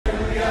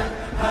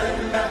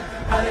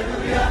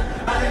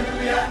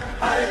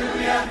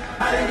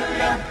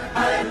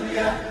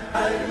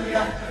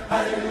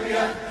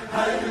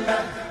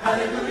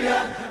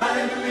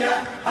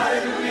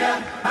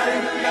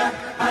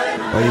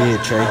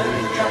ahead,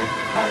 Trey.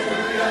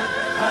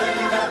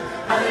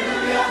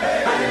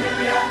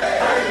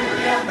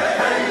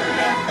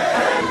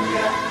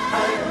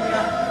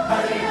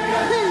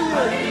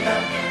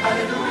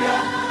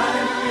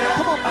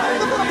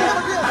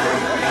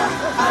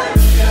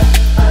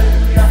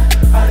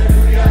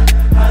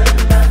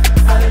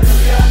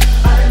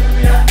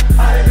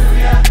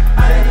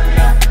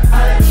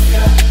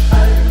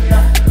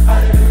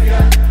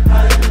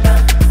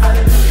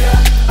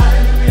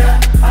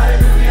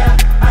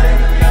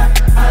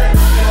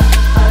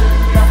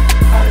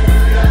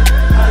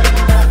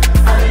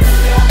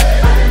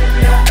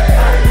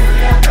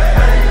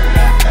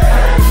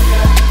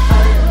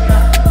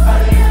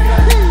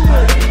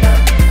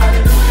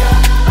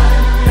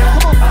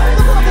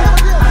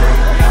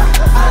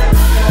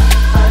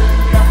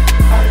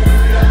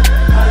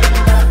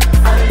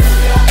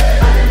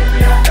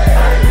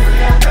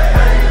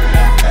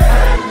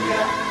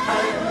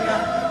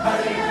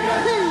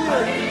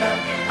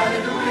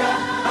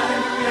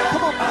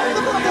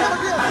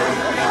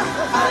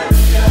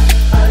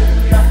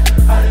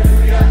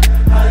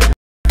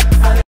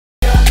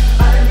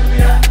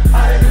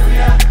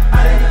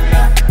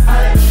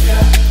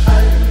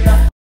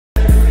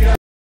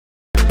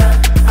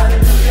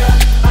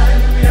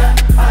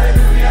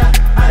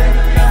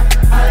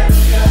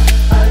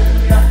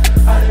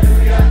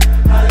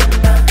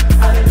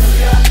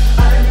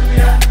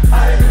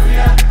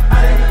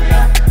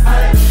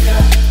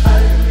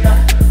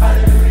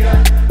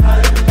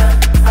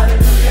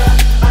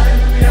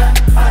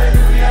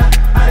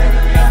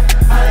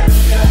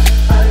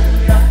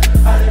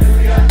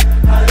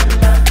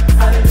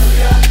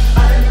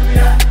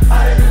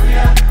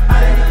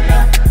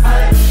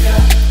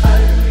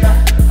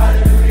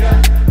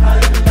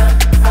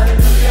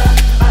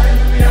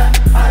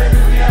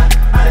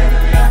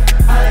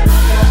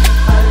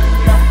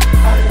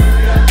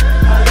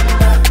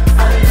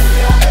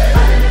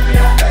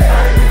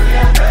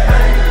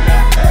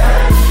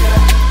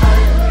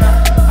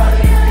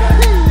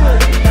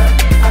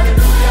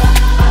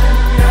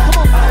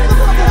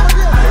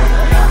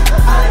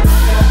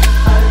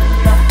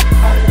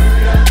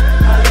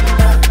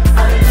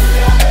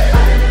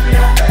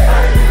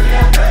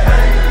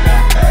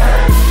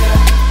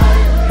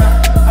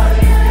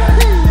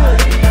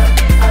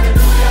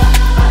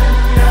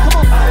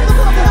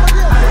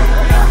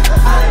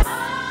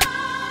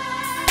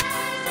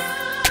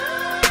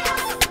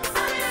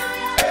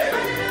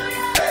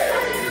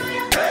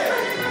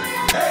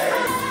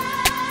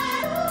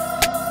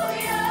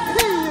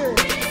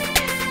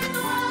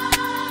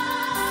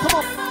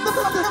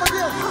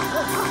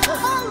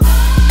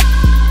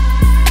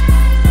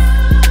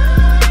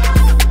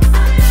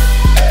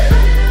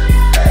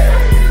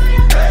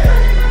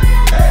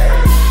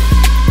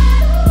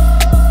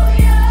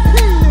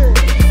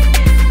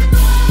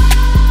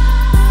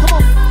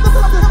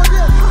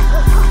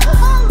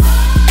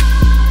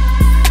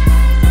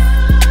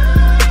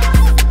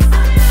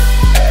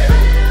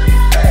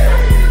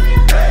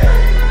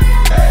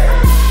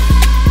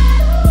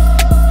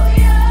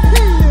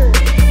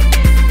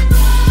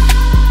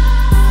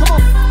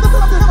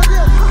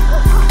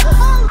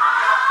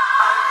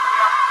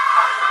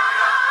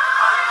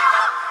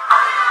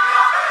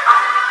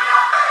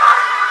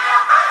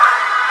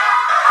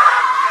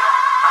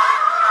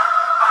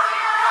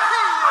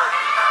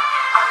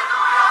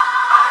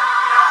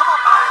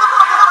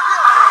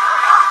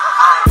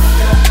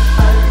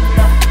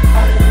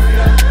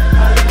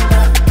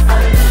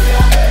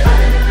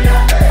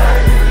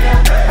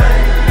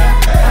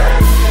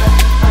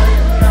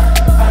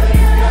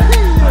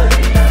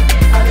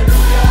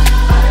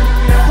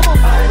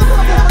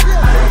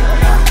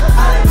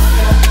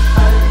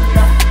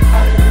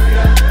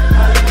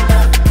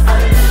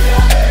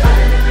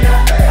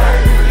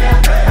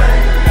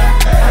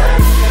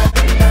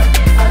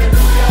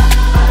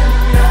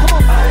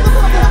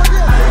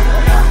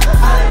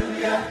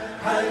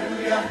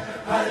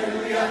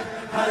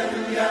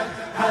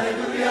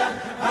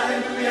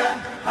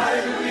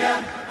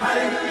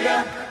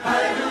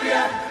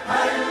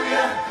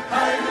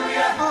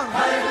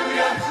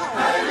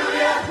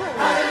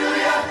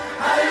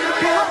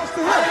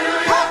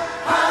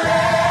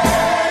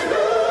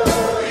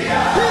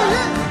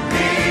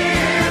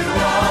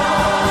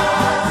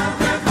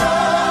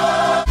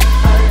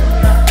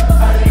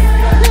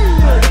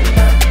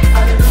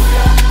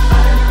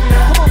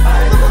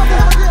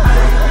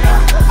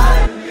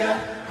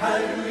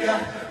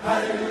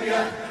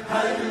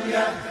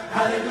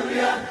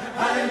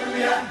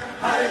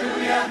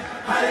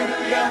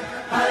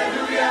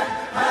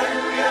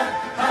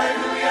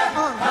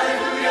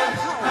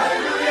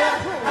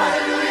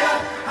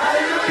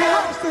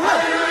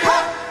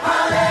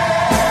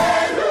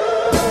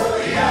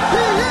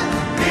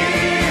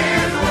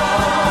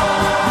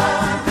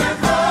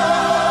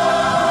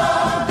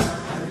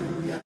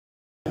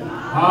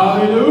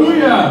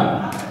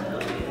 Hallelujah.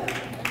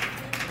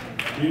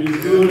 It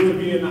is good to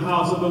be in the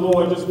house of the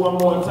Lord. Just one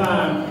more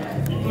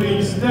time. You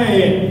please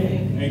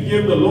stand and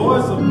give the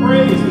Lord some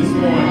praise this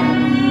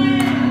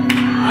morning.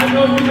 I I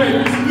know you may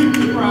be sleep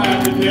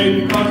deprived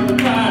today because of the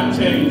time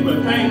change,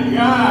 but thank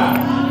God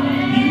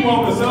He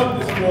woke us up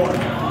this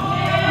morning.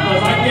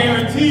 Because I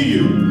guarantee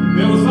you,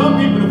 there were some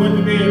people that went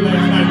to bed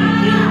last night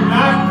that did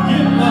not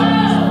get up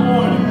this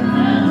morning.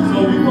 So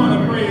we want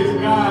to praise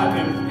God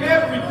in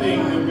everything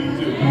that we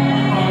do,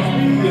 because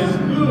He is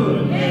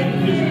good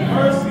and His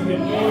mercy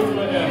endures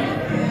forever.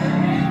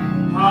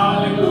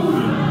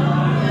 Hallelujah.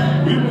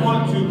 We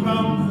want to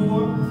come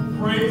forth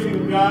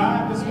praising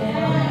God this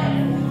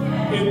morning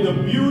in the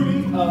beauty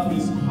of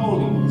His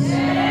holiness.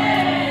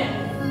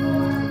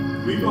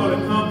 We're going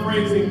to come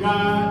praising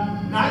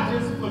God, not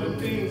just for the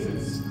things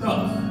and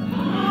stuff,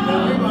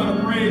 but we're going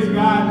to praise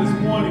God this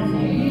morning for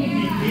who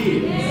He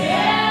is.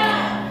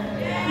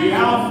 The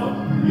Alpha,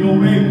 the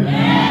Omega,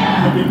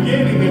 the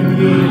beginning and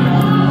the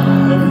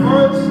end, the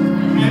first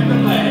and the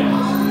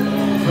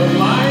last, the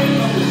Lion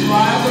of the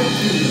tribe of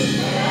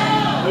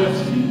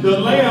Judah, the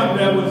Lamb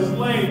that was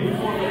slain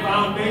before the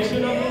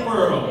foundation of the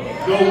world,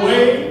 the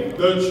way,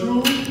 the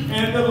truth,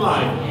 and the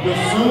life, the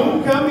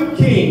soon coming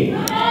King,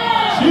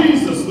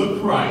 Jesus the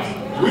Christ.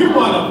 We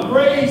want to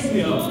praise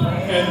Him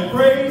and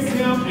praise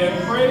Him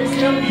and praise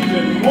Him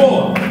even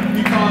more,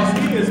 because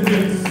He has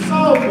been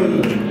so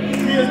good.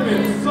 He has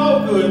been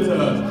so good to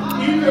us.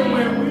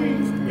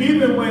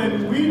 Even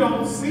when we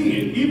don't see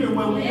it, even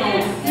when we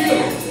don't feel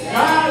it,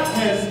 God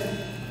has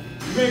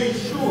made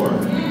sure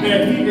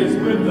that He is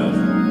with us.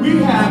 We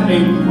have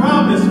a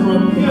promise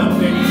from Him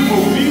that He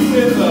will be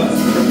with us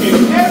in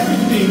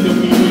everything that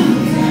we do,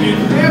 in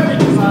every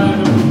desire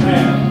that we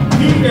have.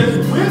 He is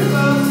with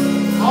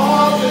us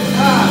all the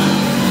time.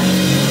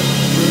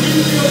 When we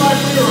feel like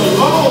we're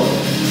alone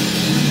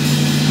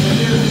and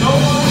there's no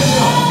one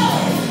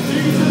else,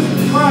 Jesus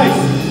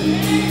Christ,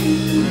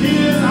 He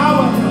is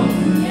our help.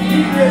 He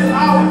is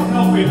our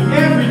help in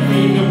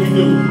everything that we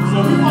do. So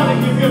we want to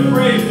give Him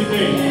praise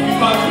today,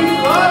 because He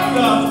loved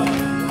us.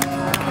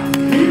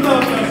 He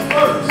loved us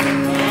first.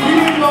 We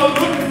didn't go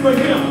looking for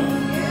Him.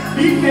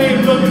 He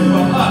came looking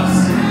for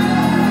us.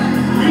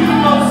 We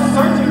didn't go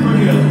searching for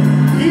Him.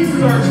 He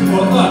searched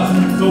for us.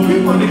 So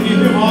we want to give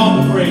Him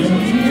all the praise,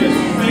 because He has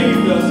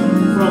saved us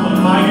from a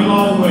mighty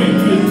long way. He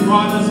has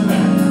brought us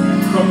back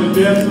from the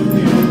depths of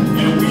Him.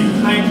 And we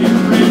thank and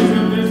praise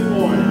Him this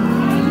morning.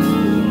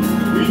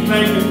 We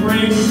thank and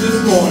praise Him this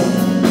morning,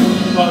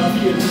 because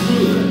He is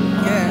good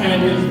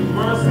and His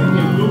mercy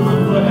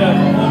endures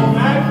forever. Oh,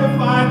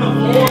 magnify the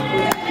Lord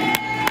with me,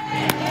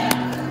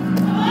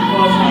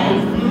 because He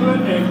is good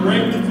and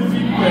greatly to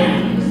be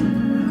praised.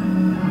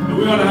 And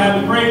we're going to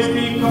have the praise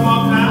team come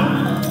up now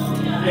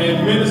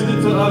and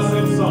minister to us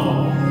in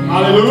song.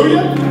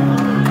 Hallelujah.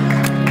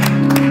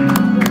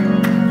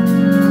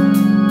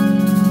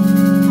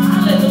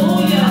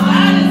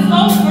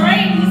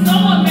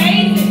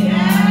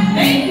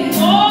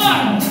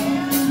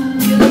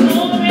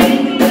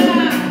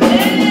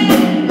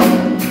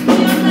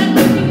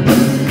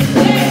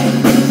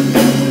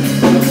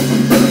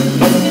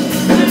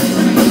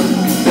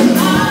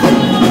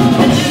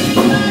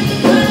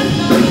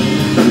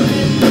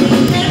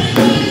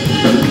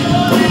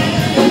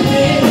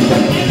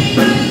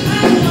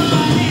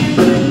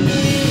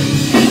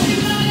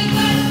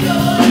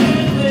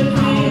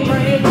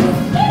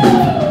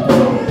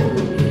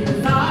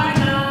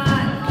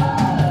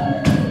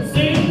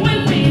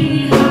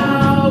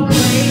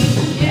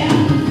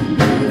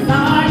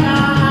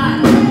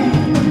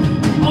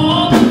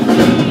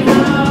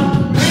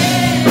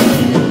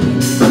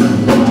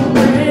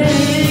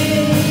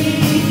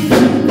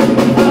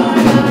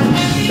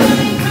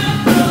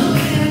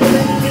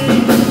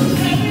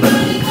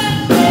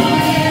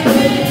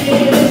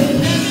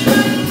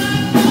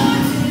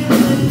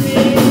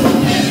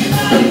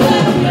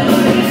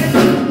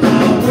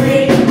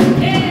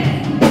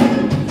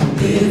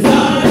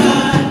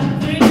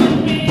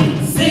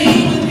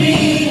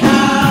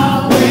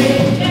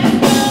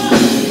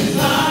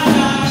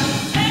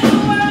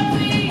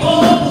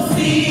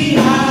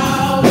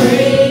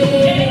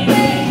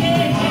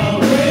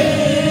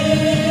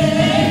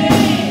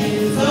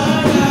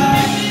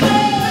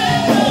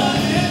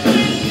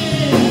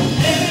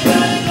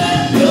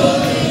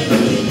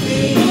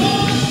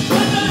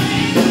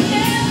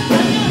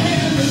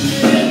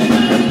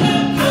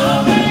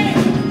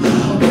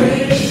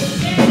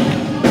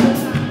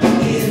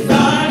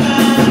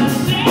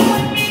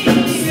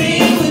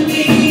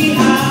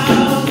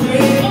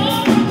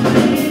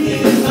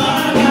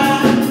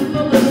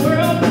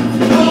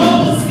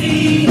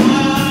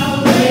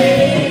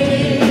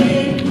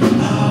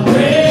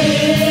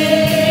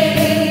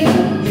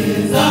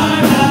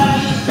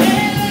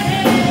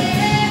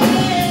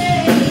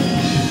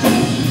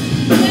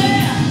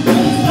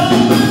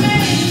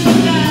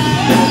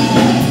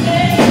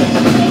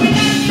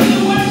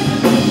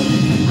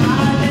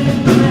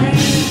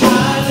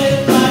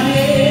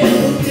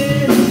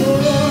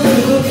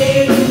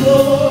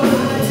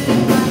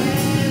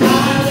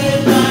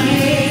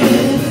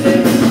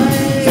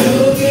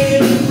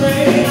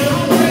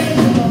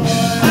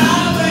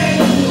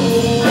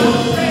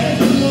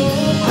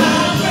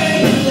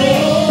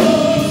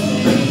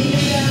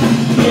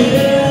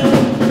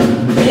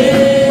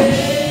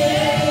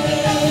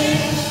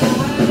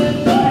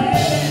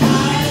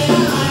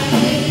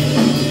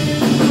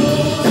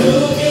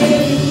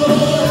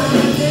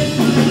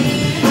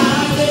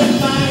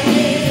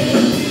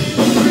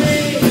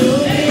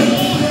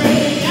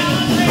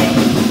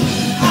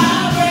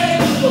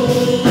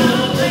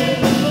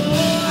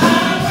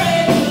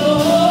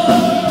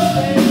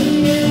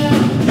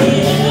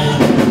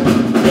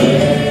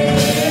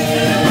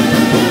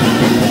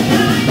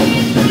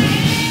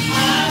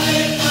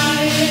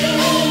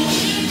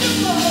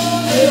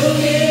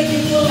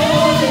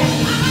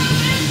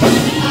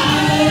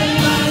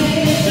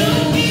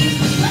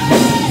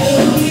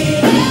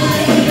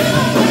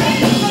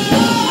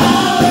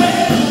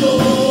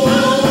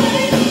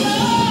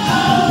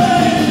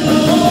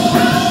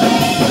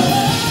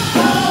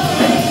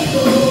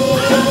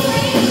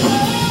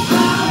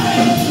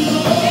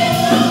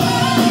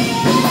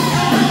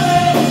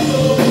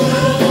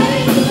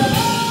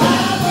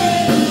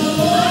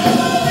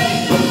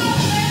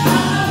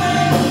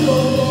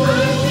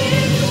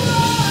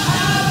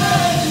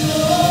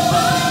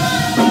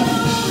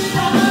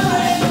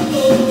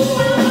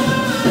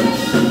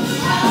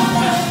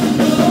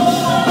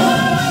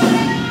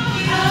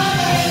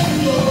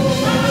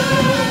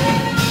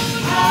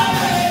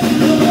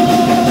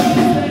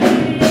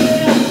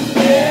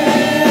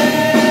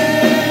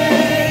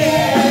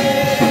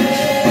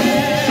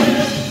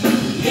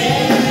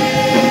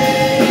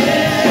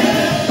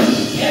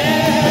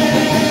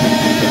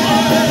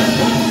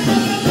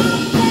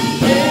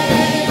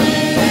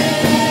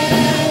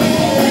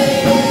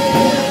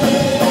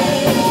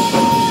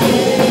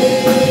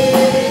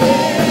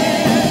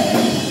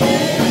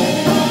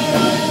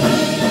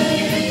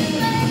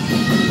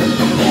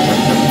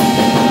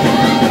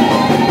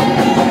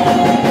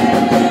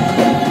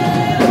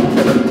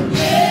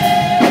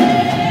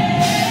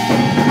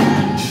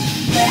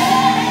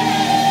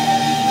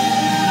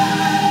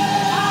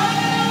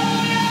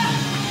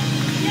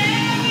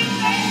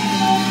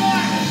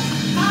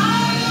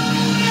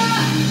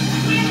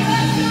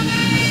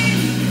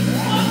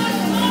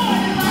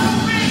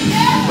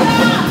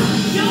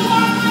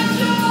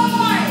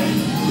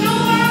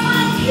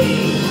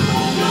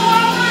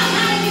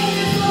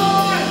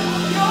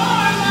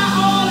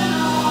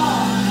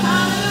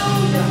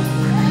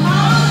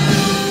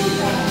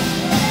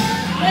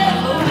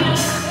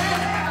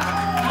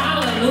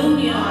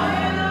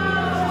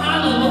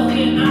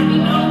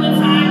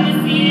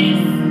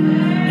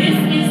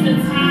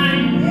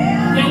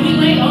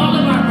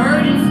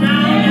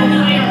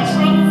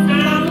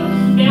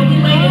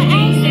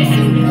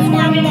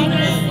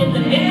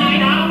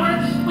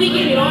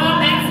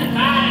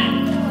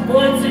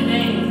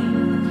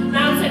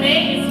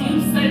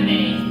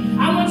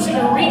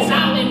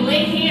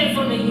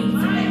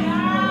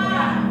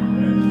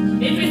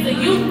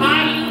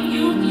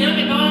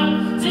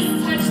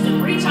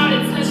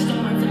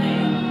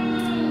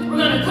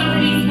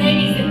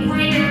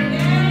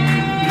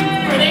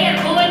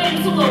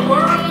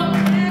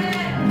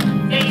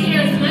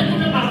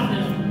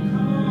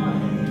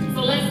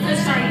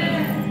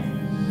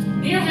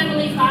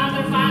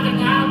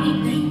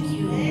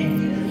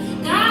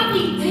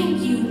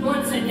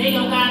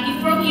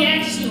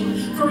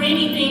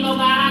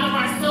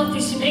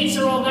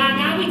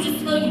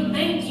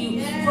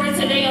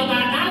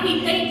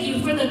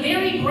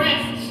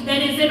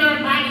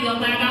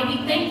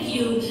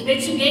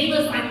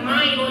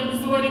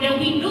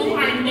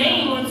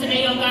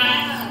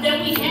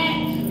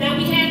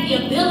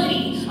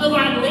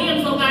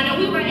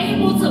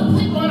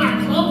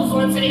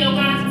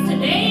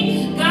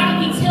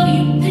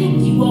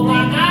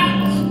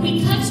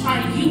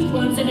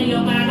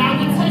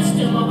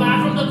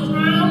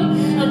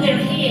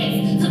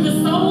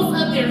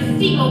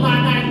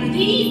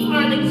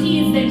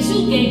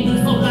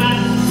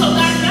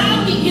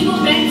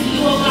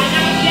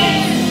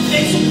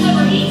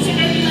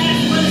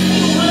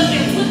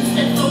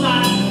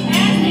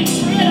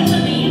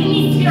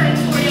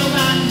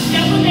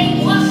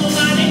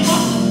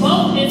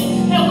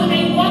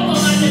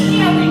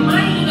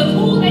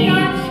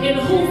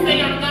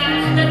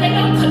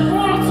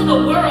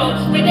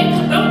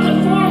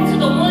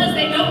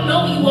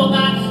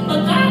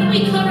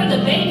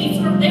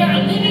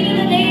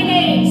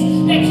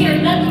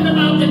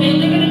 They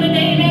living in a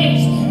day and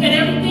age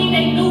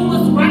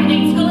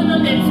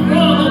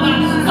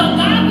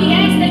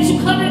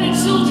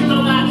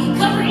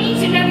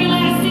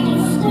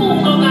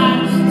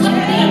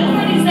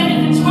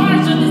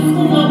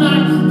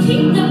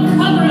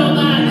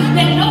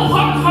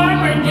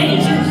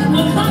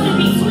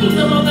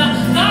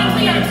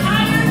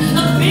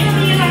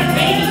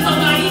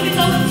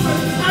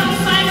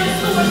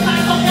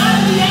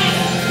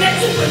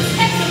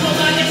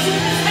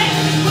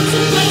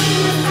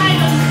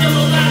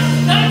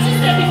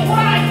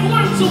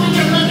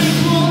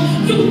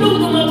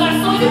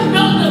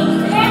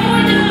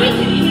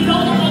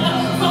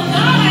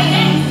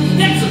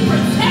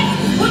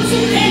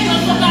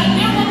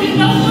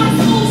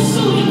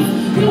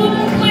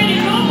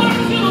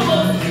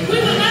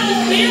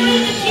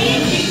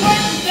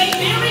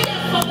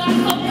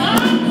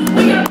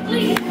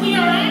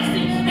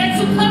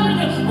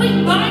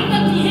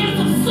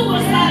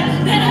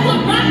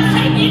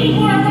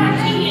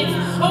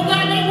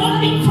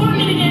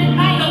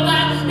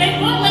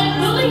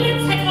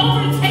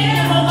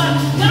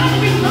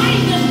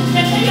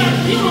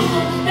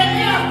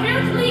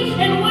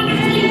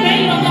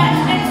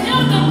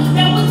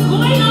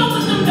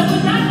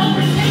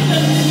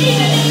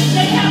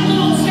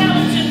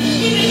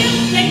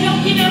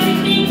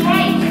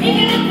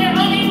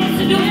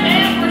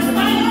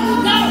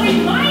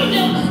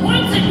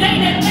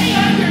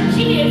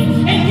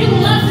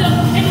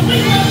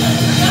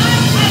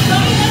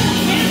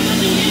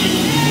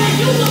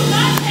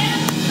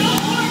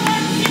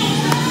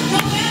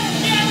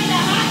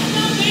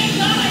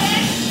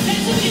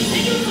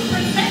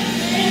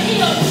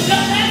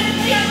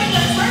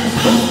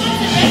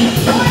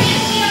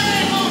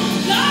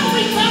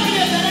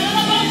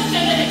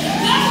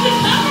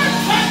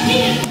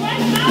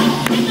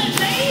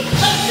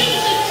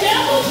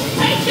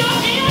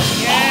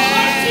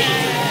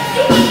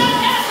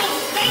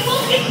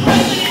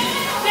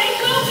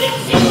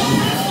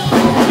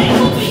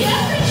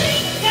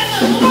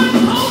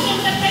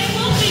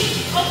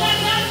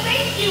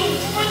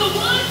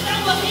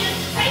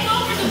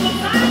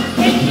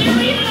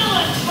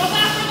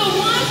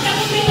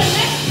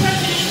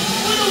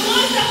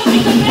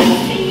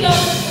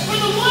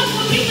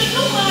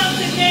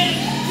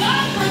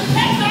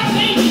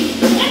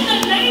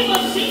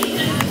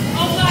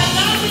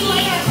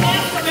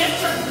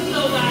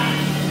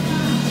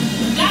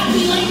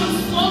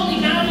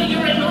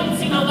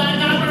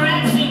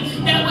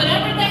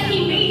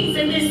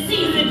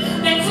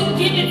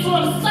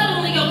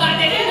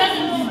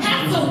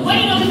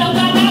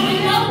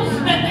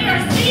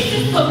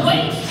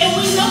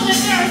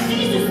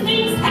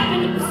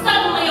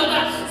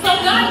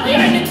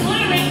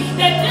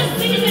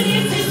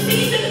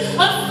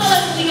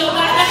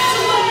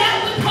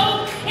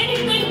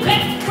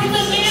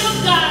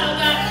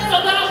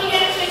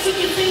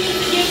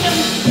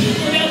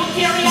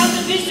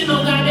vision,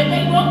 oh God, that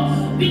they won't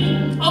be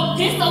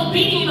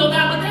disobedient, oh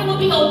God, but they will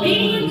be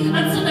obedient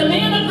unto the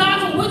man of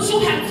God for what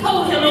you have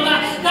told him, oh God.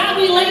 God,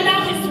 we laid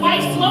out his wife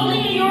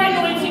slowly in your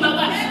anointing, oh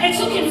God, and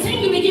you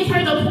continue to give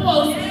her the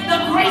pause, the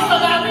grace, oh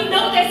God. We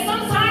know that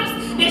sometimes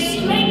that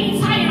she may be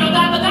tired, oh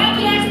God, but God,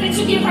 we ask that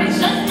you give her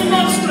just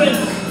enough strength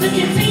to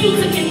continue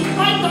to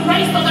fight the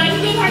race, oh God.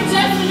 You give her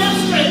just enough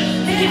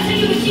strength to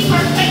continue to keep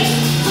her face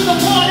to the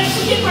wall, that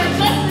you give her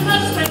just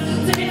enough strength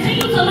to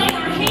continue to lay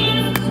her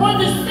hands on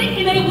the sick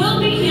and they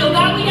will be healed.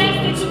 God, we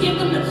ask that you give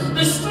them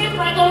the strength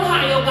like on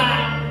high, oh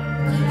God.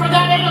 For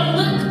God, they don't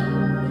look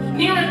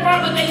near and far,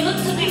 but they look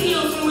to the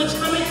hills from which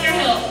cometh their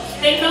help.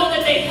 They know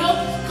that their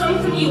help comes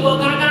from you, oh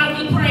God. God,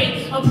 we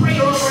pray a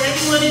prayer over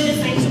everyone in this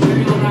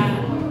sanctuary, oh God.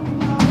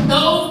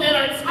 Those that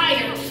are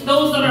tired,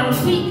 those that are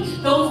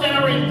weak, those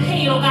that are in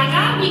pain, oh God.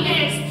 God, we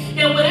ask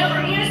that whatever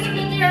answer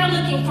that they are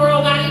looking for,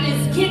 oh God, it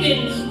is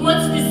given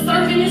once this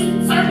service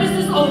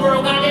is over,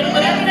 oh God. That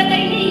whatever that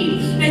they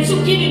need, that you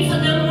give it to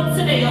them on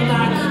today, oh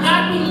God.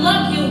 God, we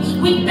love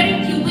you, we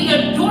thank you, we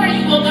adore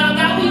you, oh God.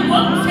 God, we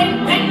won't take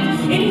back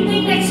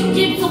anything that you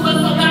give to us,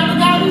 oh God. But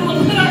God, we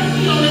will put our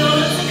feet on it on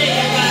us today,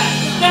 oh God.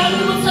 God,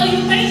 we will tell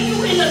you thank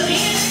you in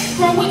advance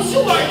for what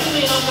you are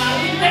doing, oh God.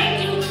 We thank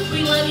you, we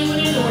love you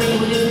and adore you.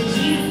 It is in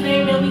Jesus'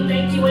 name that we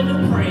thank you and do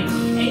pray.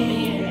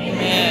 Amen.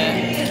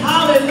 Amen.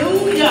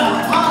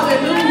 Hallelujah.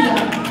 Hallelujah.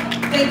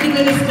 Thank you,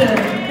 Minister.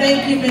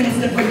 Thank you,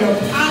 Minister, for your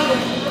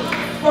powerful,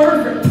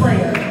 fervent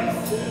prayer.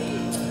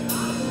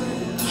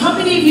 How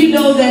many of you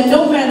know that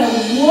no matter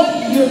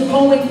what you're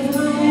going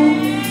through,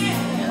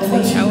 or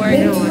what you've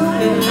been through,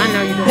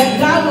 that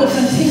God will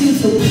continue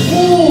to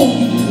pull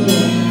you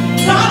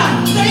through? God,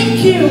 I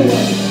thank you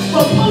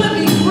for pulling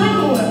me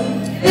through.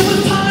 It was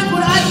times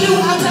when I knew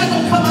I'm not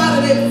going to come out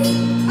of this.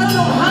 I don't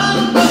know how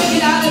I'm going to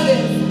get out of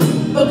it.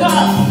 But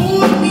God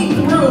pulled me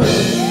through.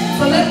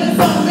 So let this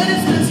song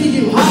minister to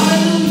you.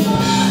 Hallelujah.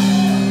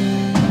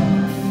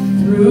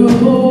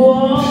 Through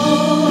all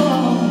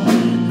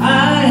I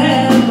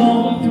have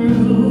gone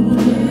through,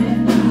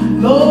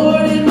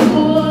 Lord, it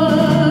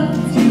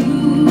was you.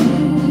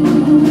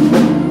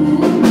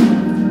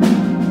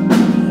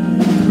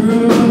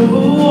 Through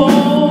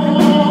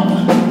all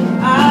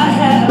I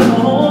have gone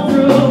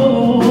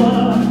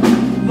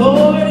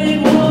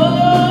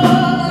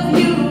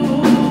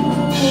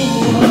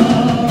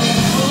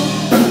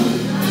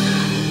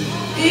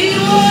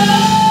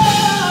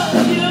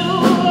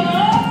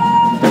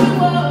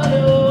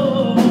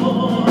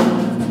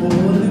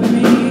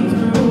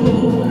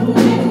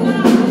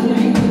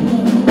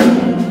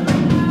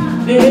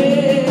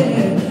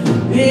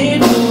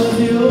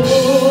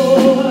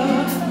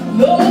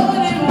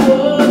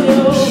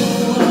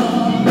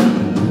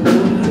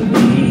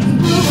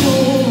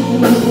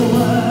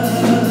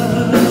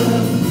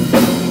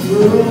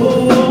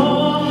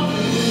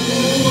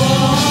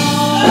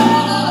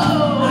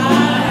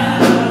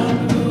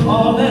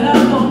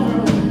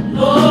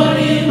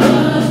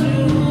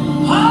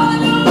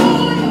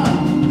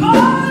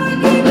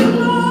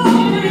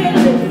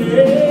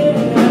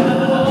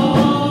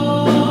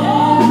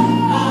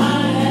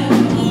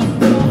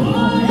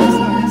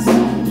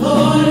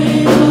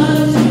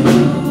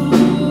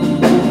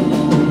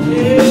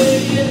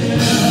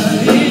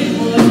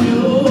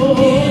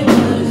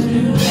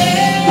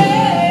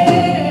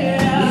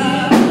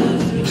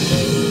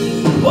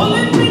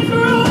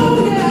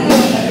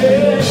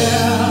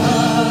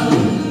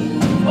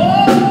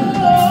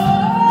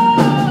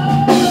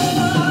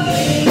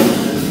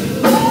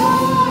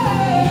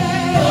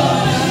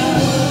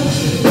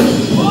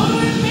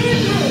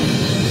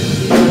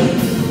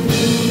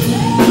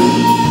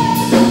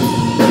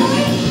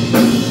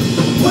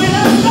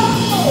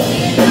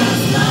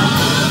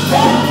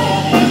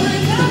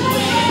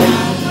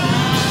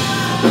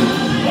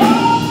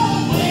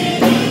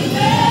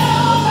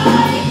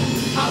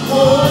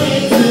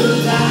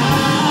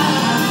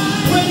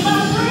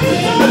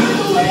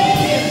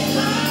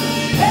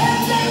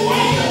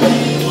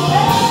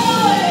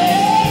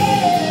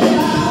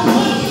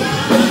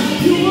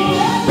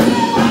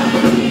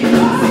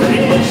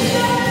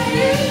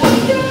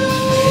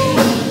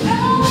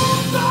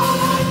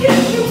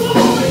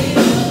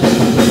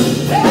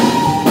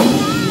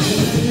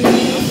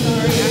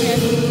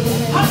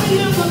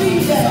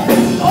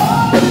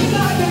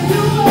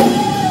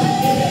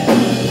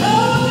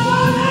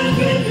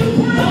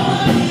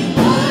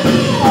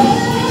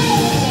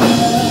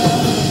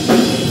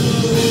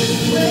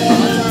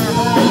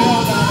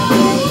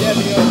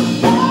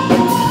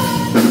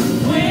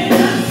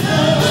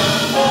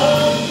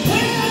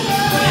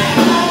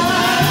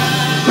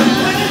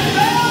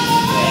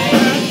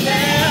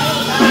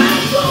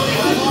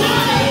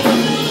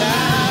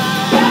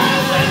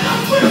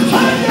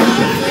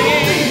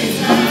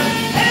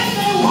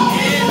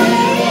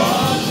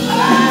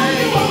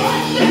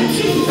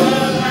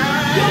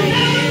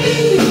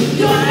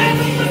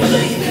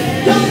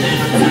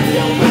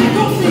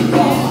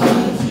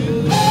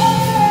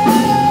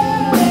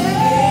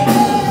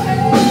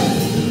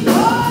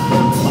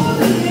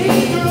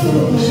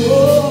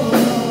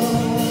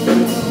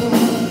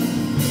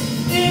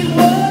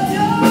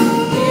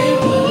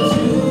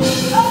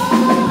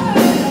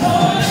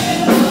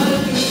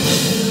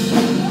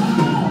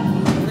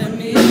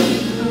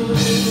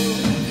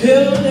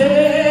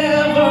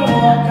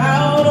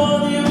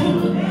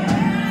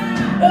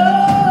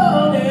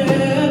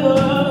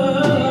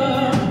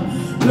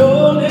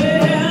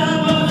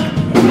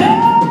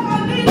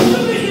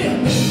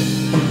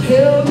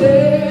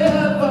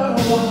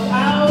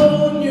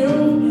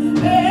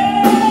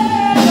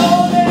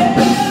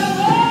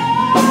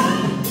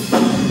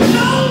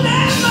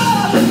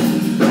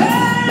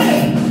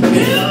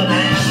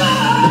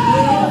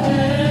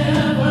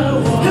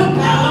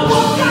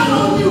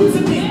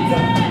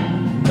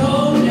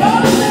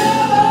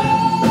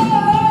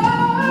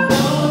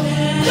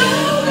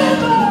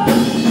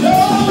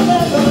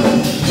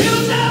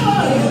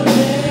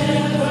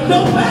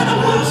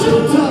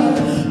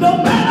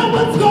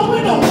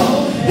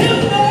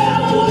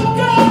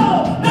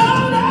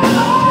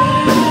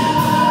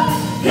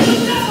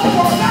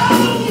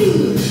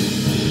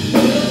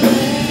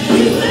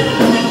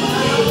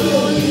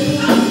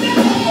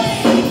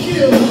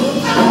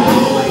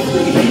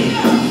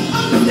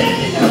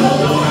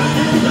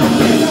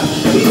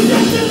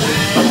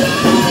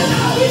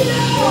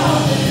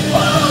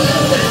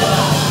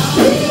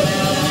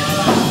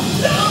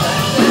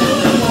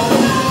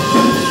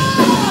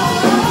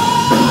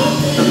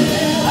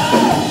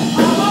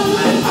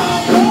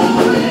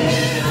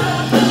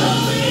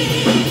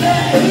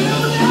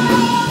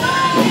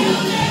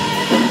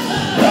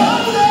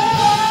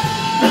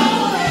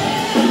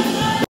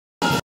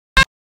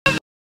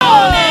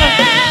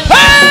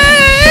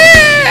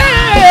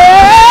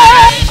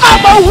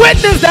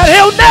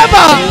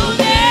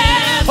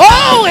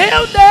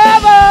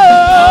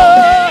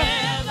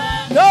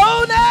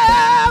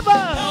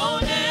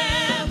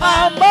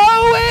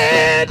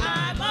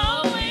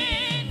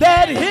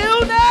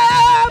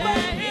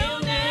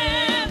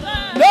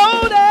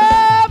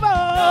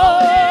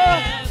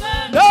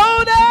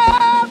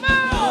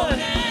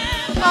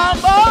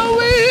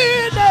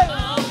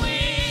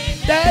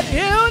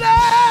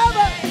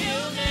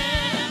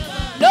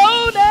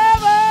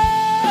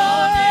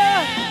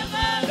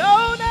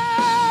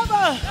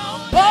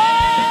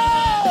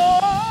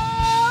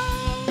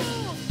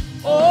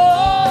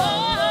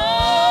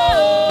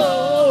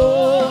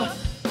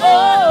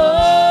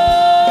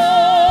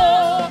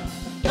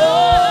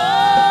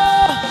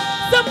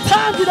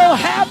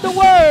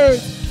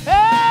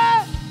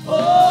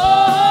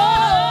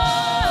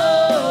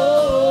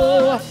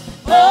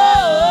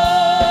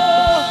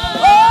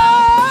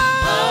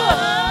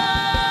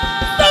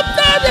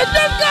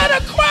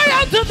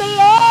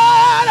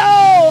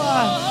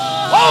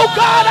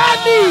God, I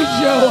need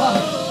you.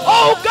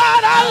 Oh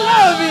God, I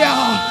love you.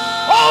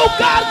 Oh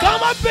God,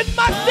 come up in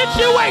my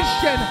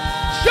situation.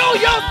 Show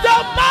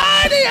yourself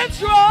mighty and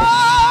strong.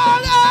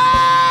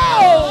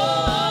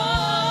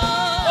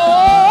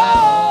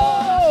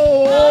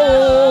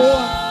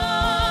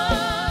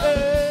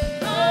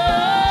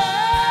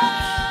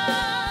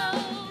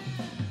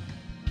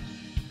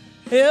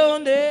 He'll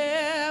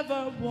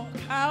never walk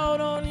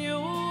out on you.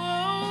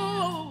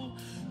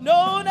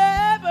 No,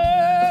 never.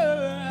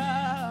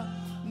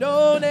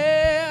 No,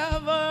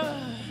 never.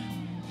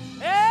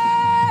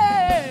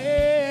 Yeah.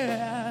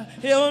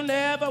 He'll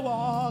never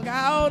walk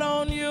out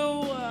on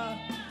you.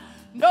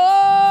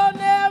 No,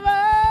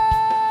 never.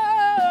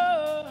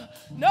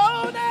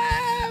 No,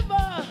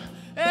 never.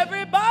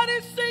 Everybody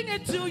sing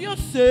it to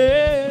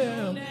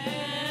yourself.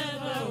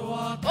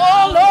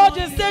 Oh, Lord,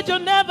 you said you'll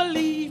never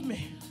leave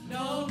me.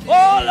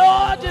 Oh,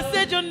 Lord, you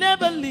said you'll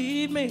never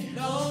leave me.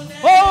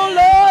 Oh,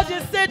 Lord, you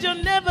said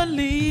you'll never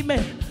leave me.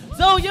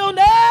 So you'll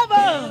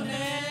never.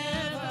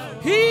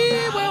 He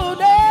will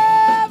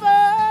never.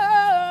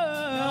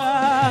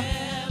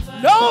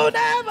 No,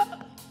 never.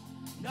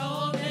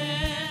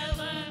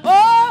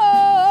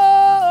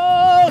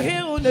 Oh,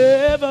 he'll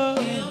never.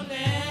 He'll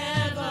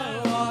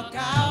never walk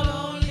out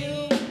on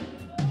you.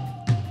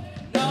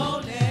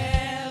 No,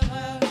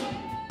 never.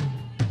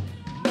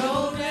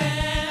 No,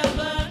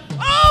 never.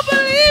 Oh,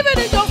 believe it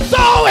in your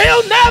soul.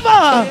 He'll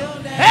never.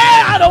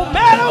 Hey, I don't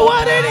matter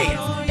what it is.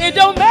 It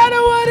don't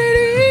matter what it is.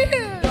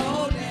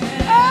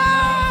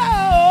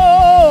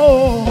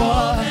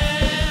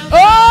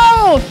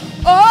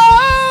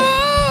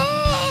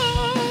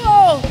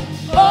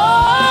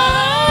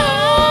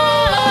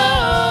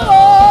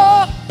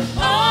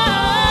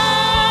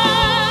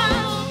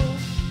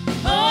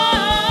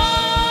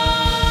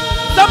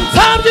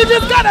 Sometimes you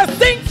just gotta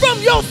sing from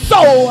your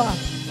soul.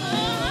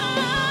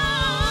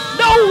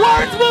 No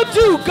words will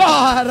do,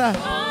 God.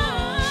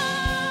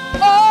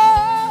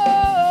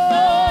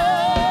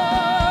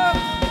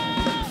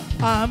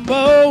 I'm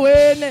a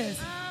witness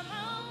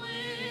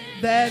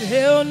that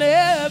he'll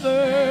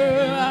never,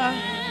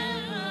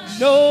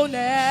 no,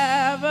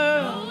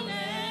 never,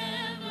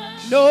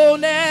 no,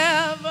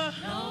 never.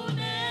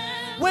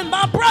 When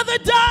my brother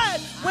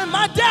died, when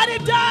my daddy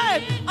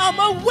died, I'm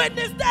a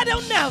witness that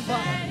he'll never.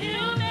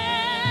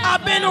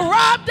 I've been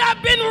robbed,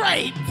 I've been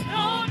raped.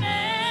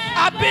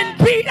 I've been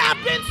beat,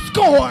 I've been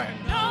scorned.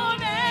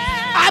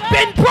 I've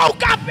been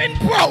broke, I've been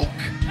broke.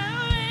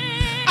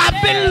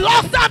 I've been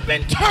lost, I've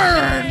been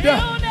turned.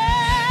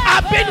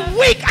 I've been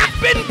weak, I've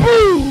been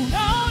bruised.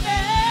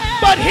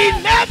 But he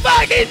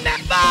never,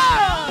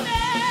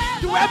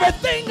 through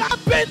everything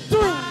I've been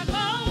through,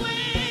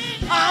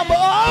 I'm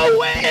a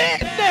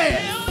witness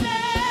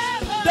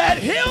that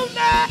he'll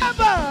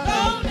never,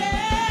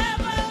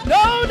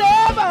 no,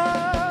 never.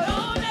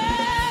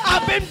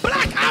 I've been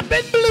black, I've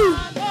been blue.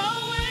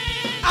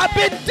 I've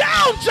been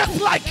down just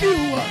like you.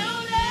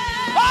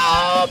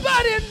 Oh,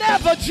 but it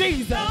never,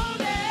 Jesus.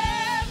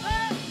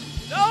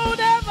 No,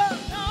 never.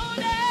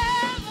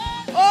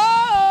 Oh.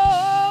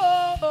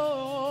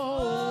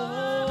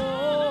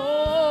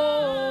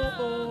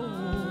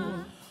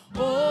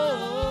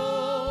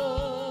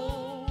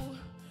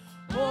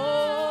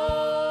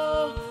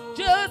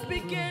 Just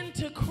begin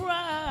to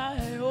cry.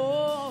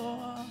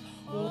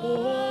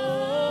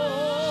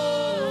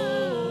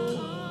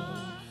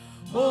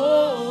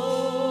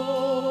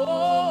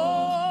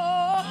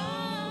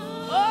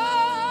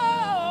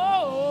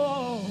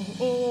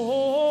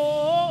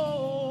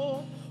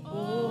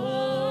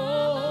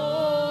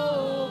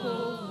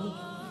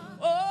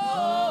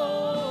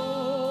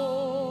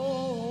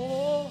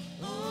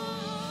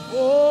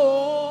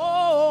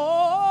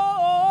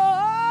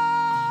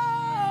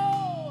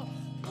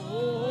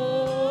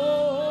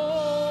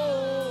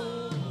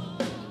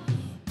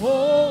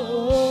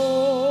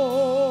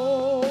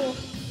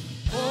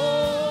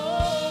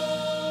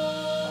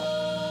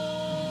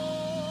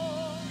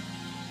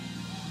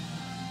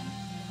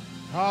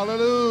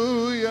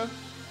 Hallelujah.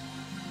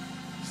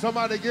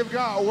 Somebody give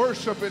God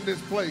worship in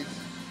this place.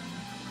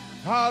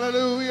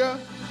 Hallelujah.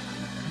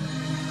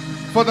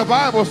 For the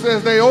Bible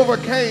says they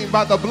overcame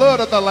by the blood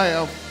of the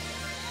Lamb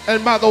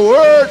and by the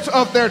words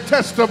of their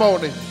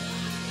testimony.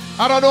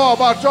 I don't know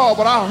about y'all,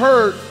 but I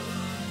heard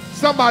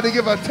somebody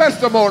give a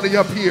testimony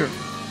up here.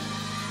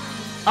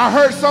 I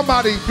heard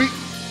somebody be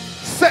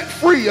set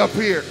free up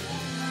here.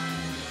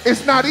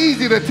 It's not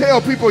easy to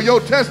tell people your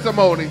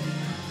testimony,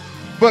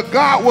 but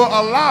God will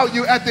allow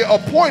you at the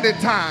appointed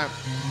time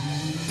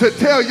to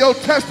tell your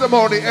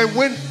testimony. And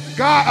when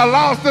God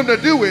allows them to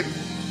do it,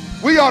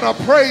 we ought to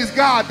praise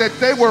God that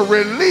they were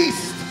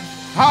released.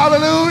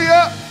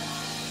 Hallelujah.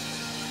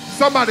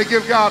 Somebody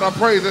give God a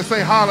praise and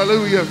say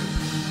hallelujah.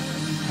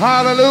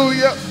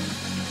 Hallelujah.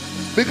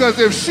 Because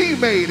if she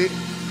made it,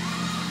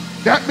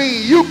 that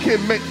means you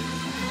can make it.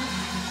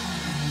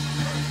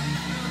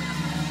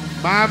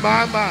 My.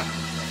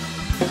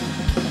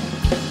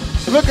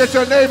 Look at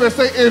your neighbor and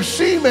say, if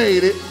she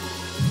made it,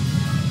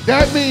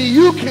 that means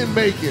you can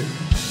make it.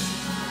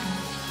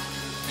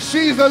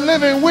 She's a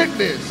living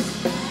witness.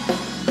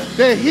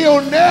 that he'll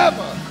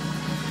never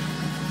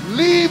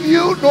leave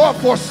you nor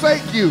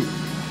forsake you.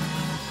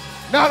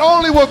 Not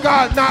only will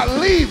God not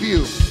leave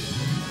you,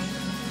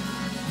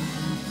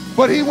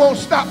 but he won't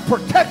stop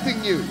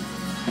protecting you.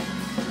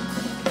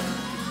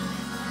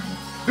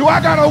 Do I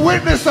got a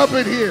witness up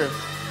in here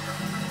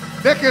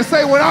that can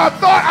say, when I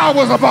thought I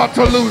was about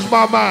to lose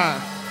my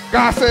mind,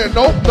 God said,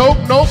 nope, nope,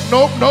 nope,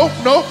 nope, nope,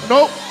 nope,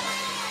 nope.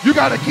 You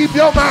got to keep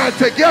your mind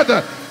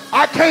together.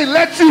 I can't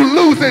let you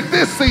lose it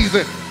this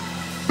season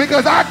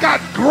because I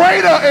got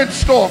greater in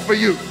store for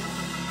you.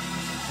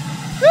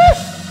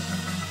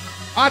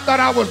 I thought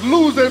I was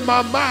losing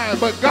my mind,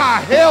 but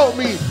God held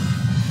me.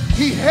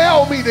 He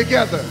held me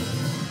together.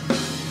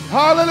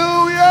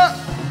 Hallelujah.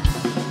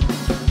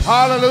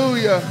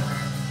 Hallelujah.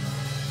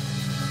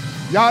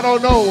 Y'all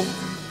don't know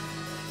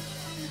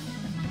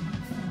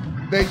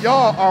that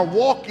y'all are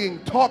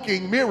walking,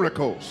 talking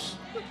miracles.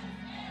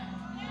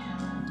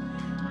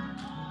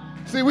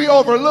 See, we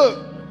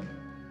overlook,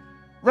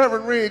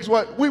 Reverend Riggs,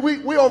 what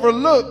we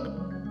overlook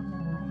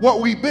what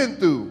we've been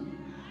through.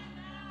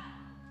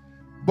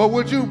 But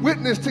would you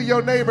witness to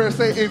your neighbor and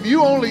say, if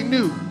you only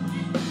knew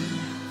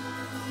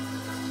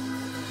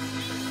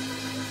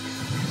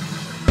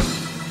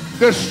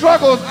the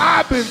struggles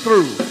I've been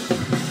through,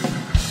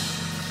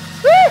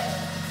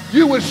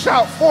 you would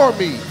shout for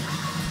me.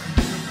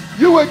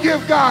 You would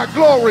give God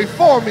glory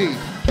for me.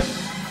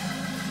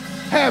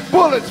 Had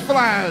bullets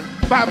flying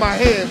by my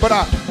head, but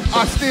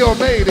I still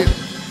made it.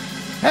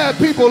 Had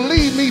people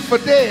leave me for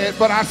dead,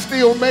 but I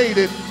still made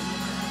it.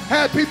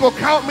 Had people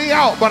count me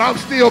out, but I'm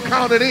still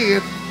counted in.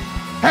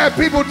 Had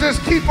people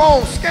just keep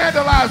on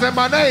scandalizing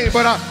my name,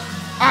 but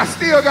I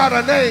still got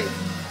a name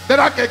that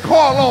I can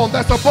call on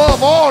that's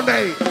above all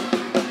names.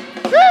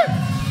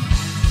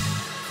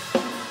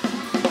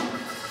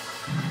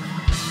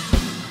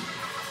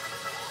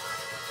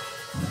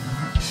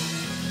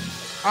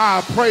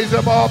 I praise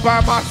him all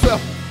by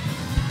myself.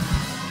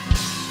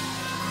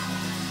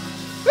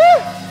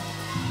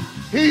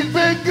 He's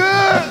been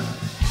good.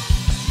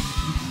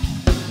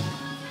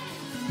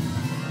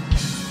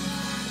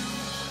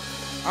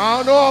 I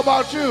don't know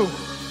about you,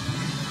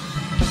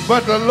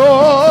 but the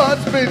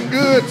Lord's been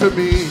good to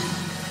me.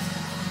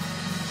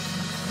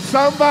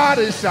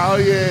 Somebody shout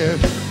yes.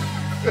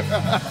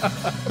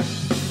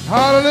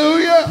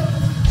 Hallelujah.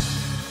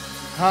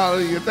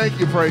 Hallelujah. Thank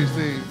you, praise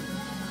team.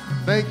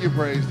 Thank you,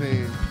 praise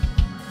team.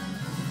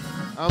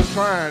 I'm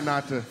trying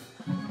not to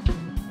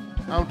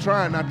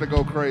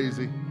go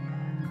crazy.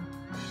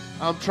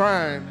 I'm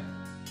trying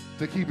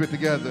to keep it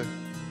together.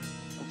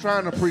 I'm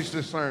trying to preach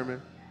this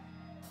sermon.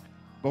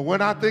 But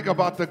when I think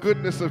about the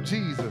goodness of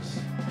Jesus,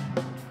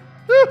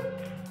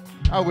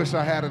 I wish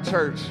I had a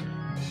church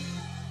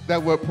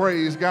that would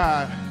praise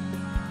God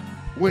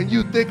when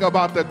you think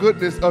about the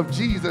goodness of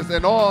Jesus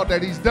and all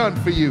that he's done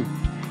for you.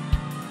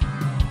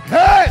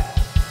 Hey!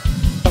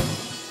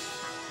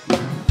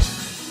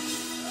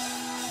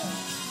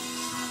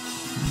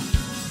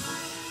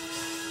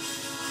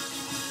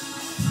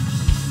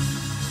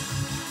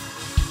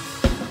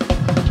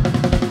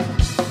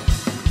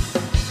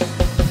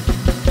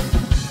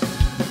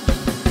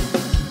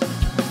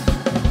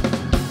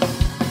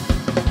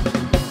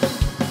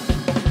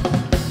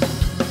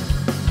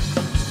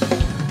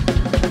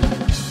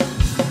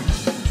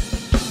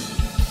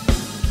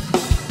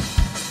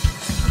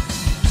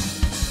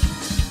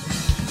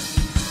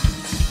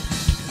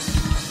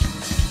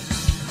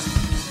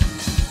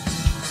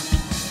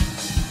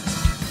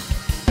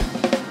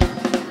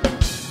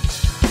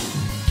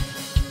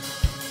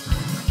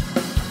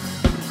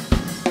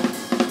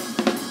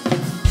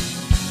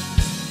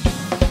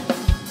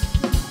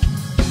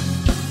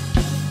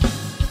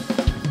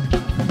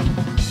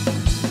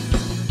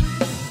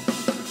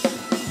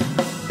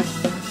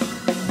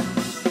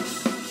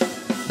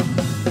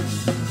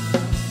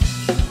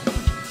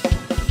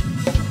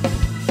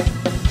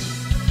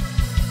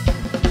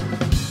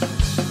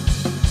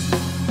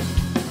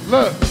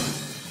 Look,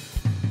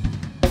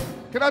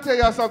 can I tell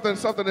y'all something?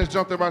 Something that's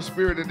jumped in my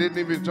spirit that didn't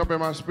even jump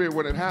in my spirit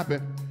when it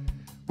happened.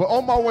 But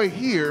on my way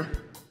here,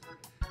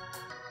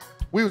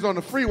 we was on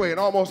the freeway and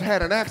almost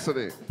had an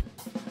accident.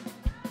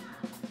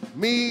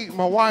 Me,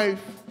 my wife,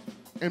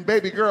 and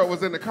baby girl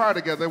was in the car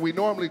together. We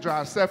normally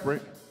drive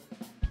separate,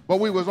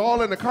 but we was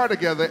all in the car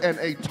together and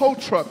a tow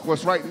truck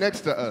was right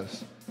next to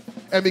us.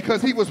 And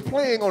because he was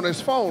playing on his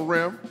phone,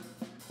 Rem,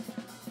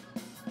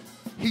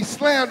 he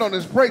slammed on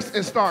his brakes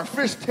and started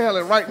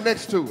fishtailing right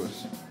next to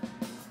us.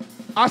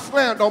 I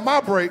slammed on my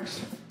brakes,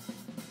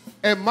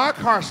 and my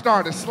car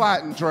started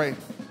sliding, Dre.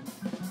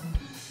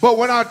 But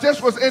when I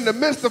just was in the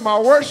midst of my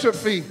worship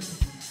feed,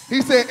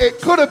 he said it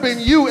could have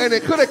been you, and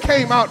it could have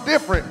came out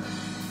different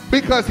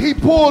because he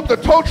pulled the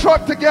tow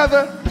truck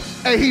together,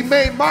 and he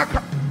made my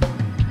car.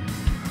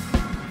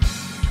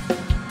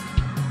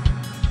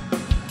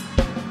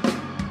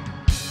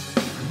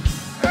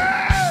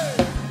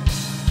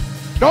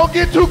 Don't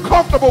get too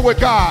comfortable with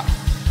God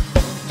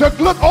to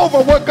look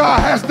over what God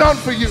has done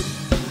for you.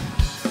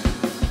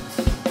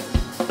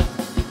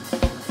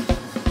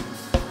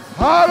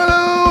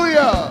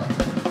 Hallelujah.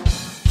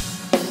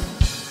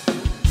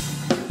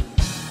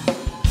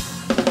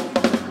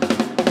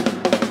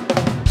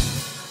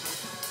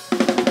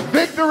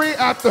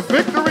 after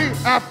victory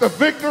after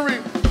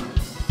victory.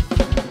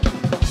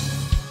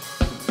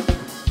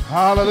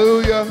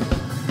 Hallelujah.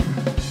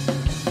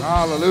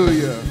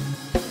 Hallelujah.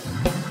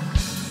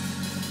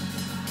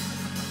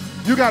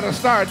 You got to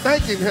start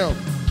thanking him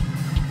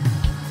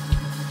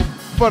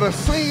for the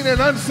seen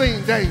and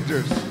unseen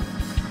dangers,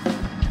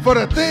 for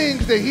the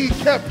things that he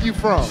kept you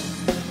from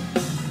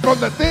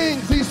the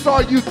things he saw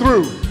you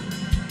through,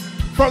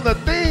 from the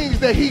things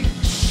that he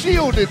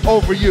shielded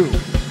over you.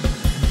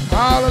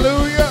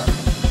 Hallelujah.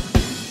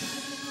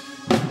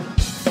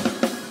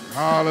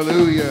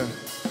 Hallelujah.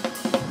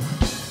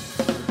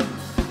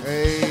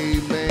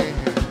 Amen.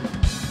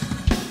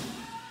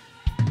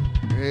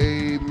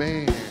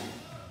 Amen.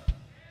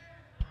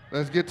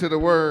 Let's get to the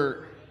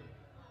word.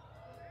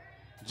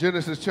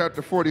 Genesis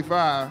chapter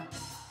 45,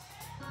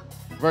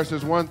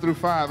 verses 1 through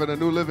 5 in the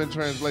New Living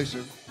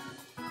Translation.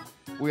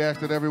 We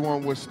ask that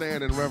everyone would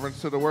stand in reverence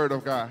to the word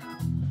of God.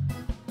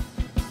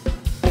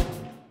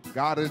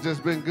 God has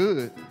just been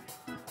good.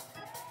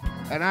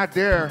 And I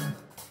dare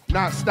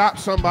not stop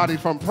somebody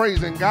from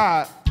praising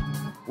God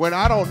when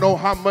I don't know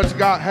how much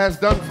God has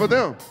done for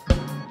them.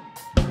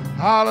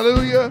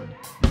 Hallelujah.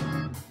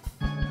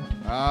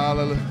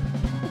 Hallelujah.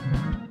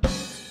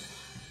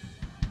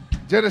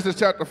 Genesis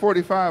chapter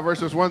 45,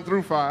 verses 1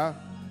 through 5.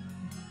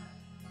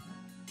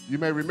 You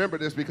may remember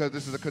this because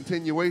this is a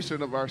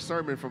continuation of our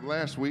sermon from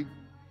last week.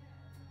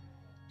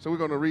 So we're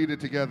going to read it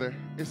together.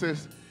 It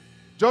says,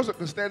 Joseph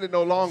could stand it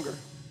no longer.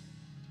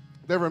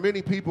 There were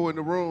many people in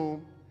the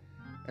room,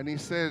 and he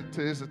said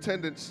to his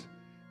attendants,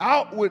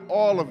 "Out with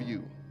all of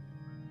you."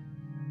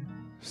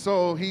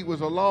 So he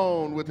was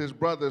alone with his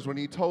brothers when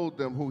he told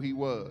them who he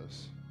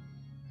was.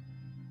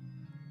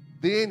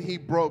 Then he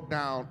broke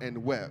down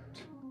and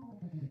wept.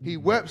 He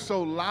wept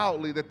so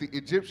loudly that the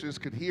Egyptians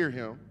could hear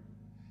him,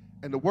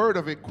 and the word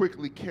of it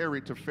quickly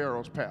carried to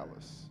Pharaoh's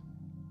palace.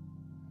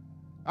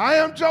 "I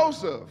am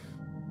Joseph,"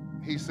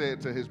 he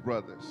said to his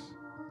brothers.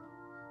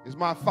 "Is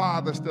my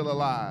father still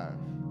alive?"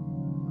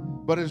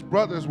 But his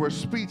brothers were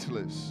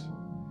speechless.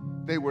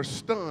 They were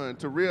stunned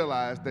to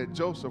realize that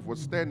Joseph was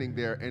standing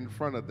there in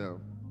front of them.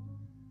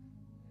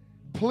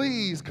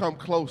 "Please come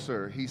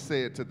closer," he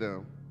said to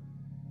them.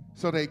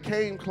 So they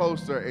came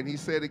closer, and he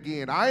said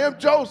again, "I am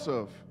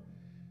Joseph,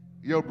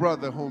 your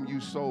brother whom you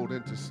sold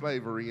into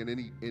slavery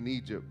in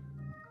Egypt.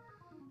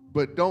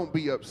 But don't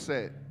be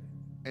upset,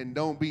 and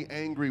don't be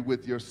angry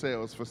with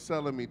yourselves for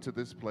selling me to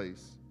this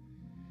place.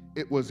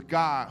 It was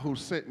God who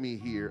sent me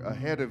here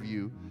ahead of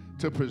you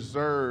to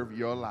preserve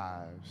your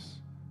lives."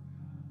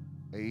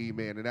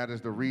 Amen. And that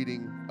is the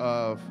reading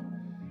of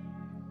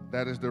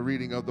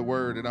the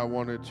word. And I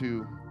wanted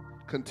to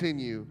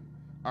continue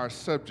our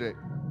subject,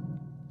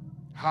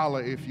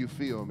 Holler If You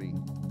Feel Me,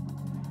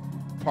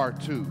 part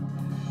 2.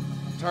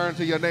 Turn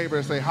to your neighbor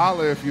and say,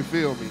 "Holler if you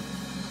feel me."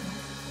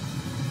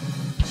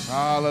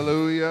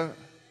 Hallelujah.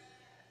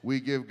 We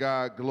give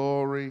God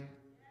glory,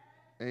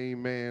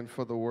 amen,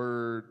 for the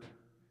word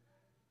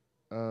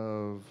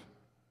of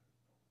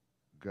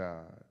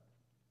God.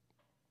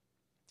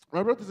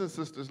 My brothers and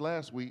sisters,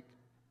 last week,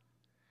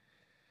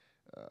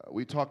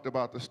 we talked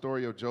about the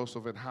story of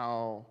Joseph and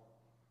how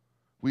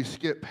we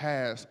skip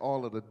past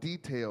all of the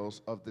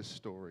details of this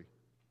story.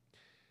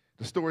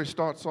 The story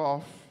starts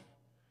off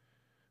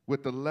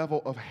with the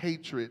level of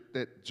hatred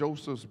that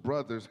Joseph's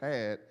brothers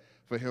had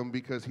for him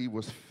because he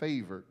was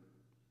favored.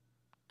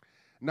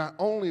 Not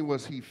only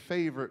was he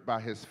favored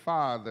by his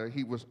father,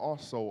 he was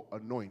also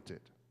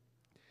anointed.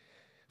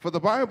 For the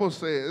Bible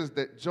says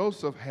that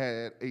Joseph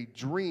had a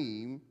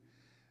dream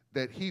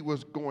that he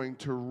was going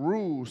to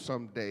rule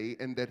someday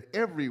and that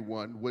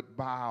everyone would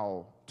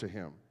bow to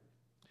him.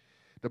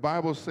 The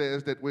Bible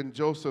says that when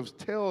Joseph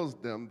tells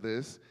them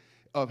this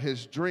of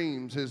his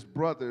dreams, his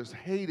brothers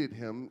hated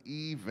him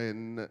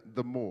even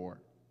the more.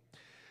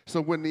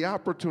 So when the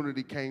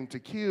opportunity came to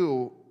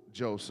kill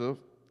Joseph,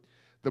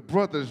 the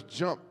brothers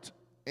jumped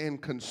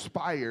and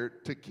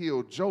conspired to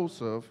kill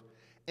Joseph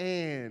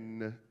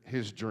and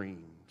his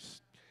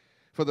dreams.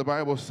 For the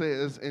Bible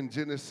says in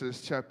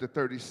Genesis chapter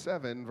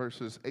 37,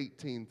 verses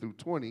 18 through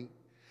 20,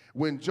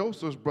 when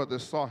Joseph's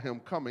brothers saw him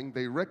coming,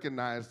 they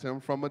recognized him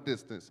from a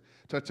distance.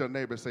 Touch your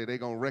neighbor, say, they're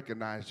going to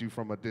recognize you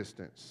from a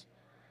distance.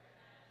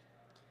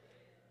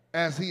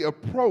 As he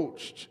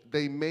approached,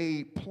 they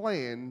made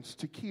plans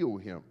to kill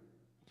him.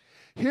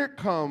 "Here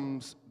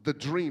comes the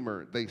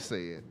dreamer," they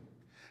said.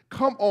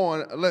 "Come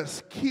on,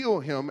 let's kill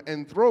him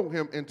and throw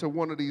him into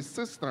one of these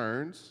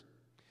cisterns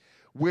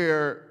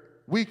where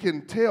we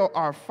can tell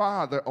our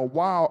father a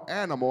wild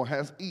animal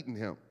has eaten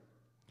him.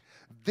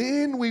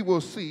 Then we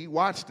will see,"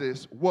 watch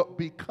this, "what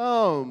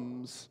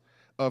becomes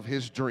of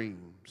his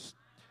dreams."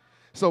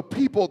 So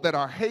people that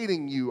are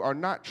hating you are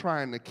not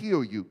trying to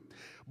kill you,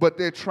 but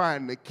they're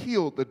trying to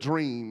kill the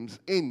dreams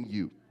in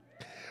you.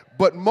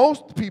 But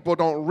most people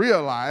don't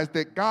realize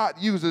that God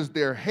uses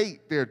their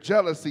hate, their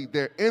jealousy,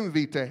 their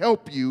envy to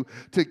help you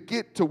to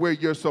get to where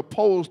you're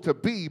supposed to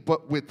be,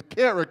 but with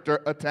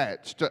character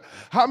attached.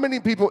 How many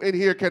people in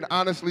here can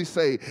honestly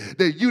say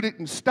that you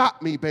didn't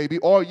stop me, baby?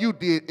 All you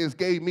did is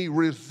gave me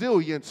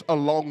resilience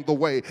along the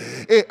way.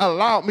 It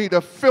allowed me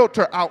to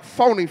filter out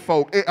phony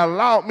folk. It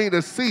allowed me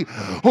to see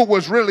who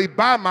was really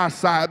by my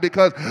side,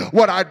 because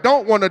what I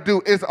don't want to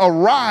do is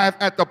arrive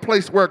at the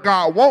place where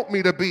God wants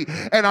me to be,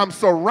 and I'm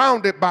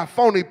surrounded by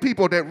phony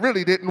people that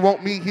really didn't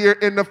want me here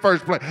in the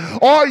first place.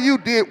 All you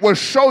did was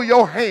show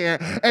your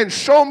hand and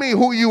show me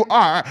who you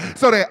are,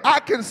 so that I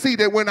can see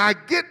that when I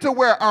get to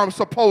where I'm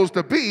supposed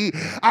to be,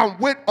 I'm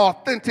with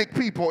authentic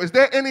people. Is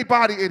there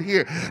anybody in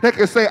here that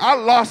can say, I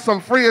lost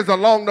some friends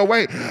along the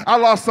way? I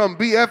lost some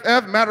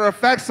BFF, matter of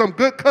fact, some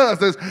good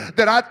cousins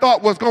that I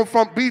thought was going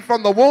to be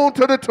from the womb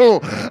to the tomb.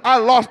 I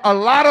lost a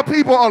lot of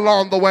people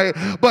along the way,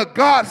 but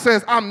God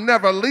says, I'm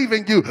never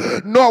leaving you,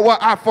 nor will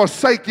I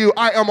forsake you.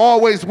 I am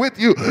always with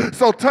you.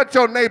 So touch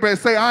your neighbor and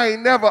say, I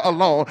ain't never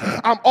alone.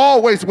 I'm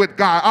always with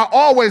God. I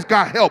always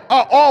got help.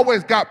 I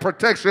always got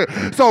protection.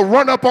 So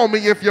run up on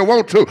me if you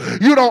want to.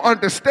 You don't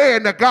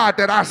understand the God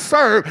that I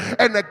serve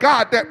and the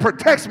God that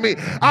protects me.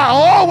 I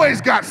always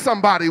got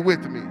somebody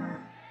with me.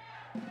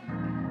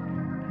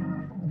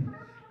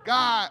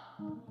 God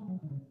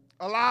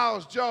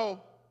allows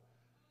Joe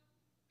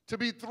to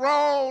be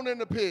thrown in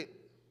the pit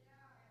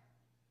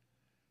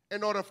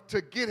in order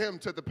to get him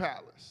to the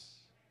palace.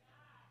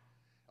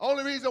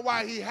 Only reason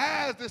why he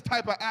has this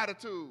type of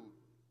attitude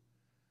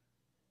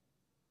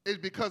is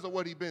because of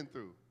what he's been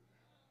through.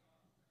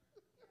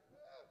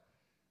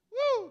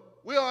 Woo!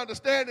 We don't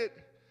understand it.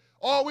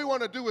 All we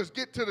want to do is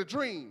get to the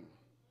dream.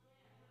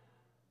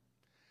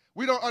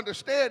 We don't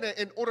understand that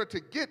in order to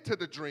get to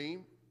the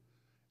dream,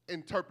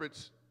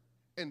 interprets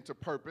into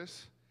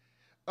purpose.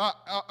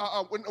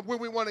 When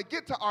we want to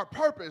get to our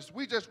purpose,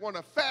 we just want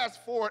to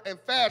fast forward and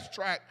fast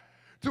track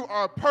to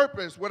our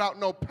purpose without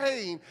no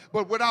pain.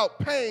 But without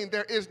pain,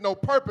 there is no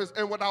purpose.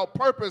 And without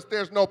purpose,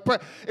 there's no pain.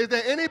 Is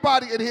there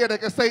anybody in here that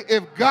can say,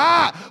 if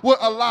God would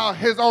allow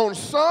his own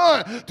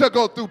son to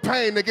go through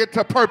pain to get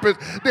to purpose,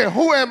 then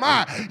who am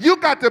I? You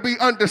got to be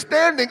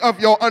understanding of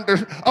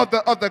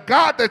the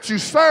God that you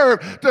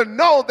serve, to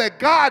know that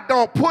God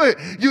don't put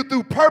you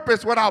through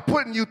purpose without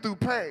putting you through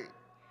pain.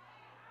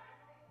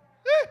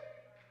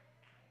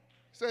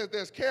 Says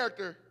there's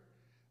character.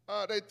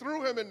 They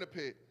threw him in the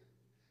pit.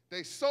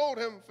 They sold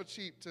him for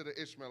cheap to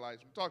the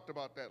Ishmaelites. We talked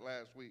about that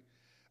last week.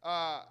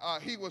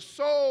 He was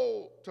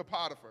sold to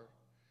Potiphar.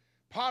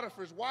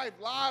 Potiphar's wife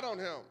lied on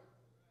him.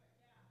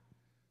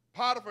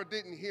 Potiphar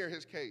didn't hear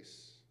his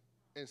case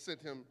and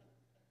sent him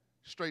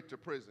straight to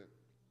prison.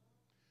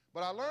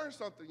 But I learned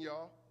something,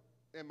 y'all,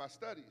 in my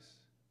studies.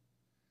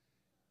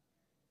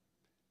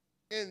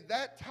 In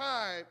that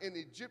time in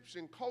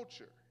Egyptian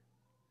culture,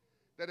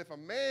 that if a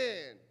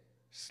man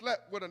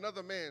slept with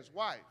another man's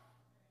wife,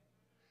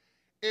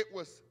 it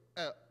was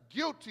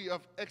guilty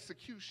of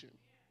execution.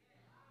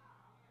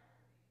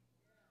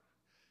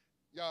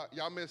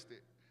 Y'all missed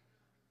it.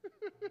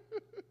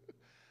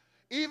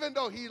 Even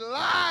though he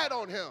lied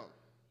on him,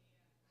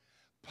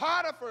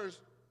 Potiphar's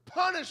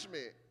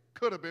punishment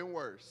could have been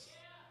worse.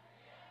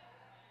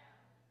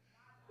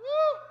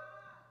 Woo.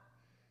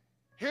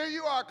 Here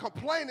you are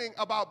complaining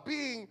about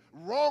being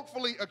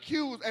wrongfully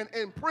accused and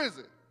in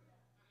prison.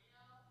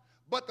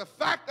 But the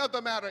fact of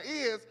the matter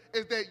is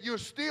that you're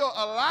still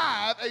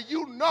alive, and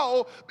you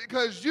know,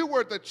 because you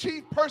were the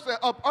chief person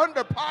up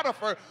under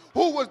Potiphar,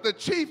 who was the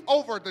chief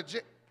over the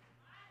jail.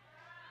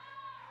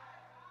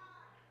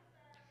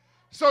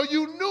 So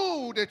you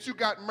knew that you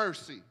got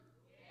mercy.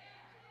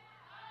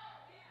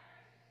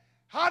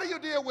 How do you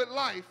deal with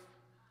life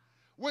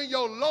when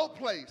your low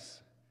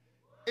place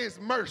is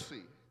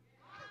mercy?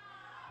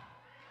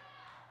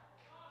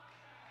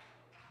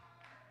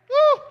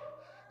 Woo!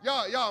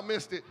 Y'all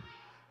missed it.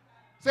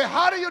 Say,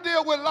 how do you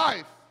deal with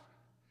life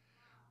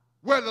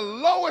where the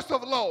lowest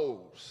of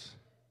lows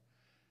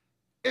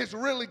is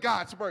really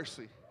God's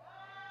mercy?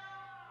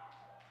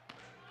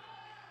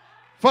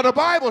 For the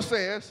Bible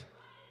says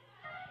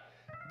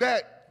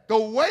that the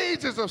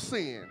wages of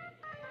sin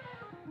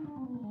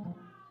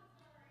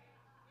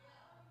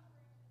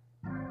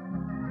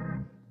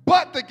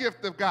but the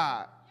gift of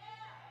God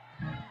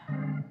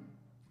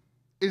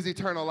is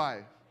eternal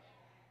life.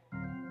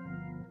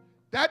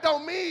 That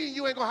don't mean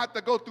you ain't going to have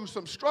to go through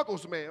some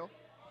struggles, man.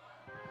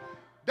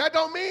 That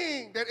don't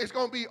mean that it's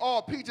going to be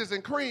all peaches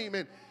and cream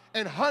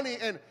and honey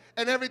and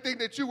everything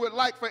that you would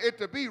like for it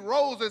to be,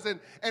 roses and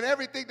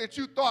everything that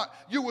you thought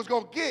you was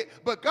going to get.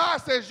 But God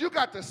says you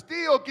got to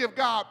still give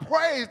God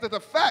praise to the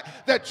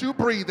fact that you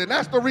breathe. And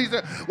that's the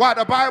reason why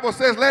the Bible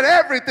says, let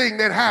everything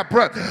that have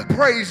breath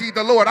praise ye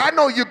the Lord. I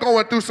know you're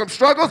going through some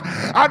struggles.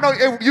 I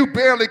know you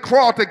barely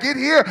crawled to get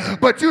here,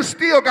 but you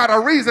still got a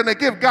reason to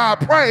give God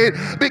praise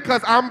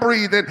because I'm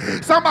breathing.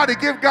 Somebody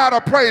give God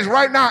a praise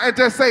right now and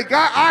just say,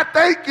 God, I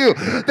thank you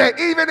that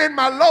even in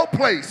my low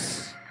place,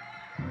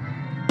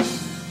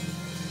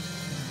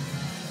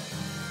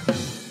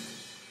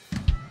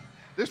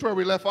 This is where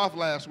we left off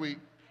last week.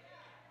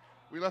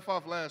 We left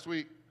off last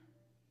week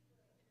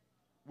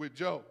with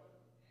Joe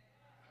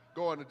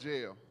going to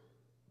jail.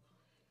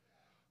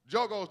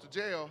 Joe goes to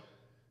jail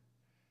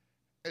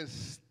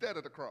instead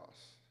of the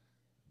cross.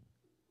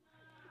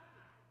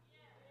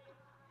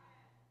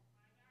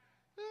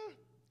 Yeah.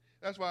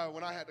 That's why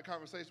when I had the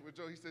conversation with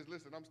Joe, he says,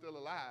 listen, I'm still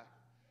alive.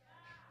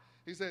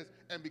 He says,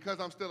 and because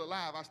I'm still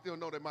alive, I still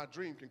know that my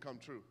dream can come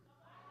true.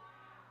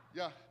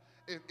 Yeah.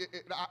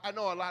 I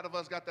know a lot of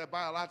us got that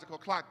biological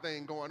clock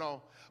thing going on,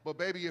 but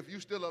baby, if you're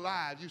still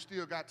alive, you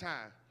still got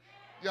time.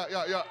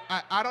 Yeah.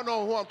 I don't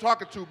know who I'm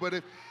talking to,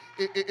 but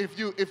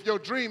if your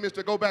dream is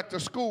to go back to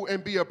school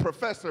and be a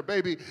professor,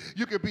 baby,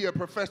 you could be a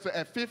professor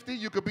at 50,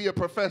 you could be a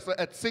professor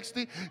at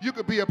 60, you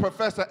could be a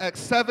professor at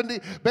 70.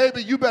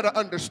 Baby, you better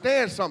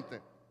understand something.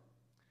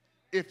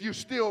 If you're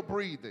still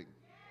breathing,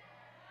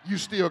 you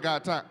still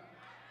got time.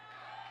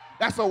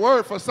 That's a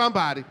word for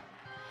somebody.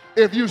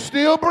 If you're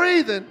still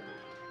breathing,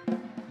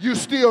 you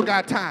still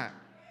got time.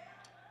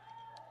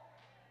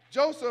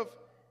 Joseph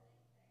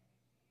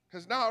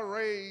has now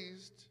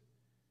raised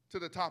to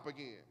the top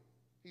again.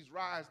 He's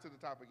rise to the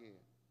top again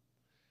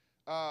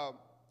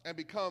and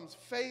becomes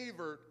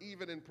favored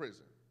even in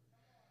prison.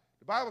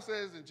 The Bible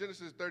says in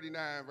Genesis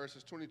 39,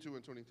 verses 22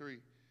 and 23,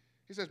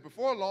 he says,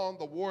 before long,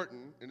 the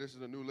warden, and this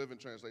is a New Living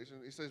Translation,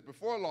 he says,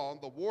 before long,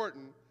 the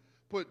warden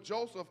put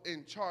Joseph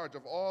in charge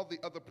of all the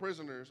other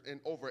prisoners and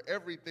over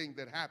everything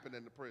that happened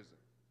in the prison.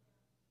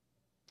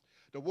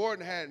 The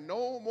warden had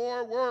no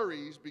more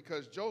worries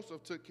because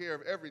Joseph took care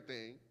of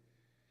everything.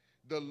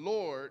 The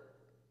Lord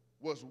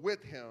was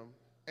with him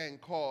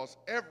and caused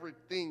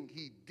everything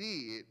he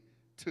did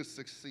to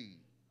succeed.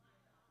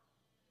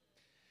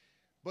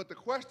 But the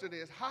question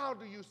is, how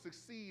do you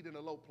succeed in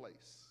a low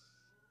place?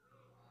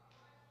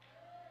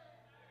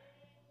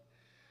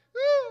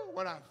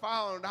 When I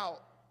found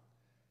out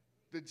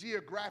the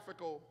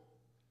geographical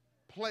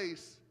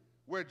place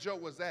where Joe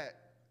was at,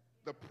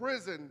 the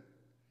prison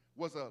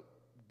was a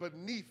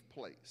beneath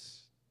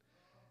place.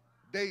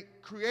 They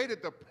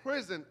created the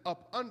prison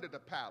up under the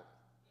palace.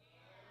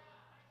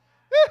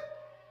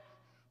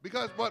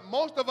 Because what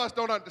most of us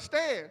don't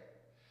understand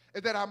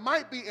is that I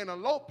might be in a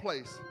low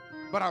place,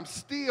 but I'm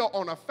still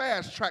on a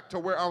fast track to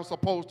where I'm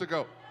supposed to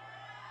go.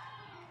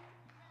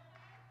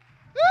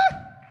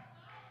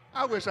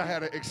 I wish I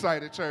had an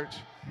excited church.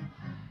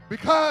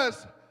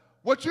 Because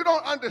what you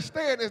don't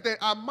understand is that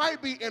I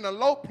might be in a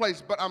low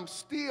place, but I'm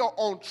still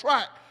on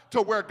track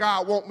to where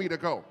God wants me to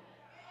go.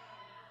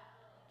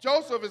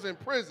 Joseph is in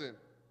prison,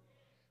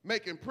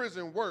 making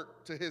prison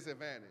work to his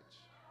advantage.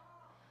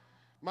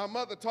 My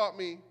mother taught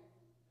me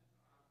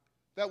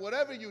that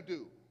whatever you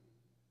do,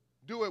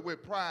 do it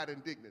with pride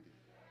and dignity.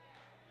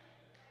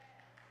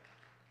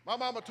 My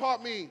mama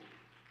taught me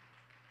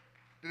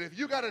that if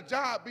you got a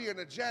job being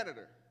a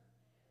janitor,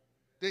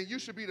 then you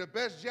should be the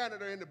best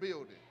janitor in the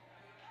building.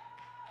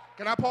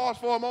 Can I pause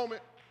for a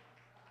moment?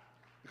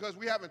 Because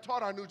we haven't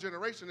taught our new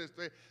generation this.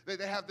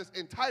 They have this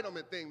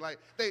entitlement thing, like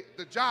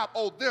the job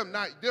owed them,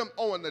 not them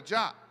owing the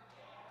job.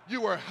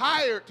 You were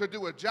hired to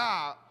do a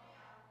job,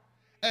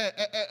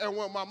 and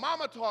what my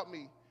mama taught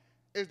me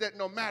is that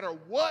no matter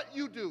what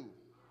you do,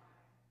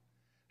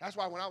 that's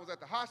why when I was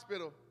at the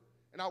hospital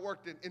and I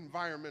worked in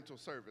environmental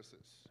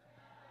services.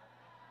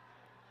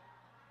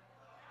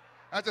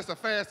 That's just a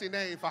fancy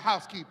name for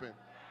housekeeping.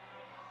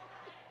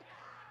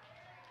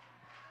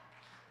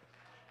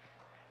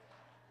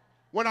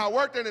 When I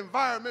worked in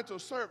environmental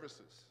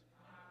services,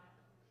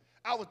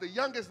 I was the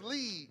youngest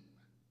lead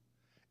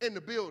in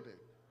the building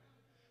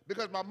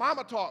because my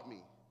mama taught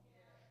me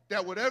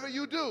that whatever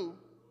you do,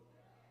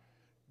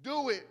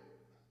 do it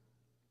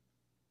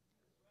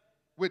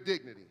with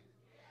dignity.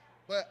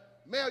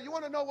 But, Mel, you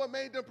want to know what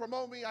made them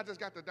promote me? I just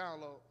got the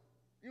download.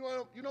 You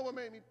know what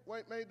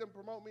made them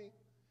promote me?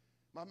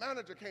 My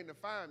manager came to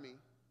find me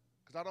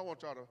because I don't want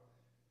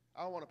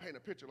to paint a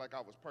picture like I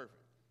was perfect.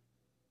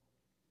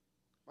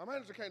 My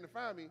manager came to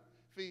find me,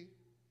 Fee.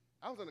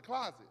 I was in the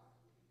closet,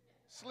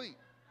 sleep.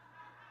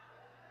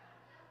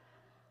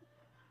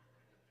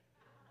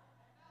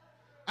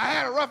 I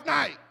had a rough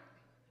night.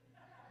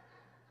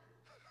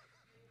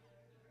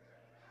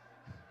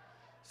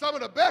 Some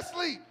of the best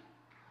sleep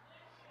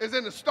is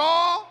in the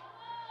stall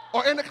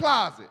or in the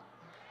closet.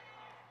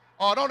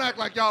 Oh, don't act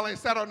like y'all ain't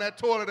sat on that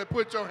toilet and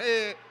put your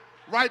head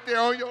right there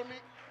on your knee.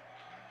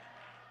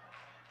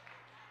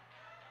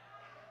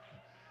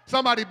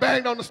 Somebody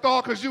banged on the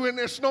stall because you in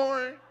there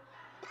snoring.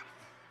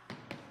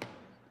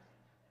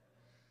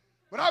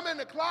 But I'm in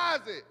the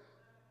closet.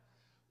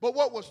 But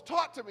what was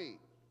taught to me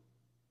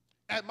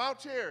at Mount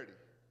Charity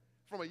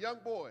from a young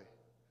boy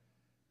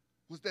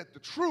was that the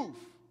truth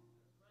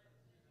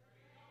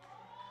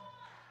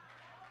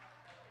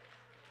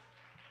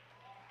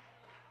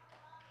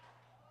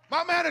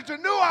my manager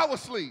knew I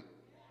was asleep.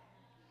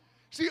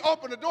 She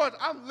opened the doors.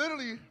 I'm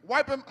literally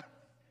wiping.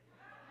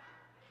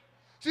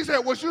 She said,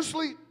 was you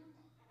asleep?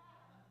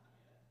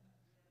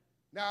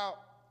 Now,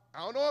 I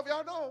don't know if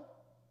y'all know,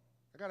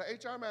 I got an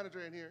HR manager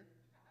in here.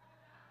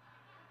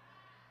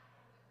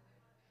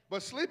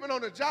 But sleeping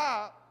on the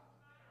job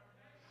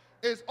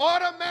It's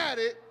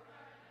automatic.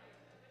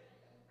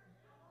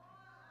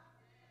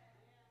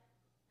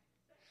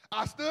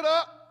 I stood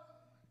up,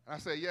 and I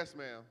said, yes,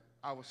 ma'am,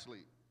 I was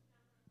asleep.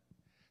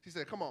 She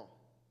said, come on.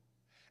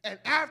 And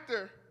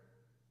after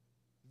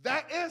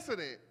that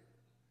incident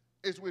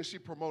is when she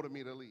promoted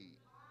me to lead.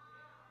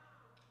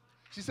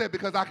 She said,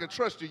 because I can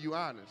trust you, you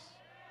honest.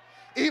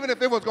 Even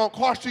if it was going to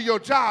cost you your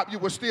job, you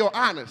were still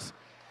honest.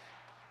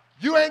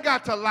 You ain't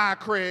got to lie,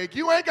 Craig.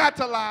 You ain't got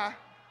to lie.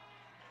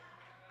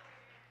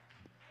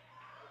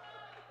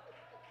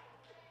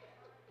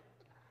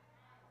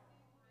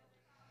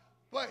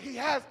 But he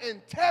has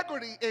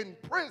integrity in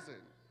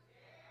prison.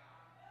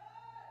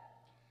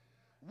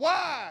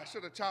 Why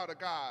should a child of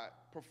God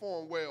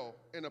perform well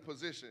in a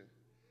position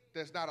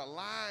that's not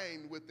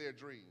aligned with their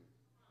dream?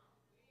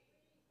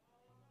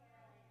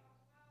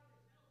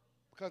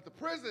 Because the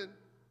prison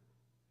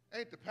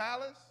ain't the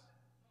palace.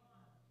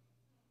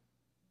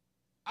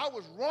 I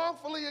was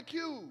wrongfully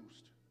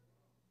accused.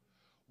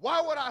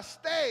 Why would I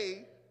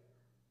stay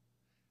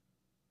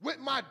with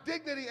my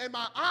dignity and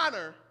my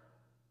honor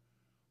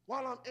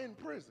while I'm in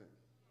prison?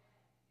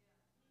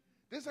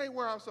 This ain't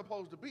where I'm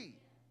supposed to be.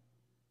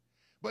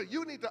 But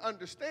you need to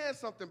understand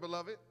something,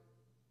 beloved.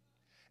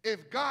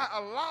 If God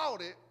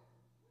allowed it,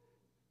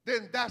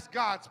 then that's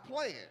God's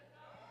plan.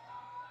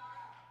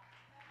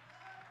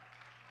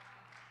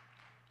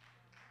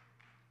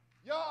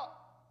 Y'all,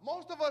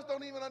 most of us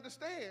don't even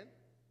understand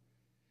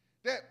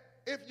that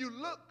if you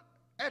look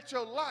at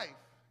your life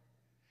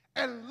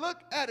and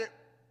look at it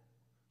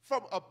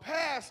from a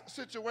past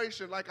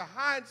situation, like a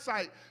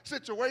hindsight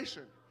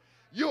situation,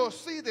 you'll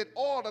see that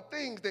all the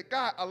things that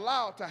God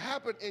allowed to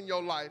happen in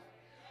your life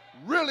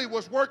really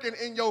was working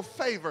in your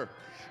favor.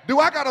 Do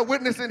I got a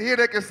witness in here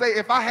that can say,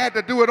 if I had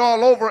to do it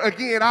all over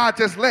again, I'd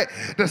just let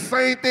the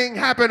same thing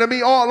happen to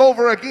me all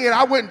over again?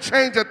 I wouldn't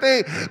change a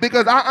thing,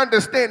 because I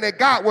understand that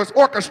God was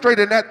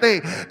orchestrating that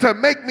thing to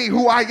make me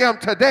who I am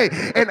today.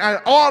 And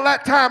all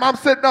that time I'm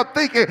sitting up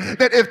thinking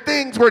that if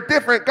things were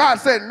different, God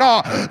said,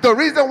 no, the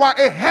reason why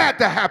it had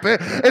to happen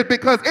is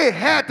because it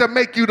had to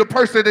make you the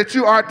person that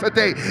you are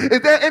today.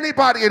 Is there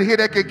anybody in here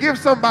that could give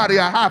somebody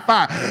a high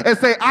five and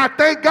say, I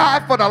thank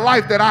God for the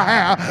life that I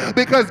have,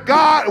 because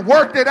God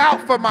worked it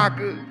out for my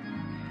good?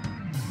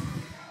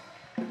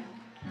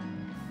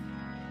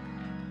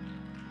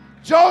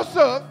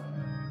 Joseph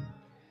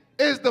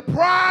is the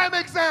prime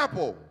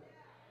example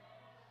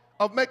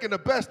of making the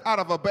best out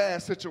of a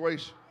bad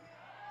situation.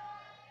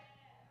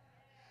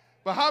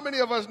 But how many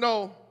of us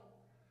know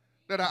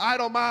that an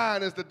idle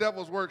mind is the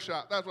devil's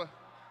workshop? That's what,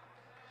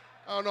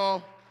 I don't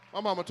know, my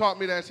mama taught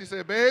me that. She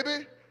said,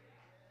 baby,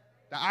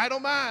 the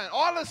idle mind,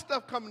 all this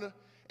stuff coming to,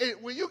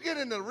 when you get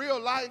into real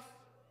life,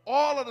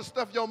 all of the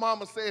stuff your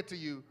mama said to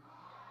you,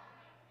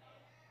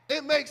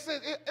 it makes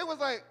sense. It was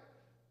like,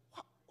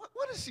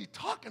 what is she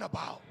talking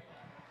about?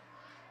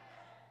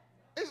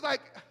 It's like,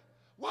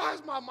 why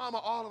is my mama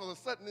all of a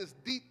sudden this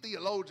deep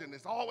theologian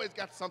that's always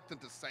got something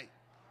to say?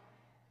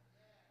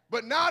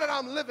 But now that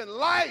I'm living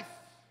life,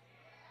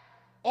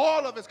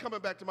 all of it's coming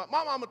back to my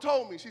mama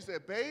told me, she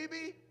said,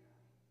 baby,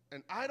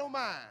 an idle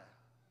mind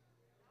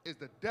is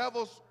the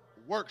devil's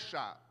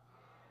workshop.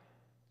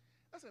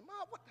 I said,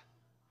 Mom,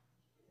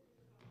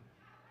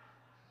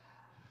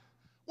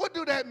 what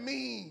do that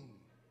mean?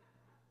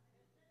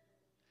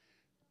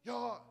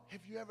 Y'all,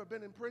 have you ever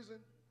been in prison?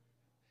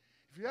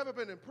 If you've ever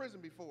been in prison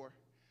before,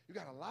 you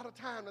got a lot of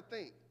time to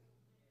think.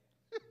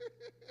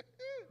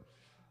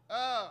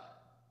 A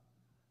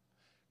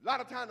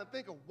lot of time to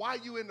think of why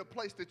you in the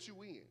place that you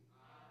in.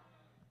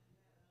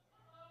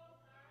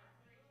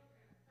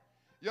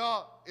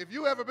 Y'all, if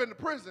you ever been to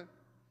prison,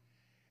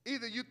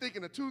 either you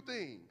thinking of two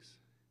things: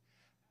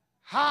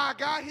 how I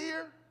got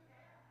here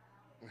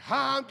and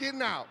how I'm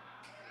getting out.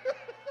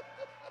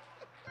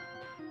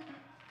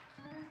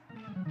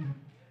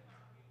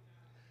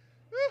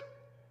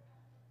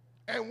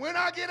 And when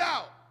I get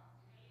out,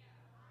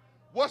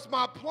 what's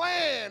my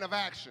plan of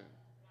action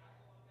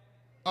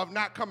of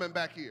not coming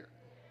back here?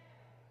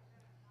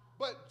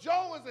 But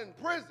Joe is in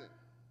prison.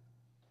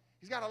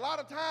 He's got a lot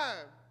of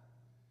time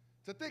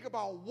to think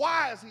about,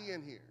 why is he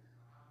in here?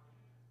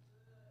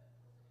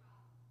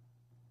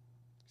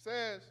 He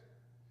says,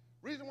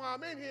 reason why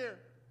I'm in here,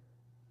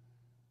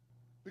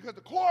 because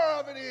the core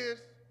of it is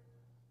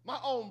my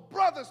own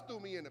brothers threw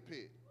me in the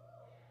pit.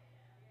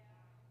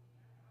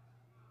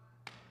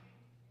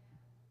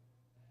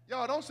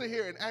 Y'all, don't sit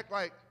here and act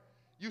like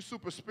you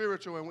super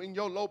spiritual and in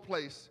your low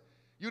place,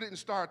 you didn't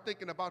start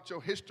thinking about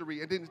your history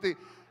and didn't think.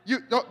 You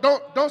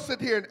don't sit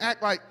here and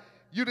act like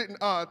you didn't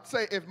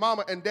say, if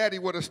mama and daddy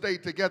would have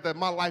stayed together,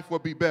 my life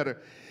would be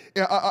better.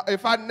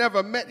 If I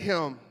never met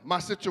him, my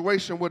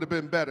situation would have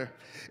been better.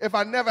 If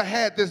I never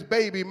had this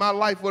baby, my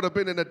life would have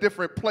been in a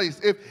different place.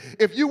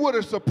 If you would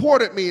have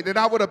supported me, then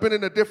I would have been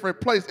in a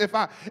different place. If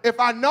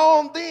I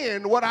known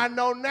then what I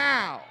know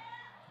now.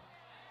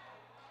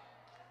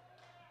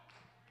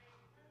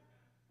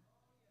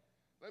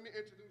 Let me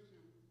introduce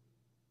you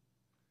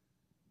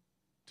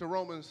to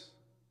Romans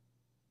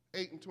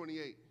 8 and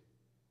 28.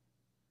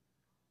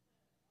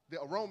 The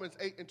Romans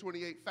 8 and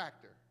 28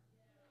 factor.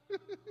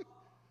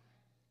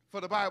 For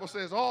the Bible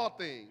says all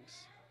things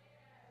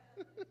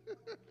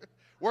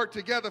work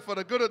together for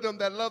the good of them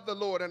that love the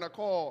Lord and are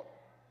called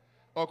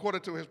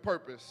according to his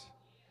purpose.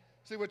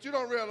 See, what you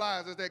don't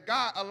realize is that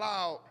God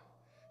allowed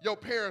your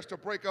parents to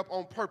break up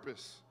on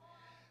purpose,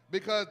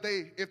 because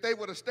if they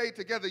would have stayed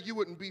together, you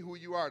wouldn't be who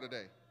you are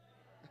today.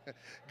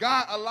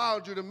 God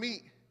allowed you to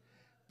meet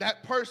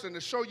that person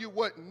to show you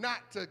what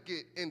not to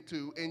get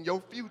into in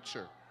your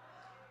future.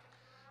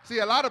 See,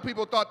 a lot of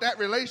people thought that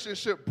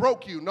relationship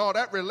broke you. No,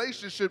 that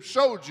relationship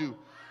showed you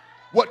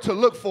what to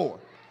look for.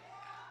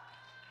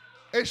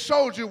 It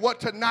showed you what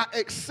to not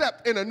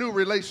accept in a new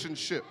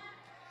relationship.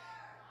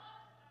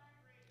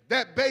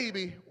 That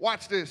baby,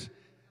 watch this,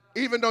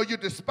 even though you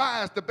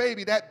despised the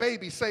baby, that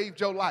baby saved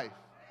your life.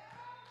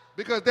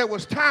 Because there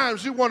was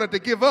times you wanted to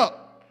give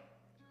up,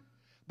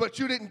 but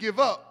you didn't give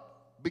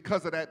up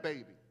because of that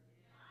baby.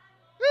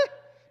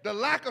 The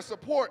lack of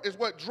support is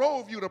what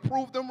drove you to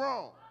prove them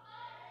wrong.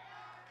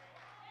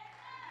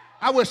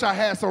 I wish I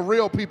had some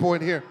real people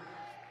in here.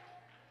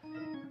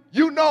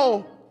 You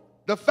know,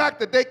 the fact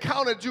that they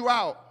counted you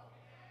out,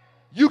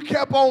 you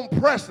kept on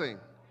pressing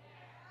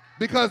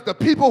because the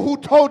people who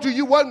told you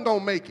you wasn't going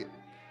to make it,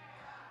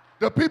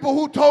 the people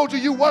who told you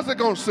you wasn't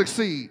going to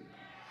succeed,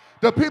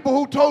 the people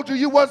who told you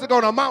you wasn't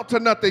going to amount to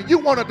nothing, you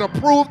wanted to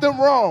prove them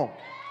wrong.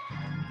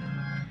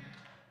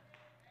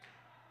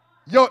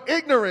 Your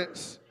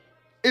ignorance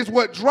is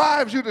what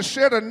drives you to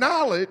share the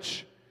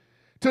knowledge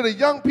to the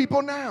young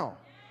people now.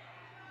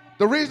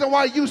 The reason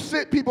why you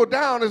sit people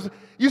down is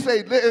you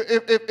say,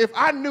 if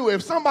I knew,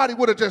 if somebody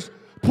would have just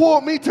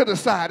pulled me to the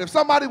side, if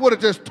somebody would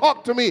have just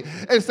talked to me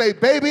and say,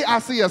 baby, I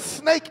see a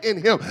snake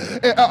in him.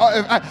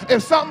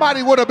 If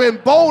somebody would have been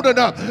bold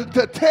enough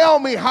to tell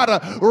me how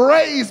to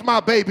raise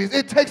my babies.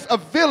 It takes a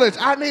village.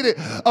 I needed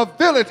a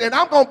village, and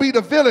I'm going to be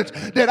the village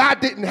that I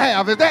didn't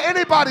have. Is there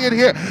anybody in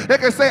here that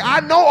can say, I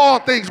know all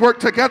things work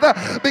together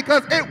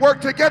because it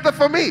worked together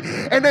for me?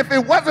 And if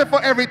it wasn't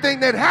for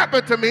everything that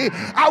happened to me,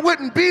 I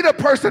wouldn't be the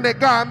person that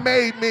God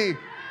made me.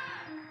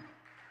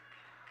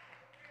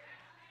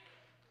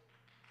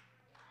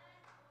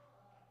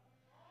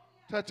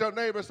 Touch your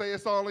neighbor and say,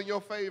 it's all in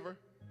your favor.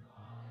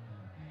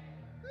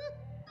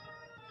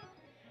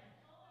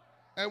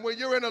 And when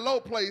you're in a low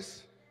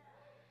place,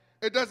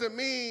 it doesn't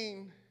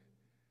mean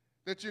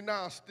that you're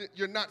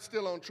not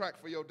still on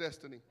track for your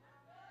destiny.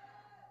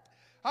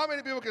 How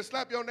many people can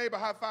slap your neighbor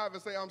high five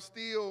and say, I'm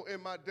still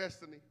in my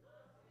destiny?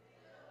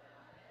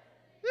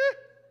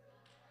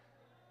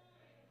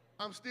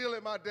 I'm still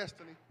in my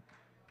destiny.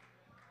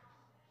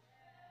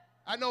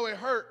 I know it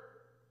hurt,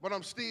 but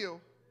I'm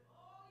still.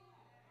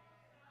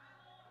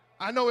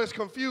 I know it's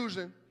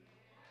confusion.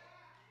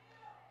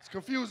 It's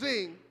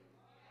confusing,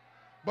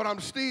 but I'm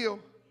still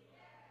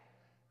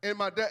in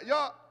my destiny.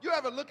 Y'all, you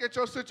ever look at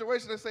your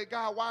situation and say,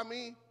 God, why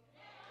me?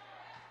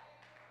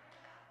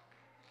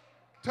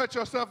 Touch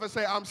yourself and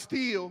say, I'm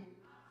still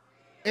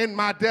in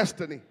my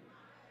destiny.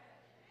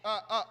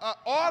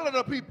 All of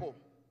the people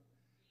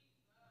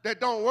that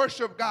don't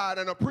worship God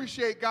and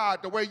appreciate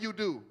God the way you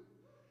do,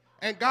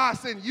 and God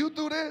sent you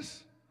through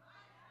this,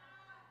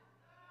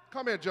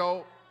 come here,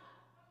 Job.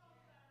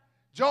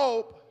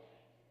 Job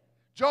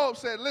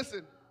said,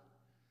 listen,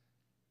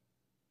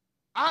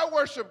 I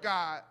worship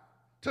God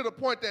to the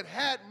point that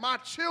had my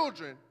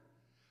children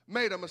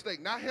made a mistake,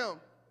 not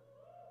him.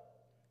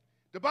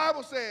 The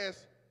Bible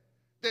says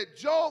that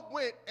Job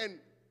went and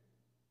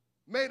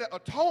made an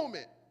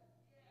atonement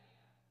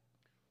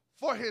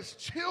for his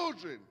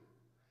children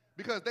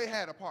because they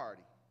had a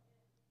party.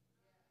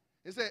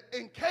 It said,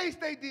 in case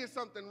they did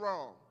something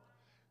wrong,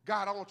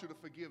 God, I want you to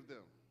forgive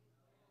them.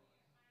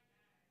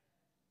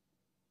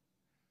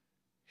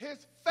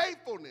 His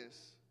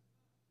faithfulness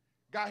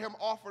got him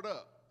offered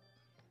up.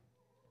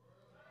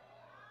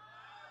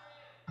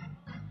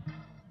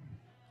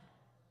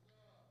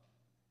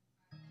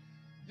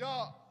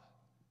 Y'all,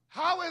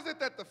 how is it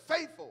that the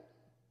faithful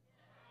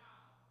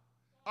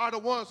are the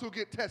ones who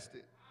get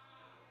tested?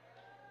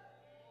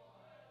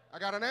 I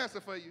got an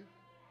answer for you.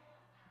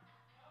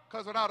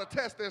 Because without a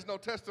test, there's no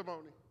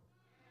testimony.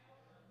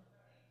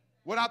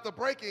 Without the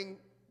breaking,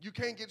 you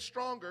can't get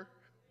stronger.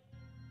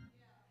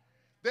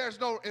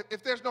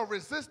 If there's no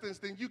resistance,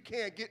 then you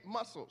can't get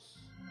muscles.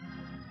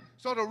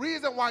 So the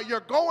reason why you're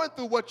going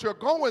through what you're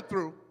going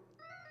through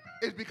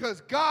is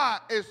because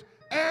God is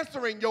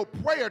answering your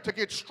prayer to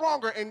get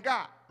stronger in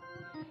God.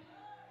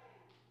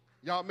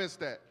 Y'all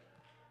missed that.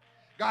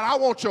 God, I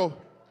want your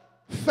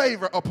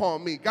favor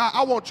upon me. God,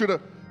 I want you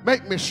to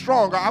make me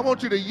stronger. I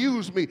want you to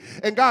use me.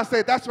 And God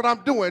said, that's what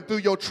I'm doing through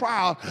your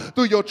trial,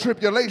 through your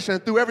tribulation,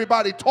 through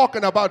everybody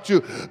talking about you,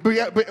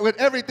 with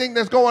everything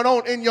that's going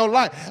on in your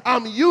life.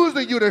 I'm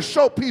using you to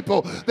show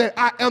people that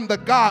I am the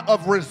God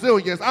of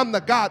resilience. I'm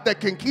the God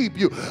that can keep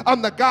you.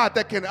 I'm the God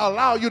that can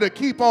allow you to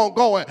keep on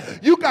going.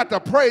 You got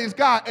to praise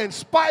God in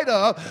spite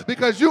of,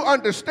 because you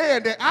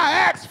understand that I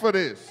asked for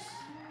this.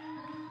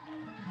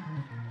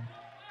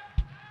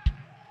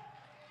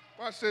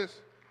 Watch this.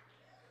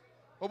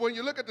 But when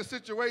you look at the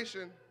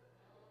situation,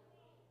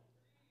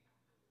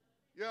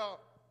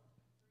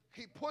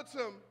 he puts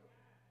him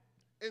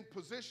in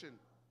position,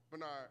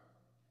 Bernard.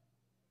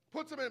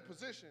 Puts him in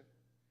position.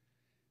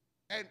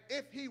 And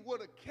if he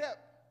would have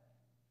kept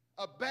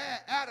a bad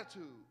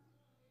attitude,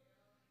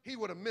 he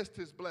would have missed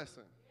his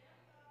blessing.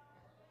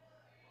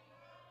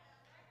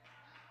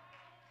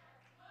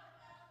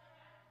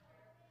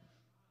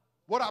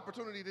 What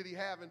opportunity did he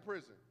have in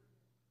prison?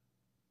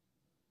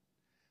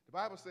 The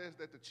Bible says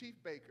that the chief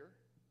baker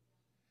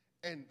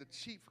and the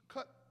chief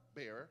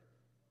cupbearer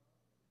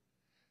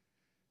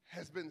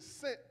has been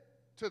sent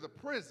to the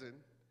prison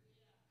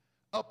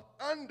up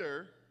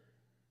under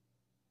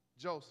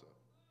Joseph.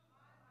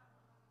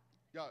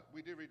 Y'all,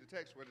 we did read the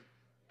text where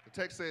the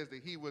text says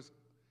that he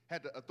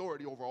had the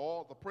authority over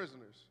all the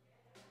prisoners.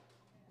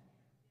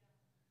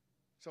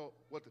 So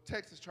what the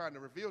text is trying to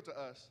reveal to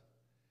us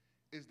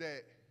is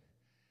that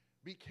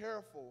be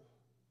careful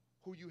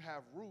who you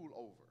have rule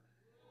over.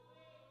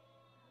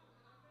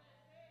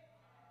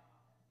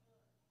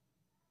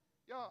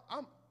 Y'all,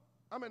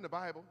 I'm in the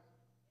Bible.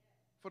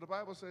 For the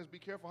Bible says, be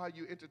careful how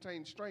you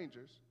entertain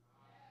strangers,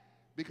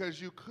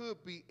 because you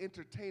could be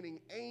entertaining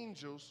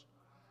angels.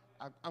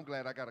 I'm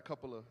glad I got a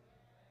couple of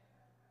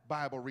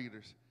Bible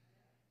readers.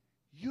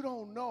 You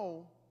don't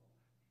know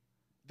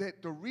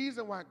that the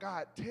reason why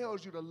God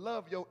tells you to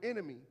love your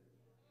enemy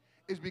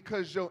is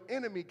because your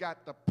enemy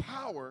got the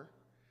power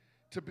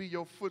to be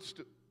your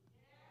footstool.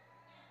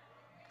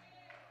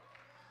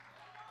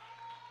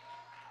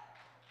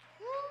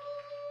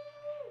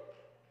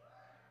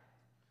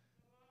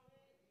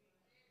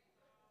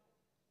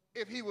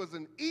 If he was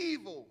an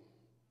evil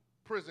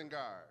prison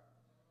guard,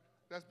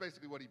 that's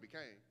basically what he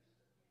became,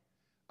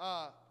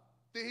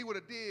 then he would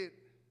have did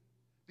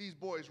these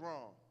boys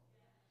wrong.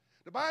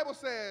 The Bible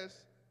says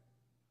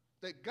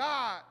that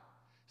God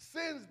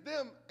sends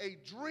them a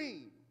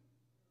dream.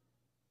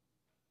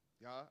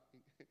 Yeah,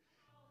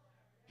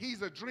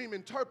 he's a dream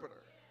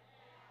interpreter.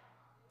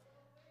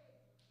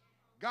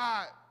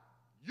 God,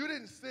 you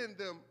didn't send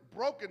them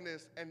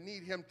brokenness and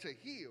need him to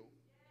heal.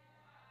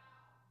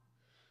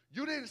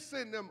 You didn't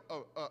send them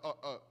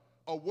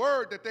a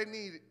word that they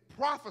needed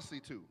prophecy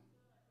to.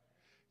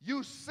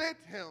 You sent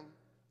him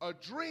a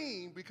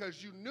dream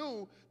because you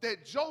knew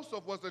that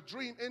Joseph was a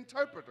dream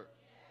interpreter.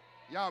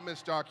 Y'all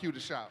missed our cue to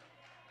shout.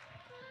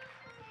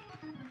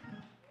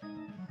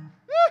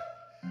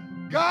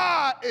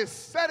 God is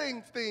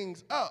setting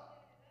things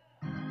up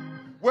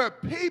where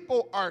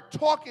people are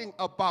talking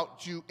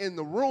about you in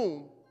the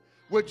room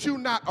with you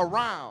not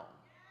around.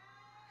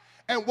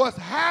 And what's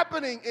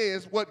happening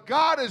is what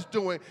God is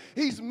doing,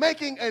 he's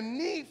making a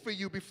need for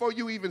you before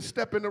you even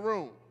step in the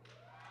room.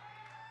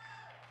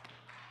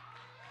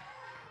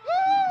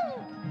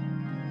 Woo!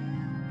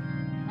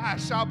 I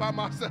shout by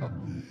myself.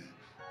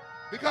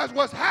 Because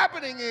what's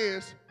happening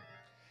is,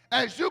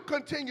 as you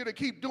continue to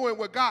keep doing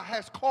what God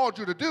has called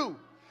you to do,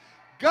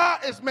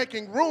 God is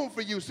making room for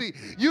you. See,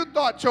 you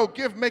thought your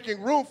gift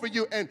making room for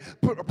you and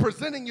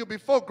presenting you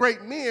before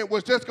great men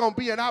was just going to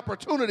be an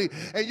opportunity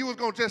and you was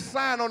going to just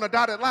sign on a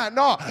dotted line.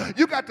 No,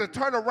 you got to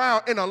turn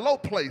around in a low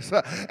place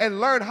and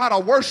learn how to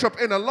worship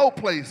in a low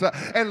place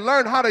and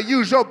learn how to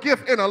use your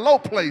gift in a low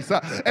place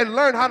and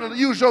learn how to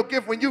use your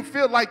gift when you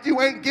feel like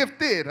you ain't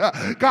gifted.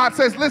 God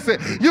says, listen,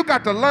 you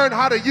got to learn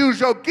how to use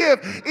your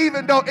gift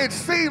even though it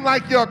seems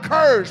like you're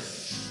cursed.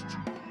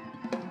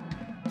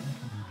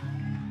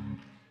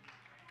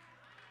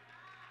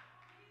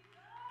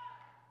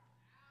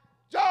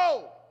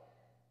 Joe,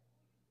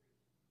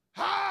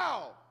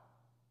 how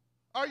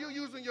are you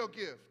using your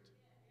gift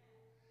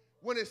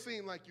when it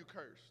seemed like you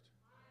cursed?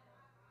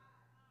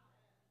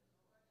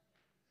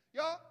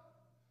 Y'all,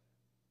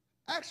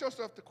 ask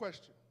yourself the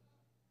question.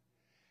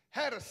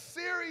 Had a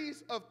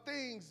series of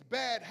things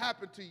bad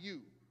happen to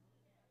you,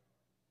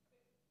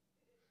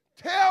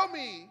 tell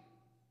me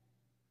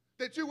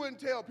that you wouldn't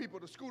tell people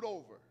to scoot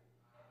over.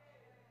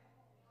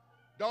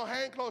 Don't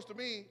hang close to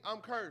me, I'm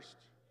cursed.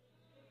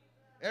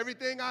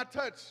 Everything I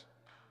touch.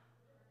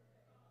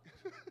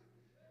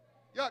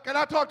 Yeah, can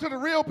I talk to the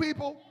real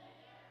people?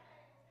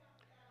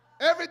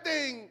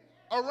 Everything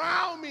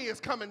around me is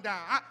coming down.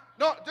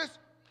 No,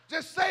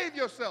 just save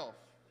yourself.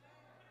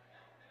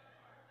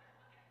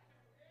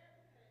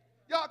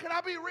 Y'all, can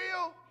I be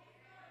real?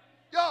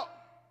 Y'all,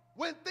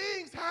 when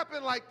things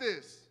happen like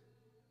this,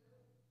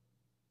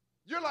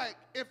 you're like,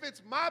 if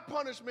it's my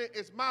punishment,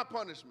 it's my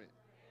punishment.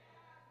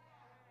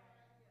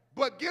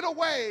 But get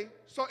away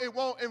so it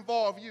won't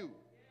involve you.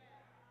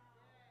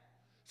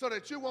 So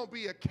that you won't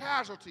be a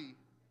casualty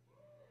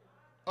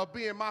of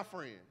being my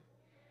friend.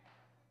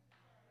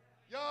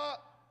 Y'all,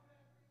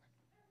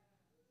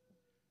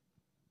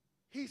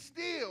 he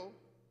still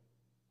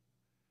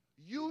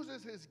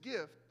uses his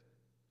gift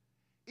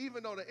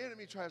even though the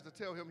enemy tries to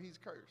tell him he's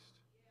cursed.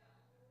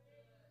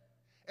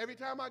 Every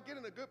time I get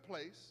in a good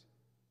place,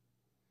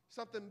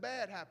 something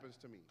bad happens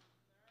to me.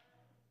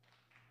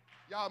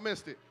 Y'all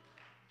missed it.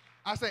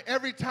 I say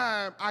every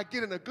time I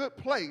get in a good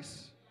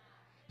place,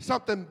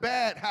 something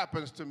bad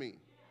happens to me.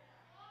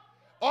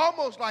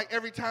 Almost like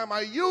every time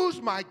I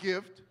use my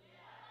gift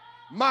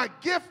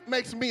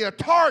makes me a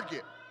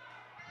target.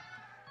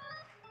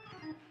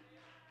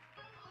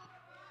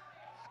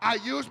 I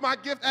used my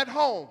gift at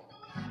home.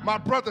 My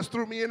brothers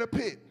threw me in a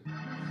pit.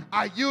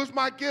 I used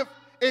my gift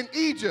in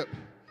Egypt.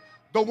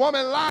 The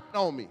woman lied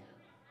on me.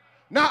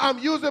 Now I'm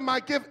using my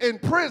gift in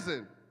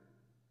prison.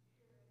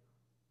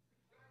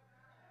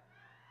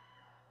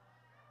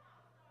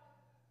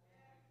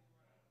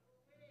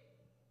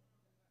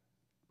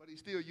 But he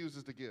still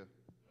uses the gift.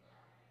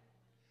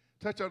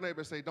 Touch your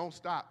neighbor and say, don't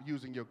stop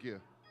using your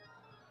gift.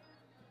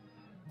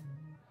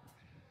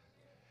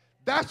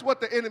 That's what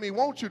the enemy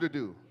wants you to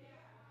do.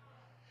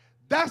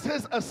 That's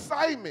his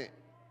assignment,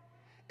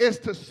 is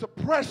to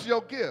suppress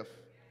your gift.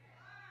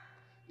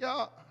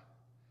 Y'all,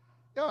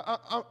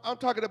 I'm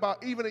talking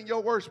about even in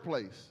your worst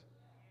place.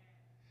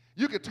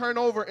 You could turn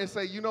over and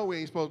say, you know we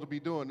ain't supposed to be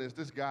doing this.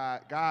 This guy,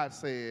 God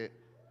said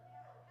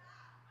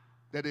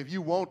that if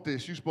you want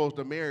this, you're supposed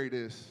to marry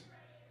this.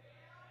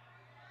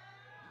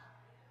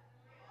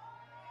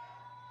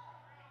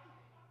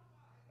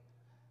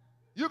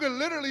 You can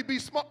literally be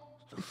smart.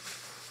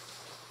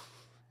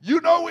 You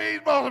know we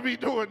ain't supposed to be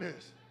doing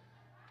this.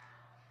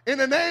 In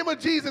the name of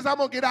Jesus, I'm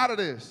going to get out of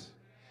this.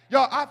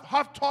 Y'all,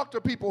 I've talked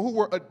to people who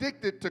were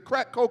addicted to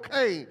crack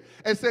cocaine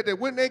and said that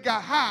when they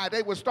got high,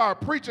 they would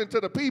start preaching to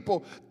the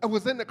people that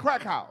was in the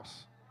crack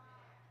house.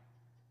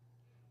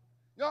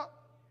 Y'all,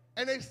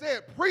 and they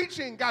said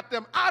preaching got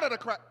them out of the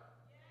crack.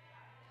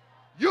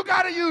 You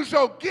got to use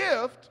your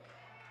gift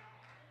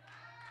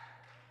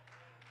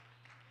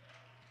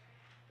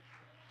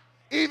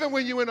even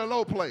when you're in a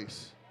low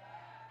place.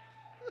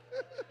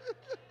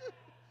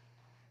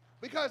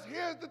 Because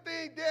here's the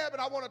thing, Deb,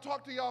 and I want to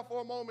talk to y'all for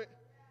a moment.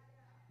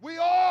 We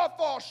all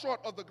fall short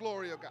of the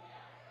glory of God.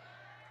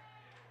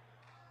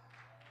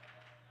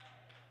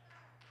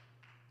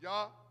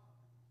 Y'all,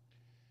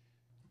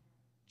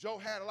 Joe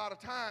had a lot of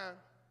time,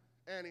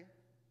 Annie,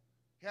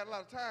 he had a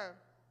lot of time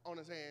on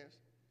his hands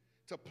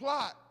to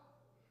plot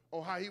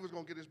on how he was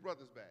going to get his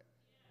brothers back.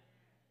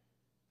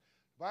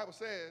 The Bible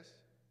says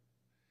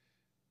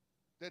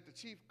that the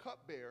chief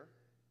cupbearer,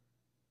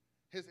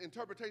 his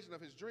interpretation of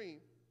his dream,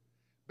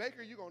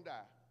 Baker, you're going to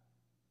die.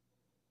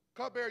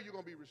 Cupbearer, you're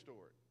going to be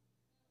restored.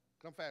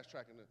 I'm fast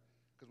tracking this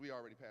because we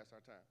already passed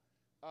our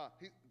time.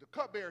 The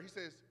cupbearer, he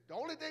says, the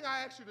only thing I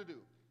ask you to do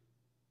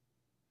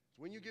is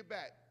when you get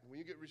back, when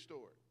you get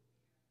restored,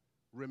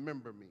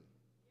 remember me.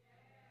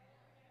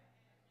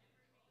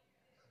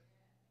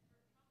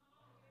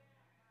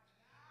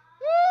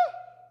 Woo!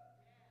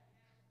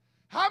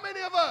 How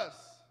many of us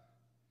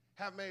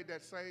have made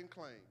that same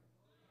claim?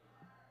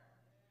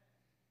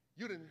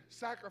 You didn't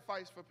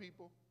sacrifice for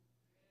people.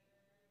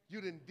 You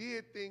done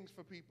did things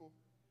for people.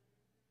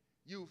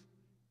 You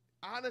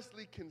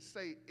honestly can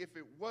say if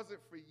it wasn't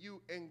for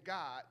you and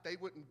God, they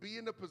wouldn't be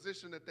in the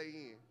position that they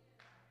in.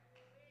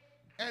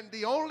 And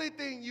the only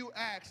thing you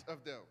ask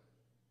of them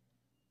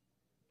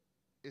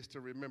is to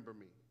remember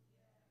me.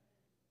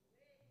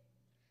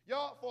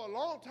 Y'all, for a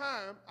long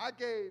time, I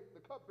gave the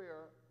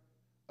cupbearer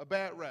a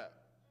bad rap.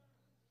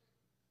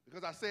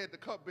 Because I said the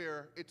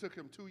cupbearer, it took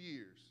him 2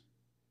 years.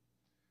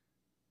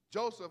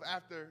 Joseph,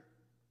 after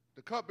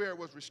the cupbearer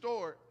was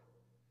restored,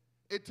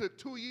 it took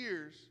 2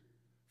 years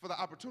for the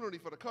opportunity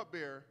for the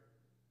cupbearer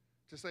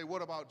to say,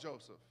 what about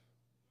Joseph?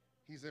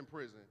 He's in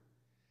prison.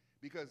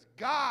 Because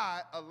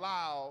God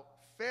allowed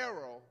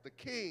Pharaoh, the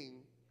king,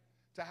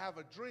 to have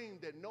a dream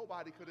that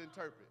nobody could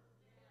interpret.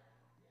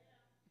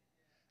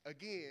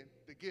 Again,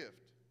 the gift.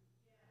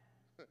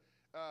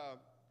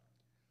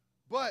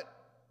 But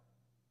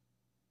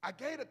I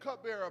gave the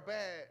cupbearer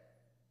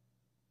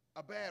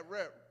a bad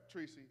rep,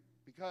 Tracy,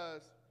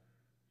 because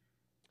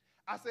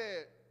I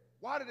said,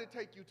 why did it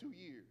take you 2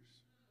 years?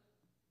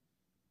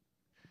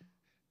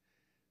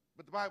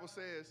 But the Bible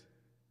says,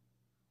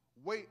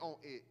 wait on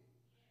it.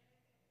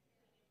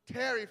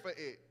 Tarry for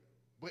it,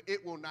 but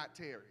it will not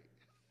tarry.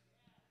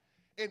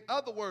 In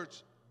other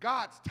words,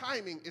 God's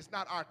timing is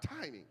not our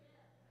timing.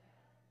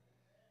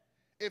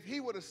 If he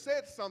would have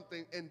said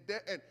something and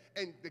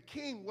the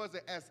king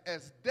wasn't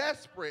as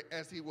desperate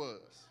as he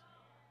was,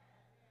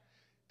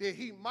 then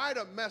he might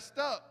have messed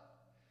up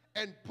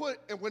and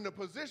when the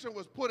position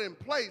was put in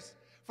place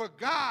for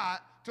God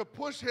to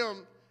push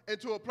him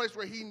into a place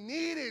where he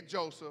needed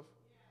Joseph,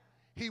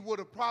 he would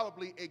have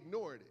probably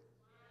ignored it.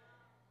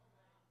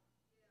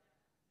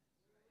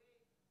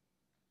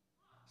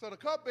 So the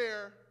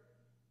cupbearer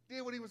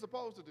did what he was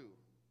supposed to do.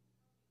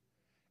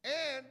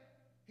 And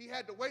he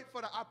had to wait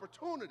for the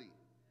opportunity.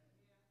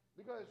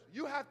 Because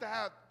you have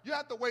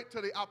to wait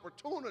till the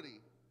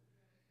opportunity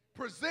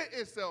present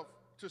itself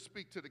to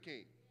speak to the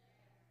king.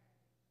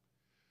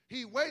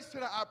 He waits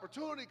till the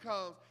opportunity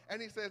comes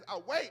and he says,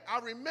 I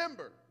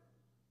remember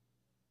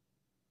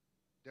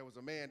there was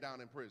a man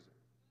down in prison.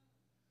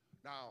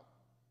 Now,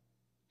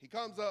 he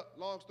comes up,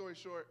 long story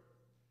short,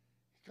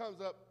 he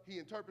comes up, he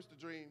interprets the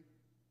dream,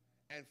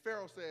 and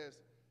Pharaoh says,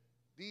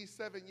 these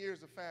 7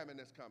 years of famine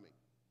that's coming,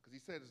 because he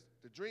says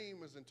the dream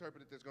was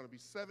interpreted, there's going to be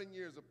 7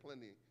 years of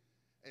plenty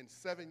and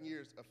 7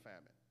 years of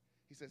famine.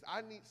 He says,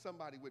 I need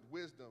somebody with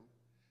wisdom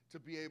to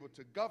be able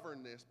to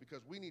govern this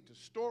because we need to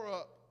store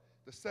up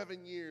the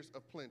 7 years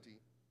of plenty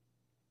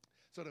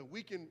so that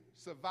we can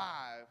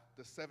survive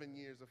the 7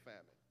 years of famine.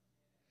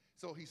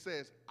 So he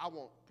says, I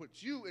won't put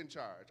you in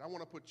charge. I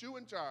want to put you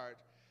in charge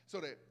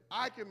so that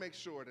I can make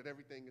sure that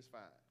everything is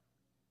fine.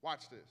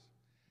 Watch this.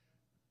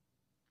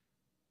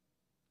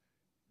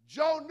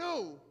 Joe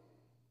knew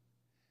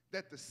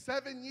that the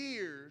 7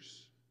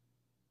 years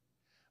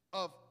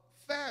of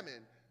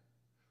famine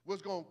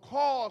was going to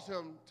cause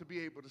him to be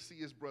able to see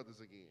his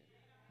brothers again.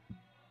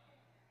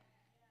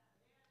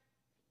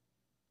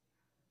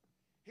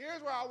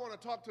 Here's where I want to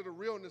talk to the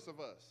realness of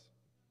us.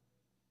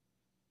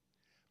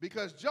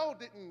 Because Joe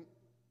didn't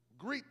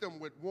greet them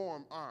with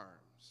warm arms.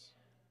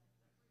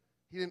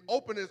 He didn't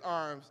open his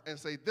arms and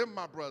say, them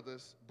my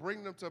brothers,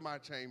 bring them to my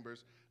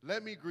chambers,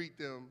 let me greet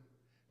them.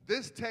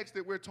 This text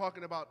that we're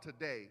talking about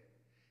today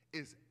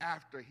is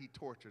after he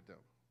tortured them.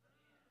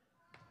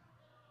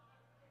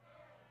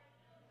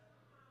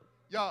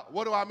 Y'all,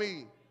 what do I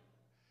mean?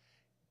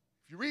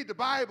 If you read the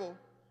Bible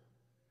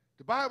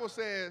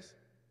says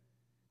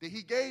that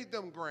he gave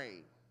them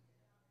grain,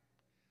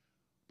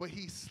 but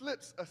he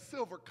slips a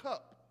silver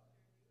cup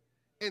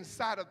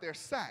inside of their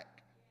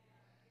sack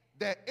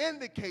that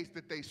indicates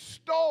that they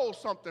stole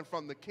something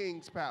from the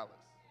king's palace.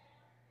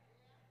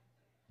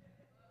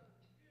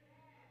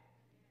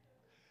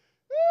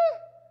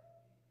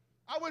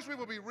 I wish we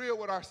would be real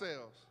with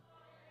ourselves.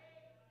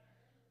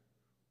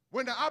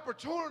 When the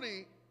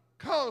opportunity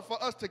comes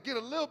for us to get a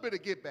little bit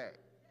of get back.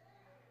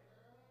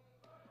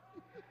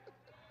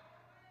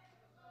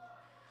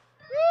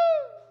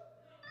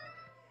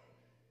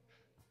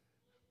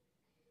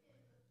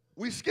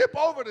 We skip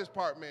over this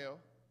part, Mel,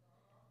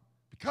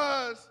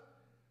 because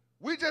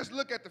we just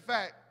look at the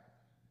fact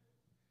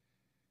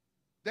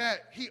that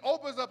he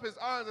opens up his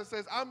arms and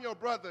says, I'm your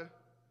brother.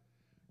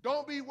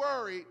 Don't be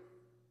worried.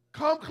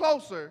 Come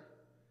closer,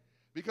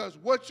 because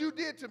what you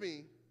did to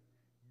me,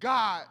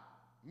 God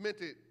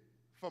meant it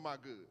for my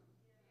good.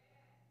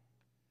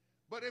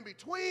 But in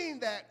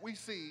between that, we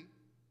see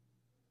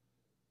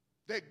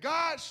that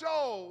God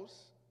shows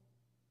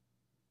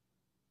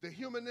the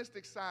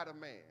humanistic side of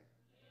man.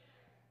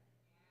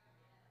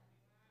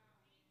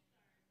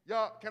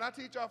 Y'all, can I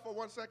teach y'all for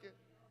 1 second?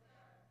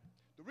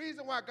 The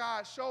reason why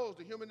God shows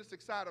the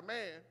humanistic side of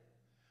man,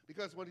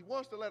 because what he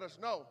wants to let us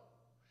know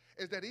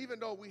is that even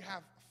though we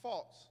have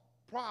faults,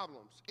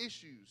 problems,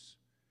 issues,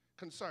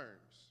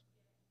 concerns,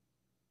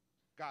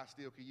 God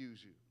still can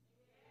use you.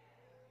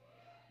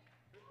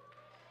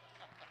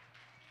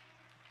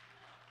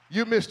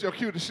 You missed your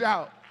cue to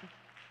shout.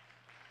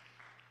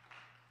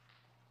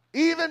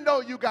 Even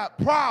though you got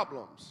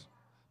problems,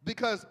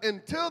 because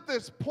until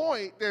this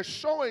point, they're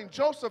showing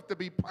Joseph to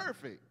be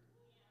perfect.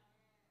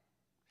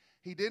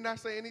 He did not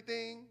say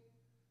anything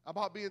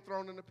about being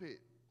thrown in the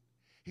pit.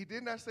 He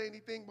did not say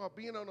anything about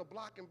being on a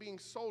block and being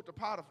sold to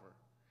Potiphar.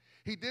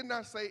 He did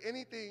not say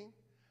anything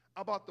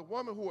about the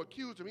woman who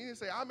accused him. He didn't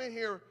say, I'm in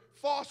here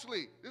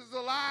falsely. This is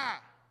a lie.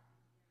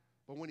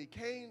 But when it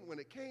came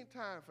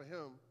time for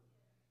him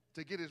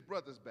to get his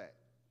brothers back,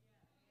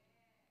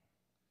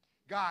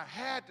 God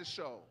had to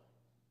show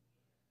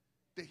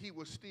that he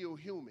was still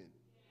human.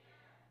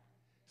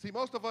 See,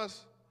 most of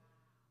us,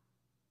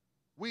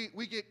 we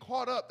get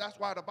caught up. That's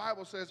why the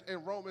Bible says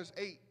in Romans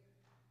 8,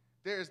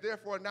 there is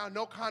therefore now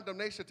no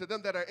condemnation to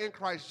them that are in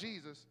Christ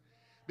Jesus,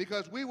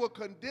 because we will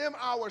condemn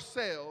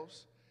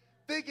ourselves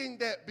thinking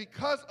that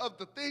because of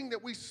the thing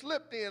that we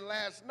slipped in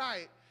last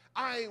night,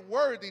 I ain't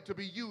worthy to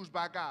be used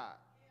by God.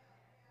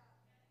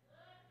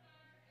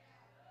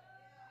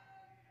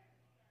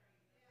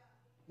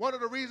 One of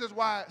the reasons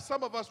why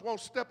some of us won't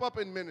step up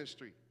in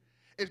ministry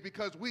is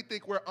because we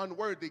think we're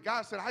unworthy.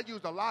 God said, I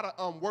used a lot of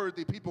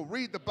unworthy people.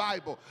 Read the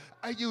Bible.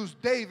 I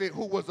used David,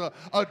 who was an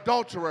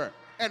adulterer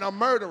and a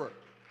murderer.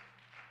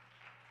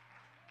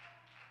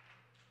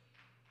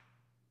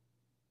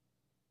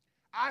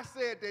 I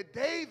said that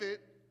David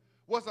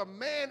was a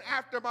man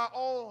after my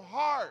own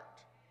heart.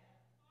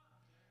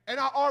 And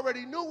I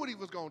already knew what he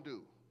was going to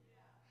do.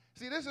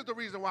 See, this is the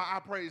reason why I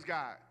praise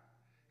God.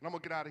 And I'm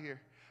going to get out of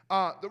here.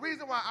 The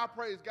reason why I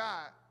praise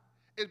God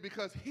is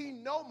because he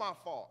knows my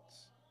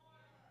faults.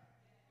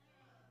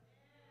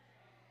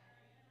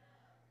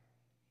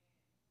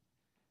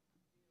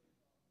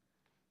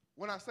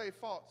 When I say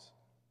faults,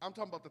 I'm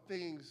talking about the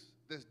things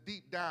that's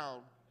deep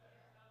down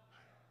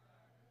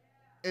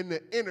in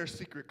the inner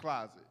secret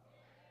closet.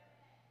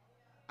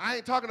 I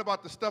ain't talking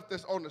about the stuff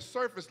that's on the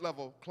surface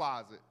level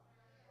closet.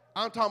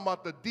 I'm talking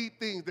about the deep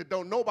things that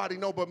don't nobody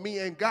know but me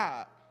and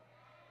God.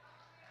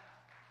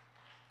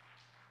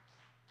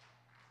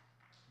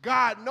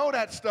 God know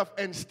that stuff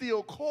and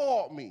still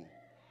called me.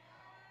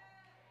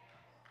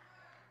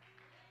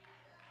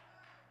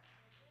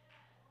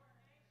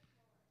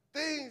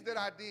 Things that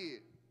I did,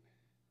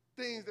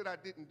 things that I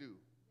didn't do.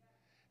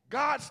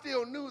 God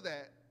still knew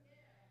that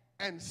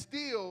and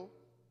still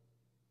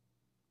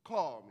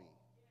called me.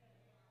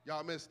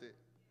 Y'all missed it.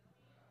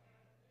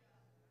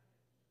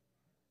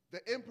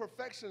 The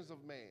imperfections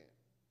of man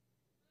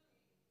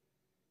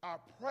are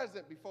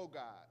present before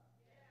God.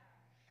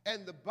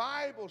 And the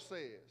Bible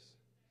says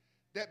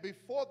that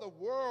before the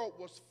world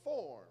was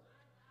formed,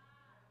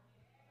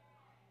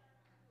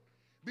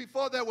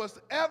 Before there was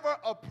ever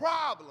a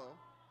problem,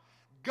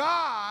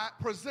 God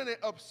presented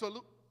a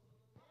solution.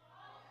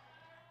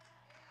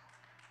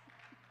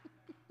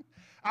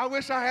 I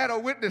wish I had a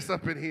witness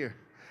up in here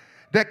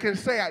that can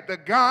say the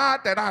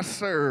God that I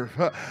serve,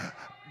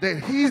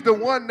 that he's the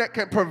one that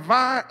can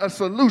provide a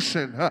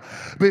solution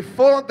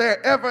before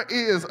there ever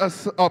is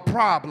a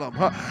problem.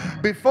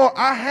 Before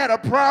I had a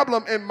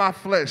problem in my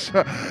flesh,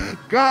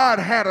 God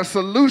had a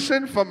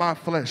solution for my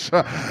flesh.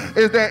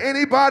 Is there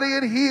anybody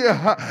in here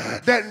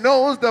that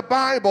knows the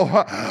Bible,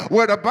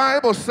 where the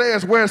Bible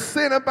says where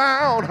sin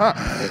abound,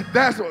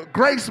 that's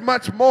grace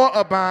much more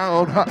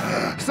abound?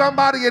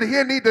 Somebody in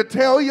here need to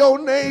tell your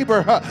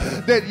neighbor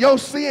that your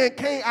sin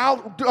can't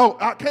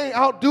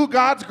outdo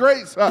God's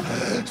grace.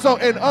 So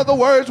in other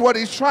words, what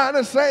he's trying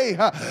to say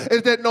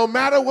is that no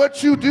matter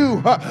what you do,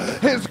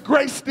 his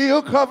grace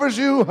still covers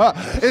you.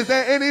 Is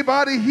there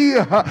anybody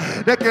here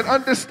that can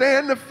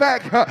understand the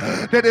fact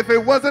that if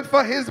it wasn't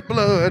for his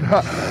blood,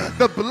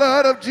 the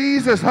blood of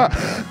Jesus,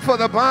 for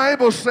the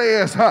Bible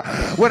says,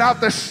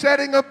 without the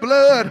shedding of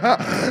blood,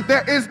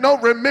 there is no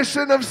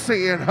remission of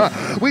sin.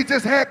 We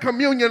just had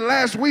communion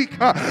last week.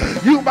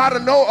 You might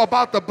know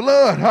about the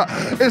blood.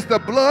 It's the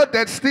blood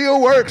that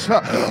still works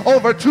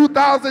over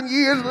 2,000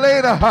 years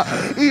later.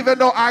 Even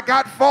though I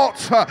got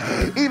faults,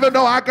 even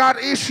though I got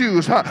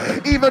issues,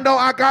 even though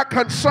I got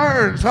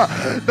concerns,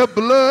 the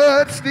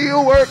blood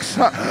still works.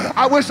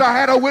 I wish I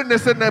had a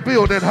witness in the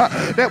building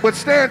that would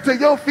stand to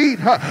your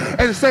feet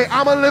and say,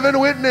 I'm a living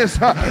witness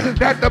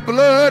that the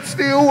blood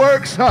still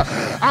works.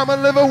 I'm a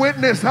living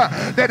witness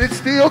that it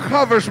still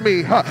covers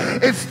me.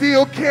 It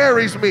still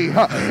carries me.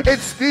 It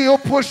still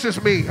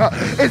pushes me.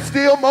 It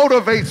still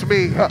motivates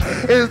me.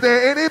 Is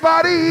there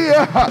anybody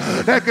here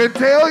that can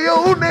tell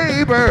your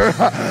neighbor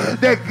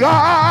that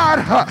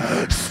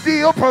God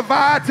still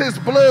provides his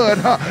blood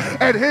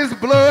and his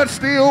blood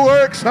still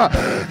works?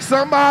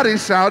 Somebody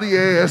shout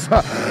yes.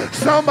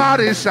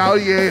 Somebody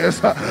shout yes.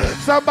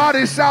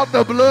 Somebody shout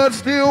the blood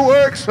still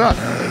works.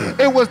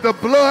 It was the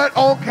blood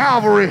on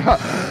Calvary.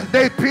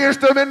 They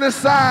pierced him in the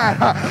side,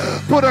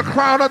 put a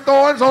crown of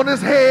thorns on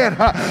his head,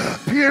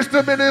 pierced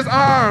him in his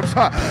arms,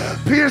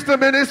 pierced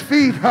him in his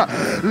feet,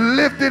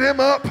 lifted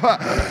him up,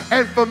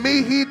 and for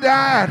me he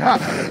died.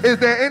 Is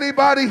there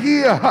anybody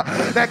here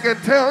that can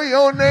tell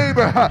your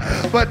neighbor,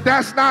 but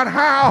that's not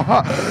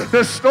how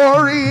the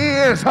story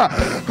is,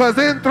 because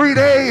in 3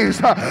 days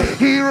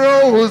he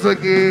rose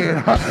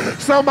again.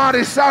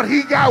 Somebody shout,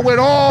 he got with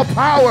all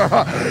power.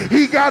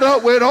 He got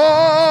up with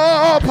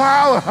all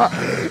power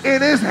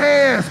in his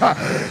hands.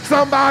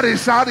 Somebody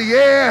shout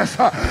yes.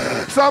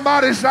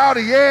 Somebody shout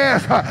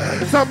yes.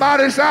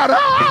 Somebody shout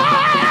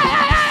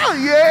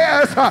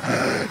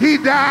yes. He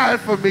died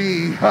for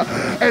me.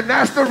 And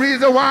that's the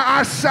reason why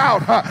I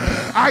shout.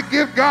 I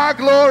give God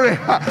glory.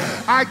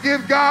 I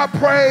give God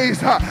praise,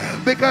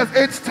 because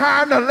it's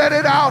time to let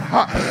it out.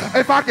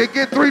 If I could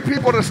get 3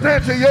 people to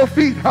stand to your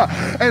feet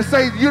and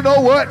say, you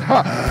know what?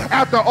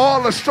 After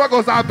all the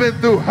struggles I've been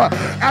through,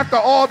 after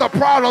all the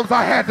problems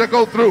I had to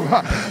go through,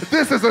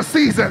 this is a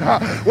season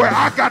where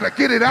I got to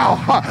get it out.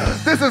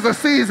 This is a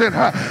season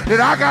that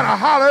I got to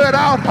holler it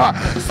out.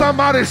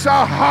 Somebody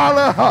shout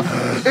holler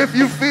if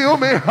you feel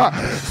me.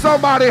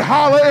 Somebody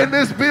holler in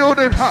this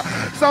building.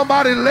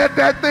 Somebody let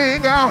that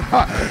thing out.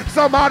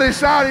 Somebody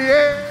shout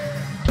yeah.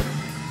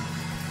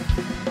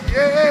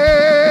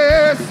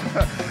 Yes.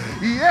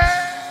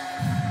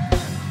 Yeah.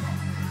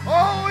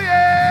 Oh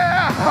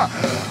yeah.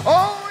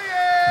 Oh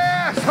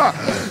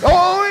yes.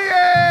 Oh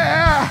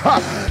yeah.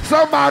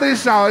 Somebody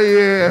shout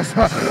yes.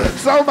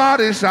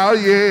 Somebody shout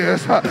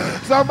yes.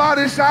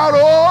 Somebody shout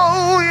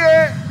oh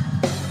yeah.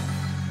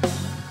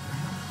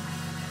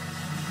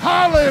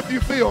 Holler if you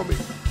feel me.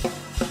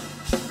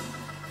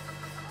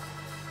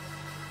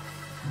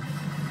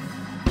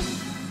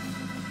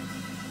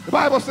 The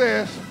Bible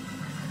says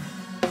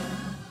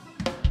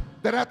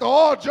that after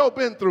all Job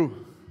been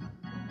through,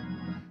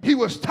 he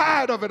was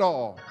tired of it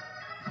all.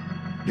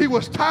 He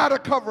was tired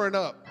of covering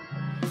up.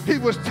 He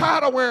was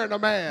tired of wearing a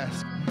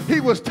mask. He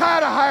was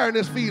tired of hiding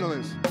his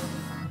feelings.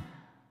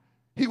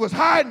 He was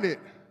hiding it.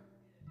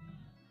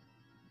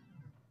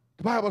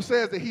 The Bible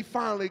says that he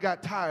finally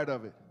got tired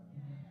of it.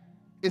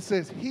 It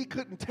says he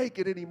couldn't take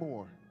it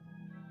anymore.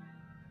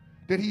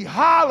 That he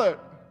hollered,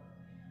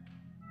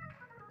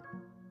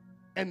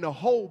 and the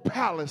whole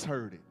palace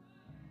heard it.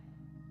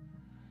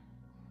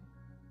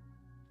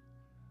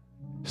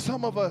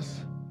 Some of us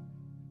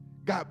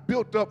got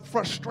built up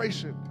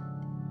frustration.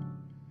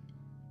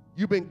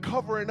 You've been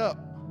covering up.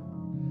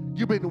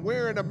 You've been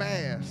wearing a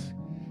mask.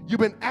 You've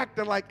been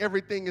acting like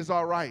everything is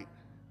all right.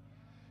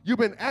 You've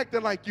been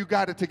acting like you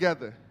got it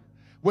together.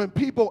 When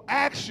people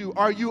ask you,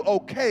 are you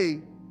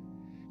okay?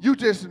 You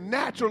just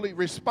naturally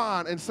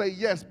respond and say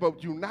yes,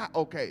 but you're not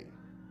okay.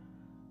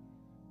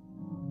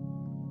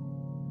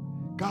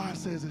 God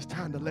says it's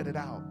time to let it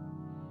out.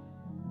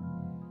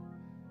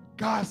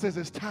 God says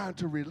it's time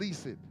to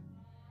release it.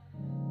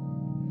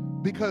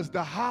 Because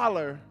the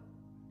holler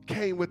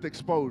came with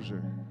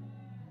exposure.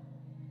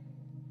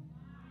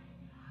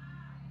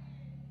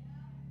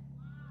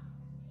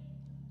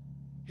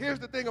 Here's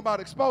the thing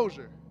about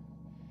exposure.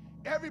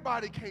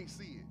 Everybody can't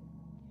see it.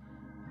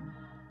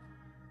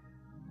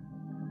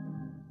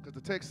 Because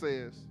the text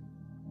says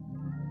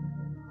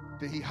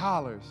that he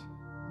hollers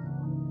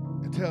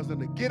and tells them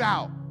to get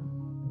out.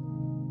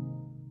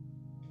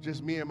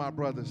 Just me and my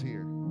brothers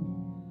here.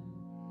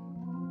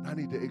 I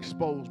need to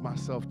expose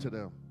myself to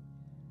them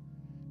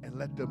and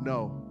let them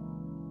know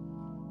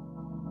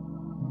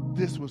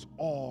this was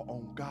all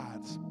on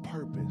God's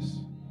purpose.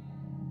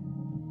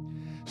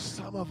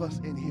 Some of us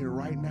in here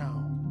right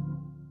now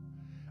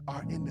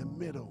are in the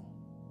middle.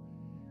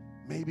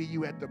 Maybe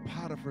you at the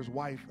Potiphar's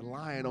wife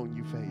lying on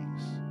you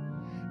phase.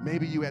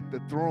 Maybe you at the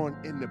thrown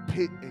in the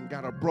pit and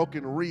got a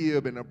broken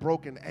rib and a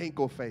broken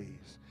ankle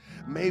phase.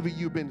 Maybe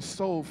you've been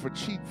sold for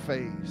cheap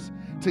phase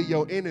to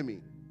your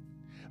enemy.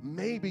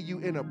 Maybe you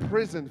in a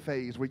prison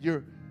phase where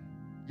you're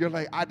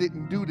like, I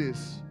didn't do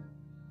this,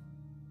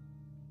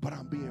 but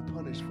I'm being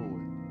punished for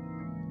it.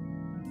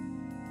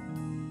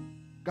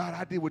 God,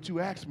 I did what you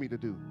asked me to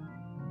do.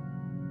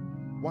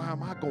 Why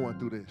am I going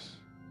through this?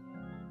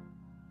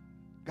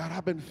 God,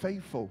 I've been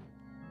faithful.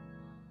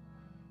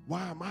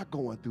 Why am I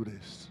going through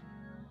this?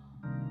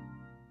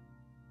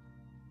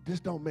 This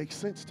don't make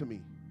sense to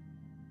me.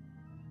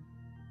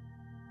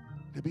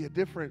 There'd be a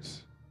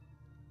difference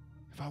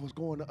if I was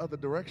going the other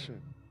direction.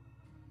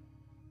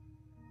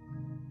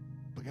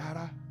 But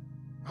God,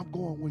 I'm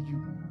going where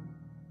you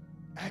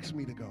asked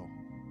me to go.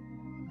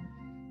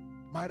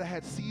 Might have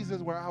had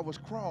seasons where I was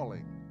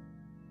crawling,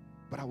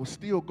 but I was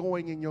still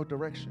going in your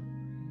direction.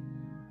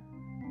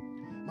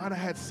 Might have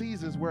had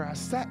seasons where I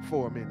sat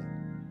for a minute,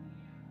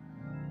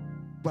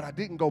 but I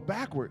didn't go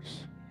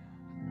backwards.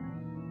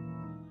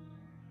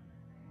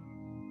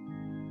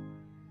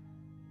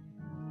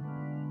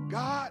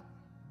 God,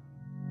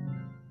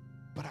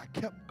 but I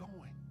kept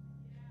going.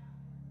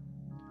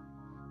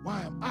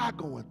 Why am I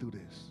going through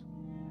this?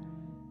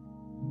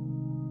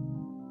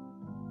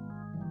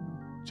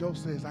 Joe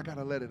says, I got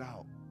to let it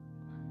out.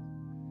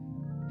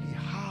 He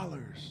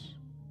hollers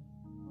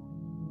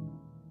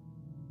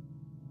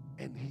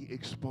and he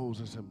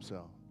exposes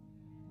himself.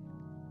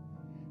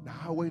 Now,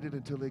 I waited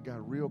until it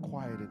got real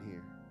quiet in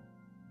here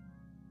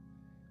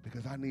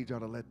because I need y'all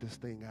to let this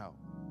thing out.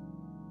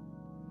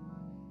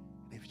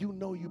 And if you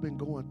know you've been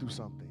going through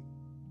something,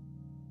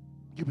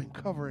 you've been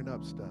covering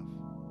up stuff.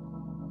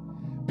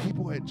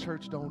 People at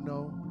church don't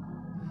know.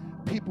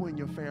 People in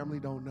your family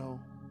don't know.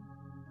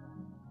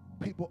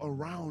 People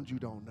around you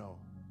don't know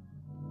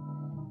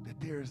that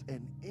there's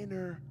an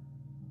inner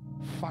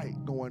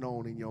fight going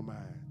on in your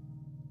mind.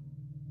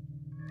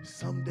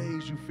 Some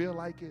days you feel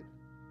like it.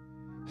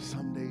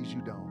 Some days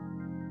you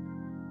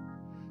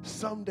don't.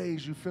 Some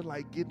days you feel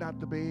like getting out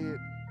the bed.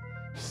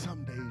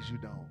 Some days you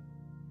don't.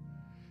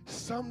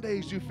 Some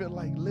days you feel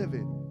like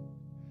living.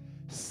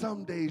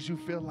 Some days you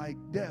feel like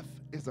death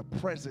is a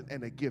present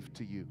and a gift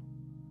to you.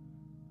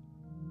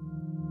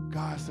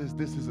 God says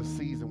this is a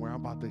season where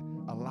I'm about to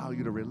allow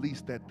you to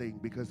release that thing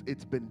because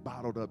it's been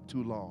bottled up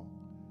too long.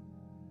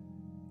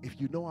 If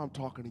you know I'm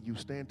talking to you,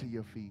 stand to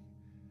your feet.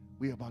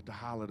 We're about to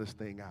holler this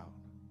thing out.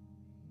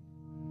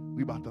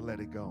 We're about to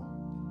let it go.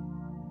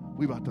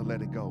 We're about to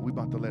let it go. We're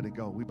about to let it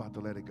go. We're about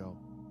to let it go.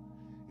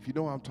 If you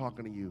know I'm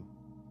talking to you,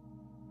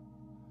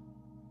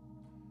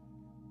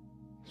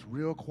 it's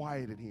real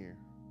quiet in here.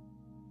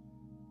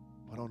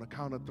 But on the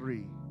count of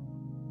 3,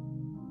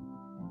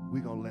 we're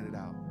going to let it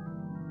out.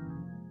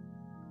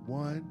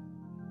 1,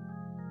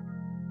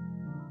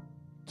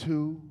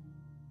 2,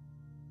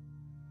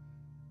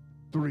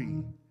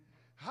 3.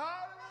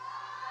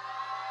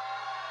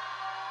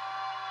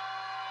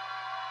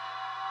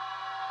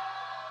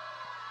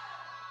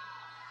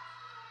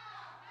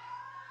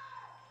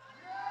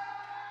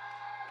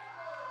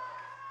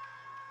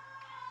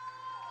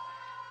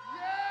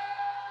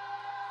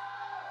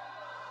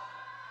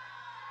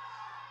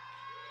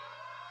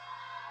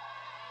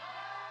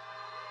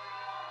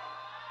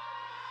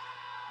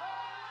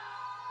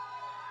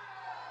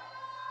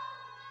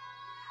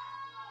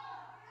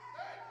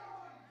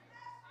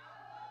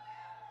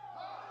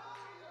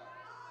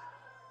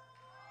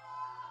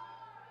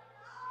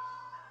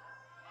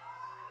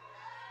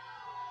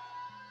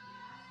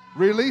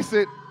 Release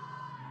it.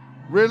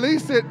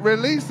 Release it.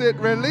 Release it.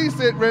 Release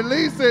it.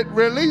 Release it.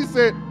 Release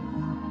it.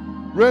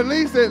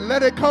 Release it.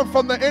 Let it come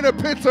from the inner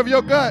pits of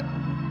your gut.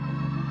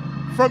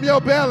 From your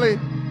belly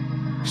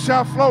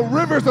shall flow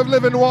rivers of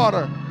living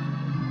water.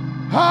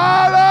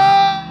 Holler!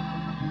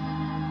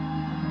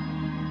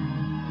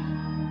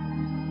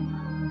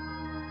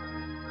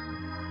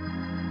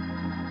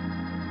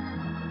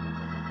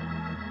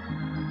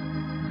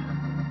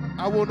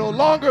 I will no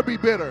longer be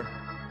bitter.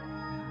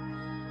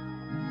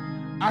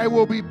 I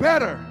will be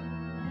better.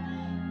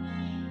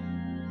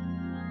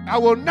 I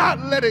will not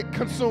let it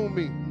consume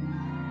me.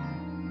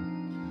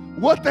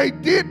 What they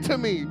did to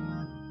me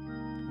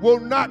will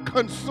not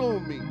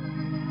consume me.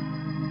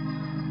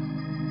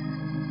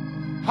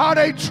 How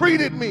they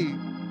treated me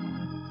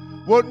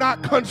will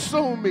not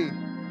consume me.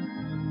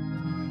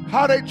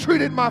 How they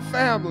treated my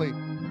family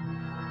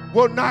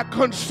will not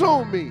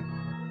consume me.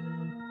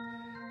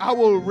 I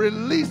will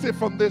release it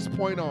from this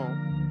point on.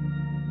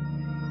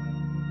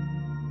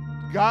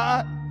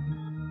 God,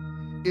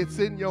 it's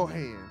in your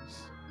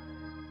hands.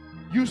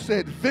 You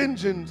said,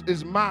 vengeance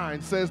is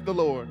mine, says the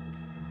Lord.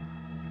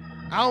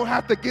 I don't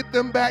have to get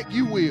them back,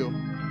 you will.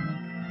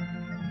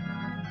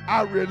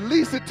 I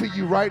release it to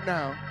you right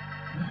now.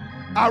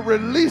 I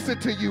release it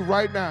to you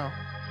right now.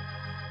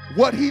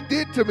 What he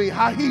did to me,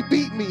 how he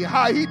beat me,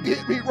 how he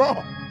did me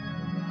wrong.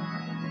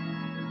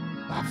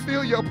 I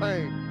feel your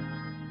pain.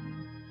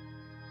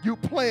 You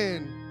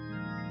planned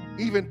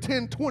even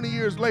 10, 20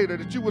 years later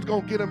that you was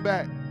going to get him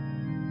back.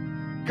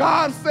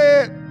 God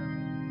said,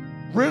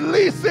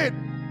 release it.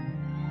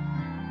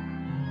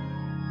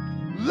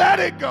 Let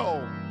it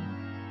go.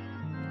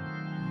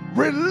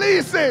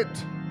 Release it.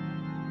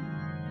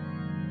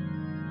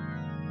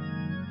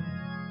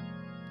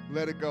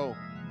 Let it go.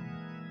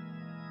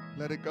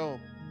 Let it go.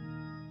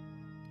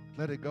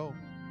 Let it go.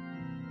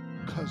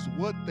 Because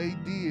what they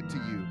did to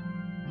you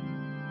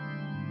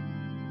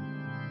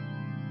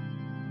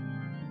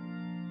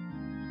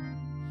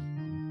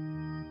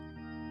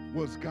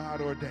was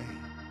God ordained.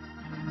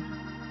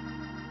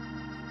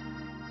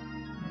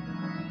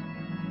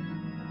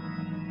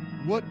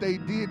 What they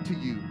did to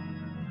you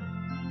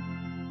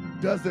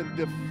doesn't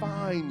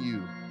define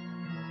you.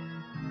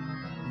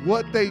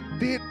 What they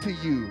did to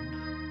you,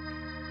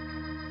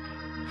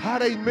 how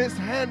they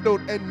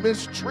mishandled and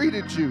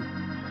mistreated you,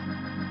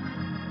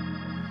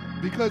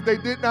 because they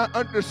did not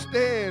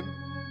understand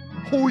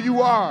who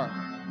you are.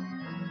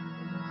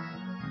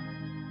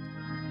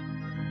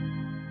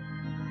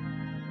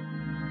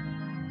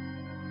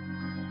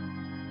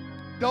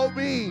 Don't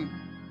mean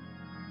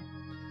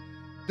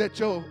that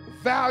your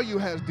value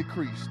has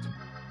decreased.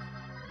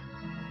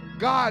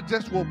 God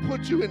just will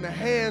put you in the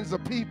hands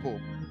of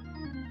people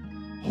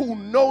who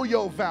know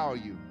your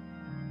value,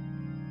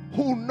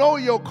 who know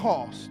your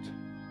cost,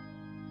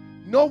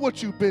 know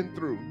what you've been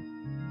through.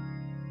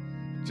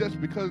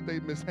 Just because they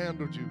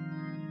mishandled you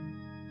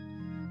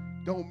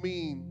don't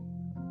mean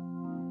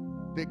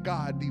that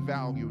God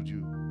devalued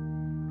you.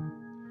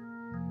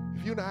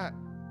 If you're not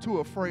too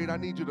afraid, I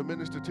need you to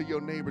minister to your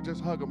neighbor.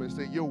 Just hug them and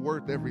say, you're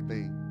worth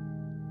everything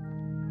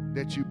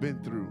that you've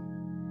been through.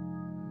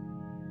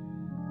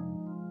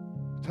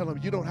 Tell them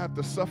you don't have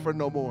to suffer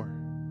no more.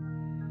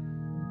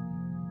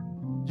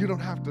 You don't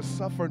have to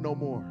suffer no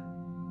more.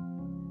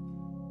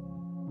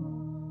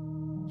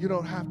 You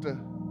don't have to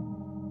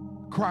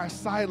cry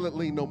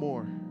silently no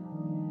more.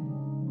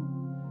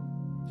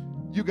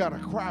 You got a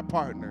cry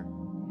partner.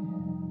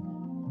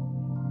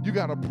 You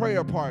got a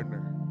prayer partner.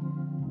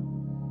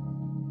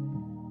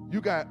 You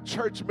got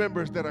church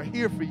members that are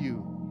here for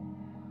you.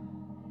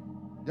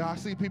 Y'all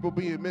see people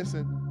being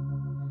missing.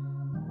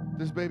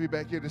 This baby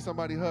back here, did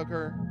somebody hug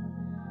her?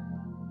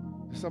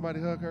 Did somebody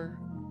hug her?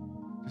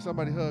 Did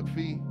somebody hug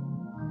Fee?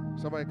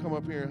 Somebody come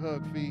up here and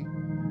hug Fee.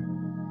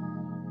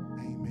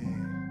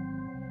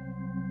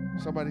 Amen.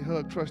 Somebody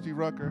hug Trustee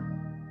Rucker.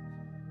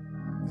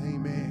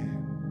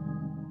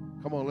 Amen.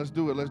 Come on, let's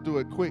do it. Let's do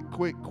it quick,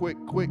 quick, quick,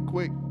 quick,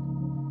 quick.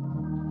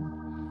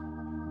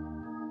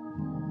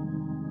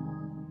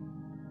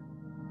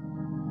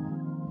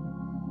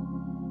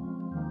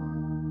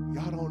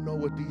 Y'all don't know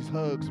what these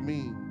hugs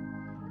mean.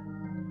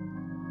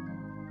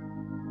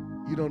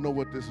 You don't know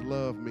what this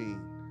love means.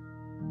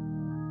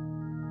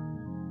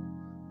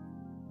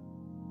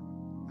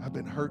 I've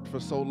been hurt for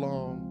so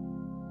long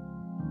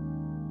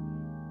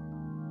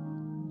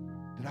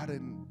that I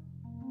didn't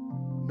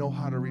know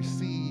how to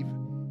receive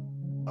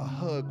a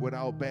hug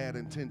without bad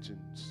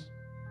intentions.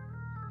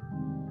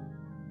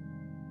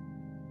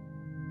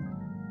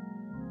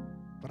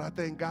 But I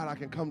thank God I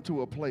can come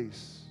to a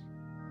place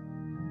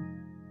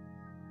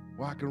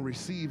where I can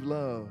receive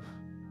love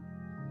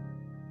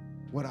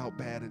without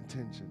bad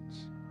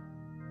intentions.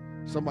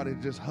 Somebody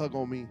just hug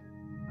on me.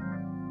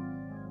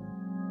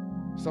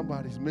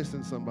 Somebody's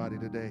missing somebody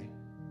today.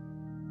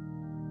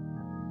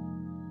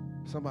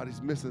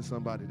 Somebody's missing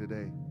somebody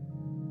today.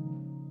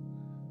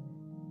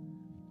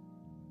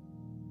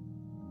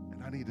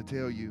 And I need to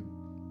tell you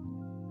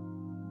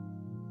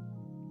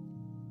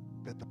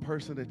that the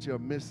person that you're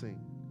missing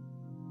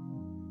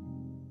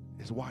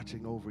is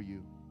watching over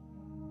you.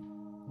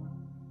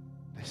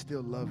 They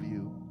still love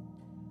you.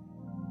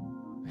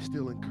 They're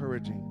still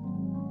encouraging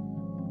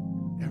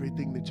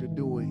everything that you're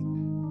doing.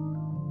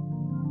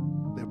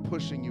 They're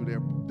pushing you.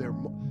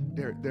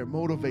 They're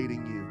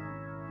motivating you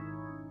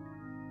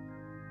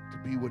to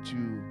be what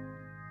you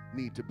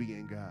need to be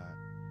in God.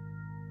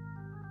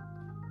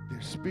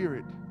 Their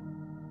spirit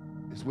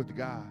is with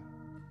God.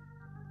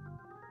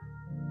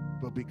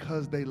 But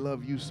because they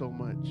love you so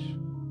much,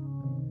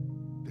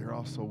 they're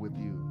also with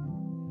you.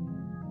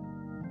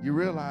 You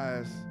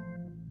realize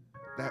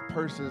that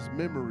person's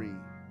memory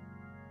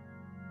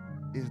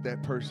is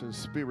that person's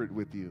spirit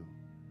with you.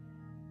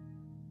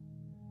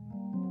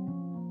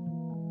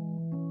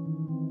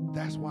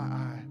 That's why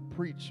I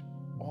preach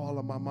all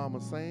of my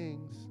mama's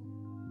sayings,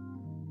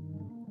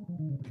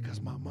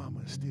 because my mama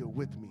is still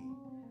with me.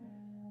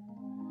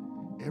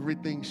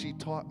 Everything she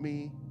taught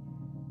me,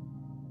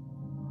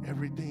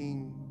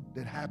 everything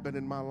that happened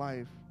in my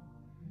life,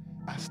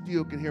 I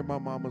still can hear my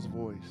mama's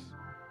voice.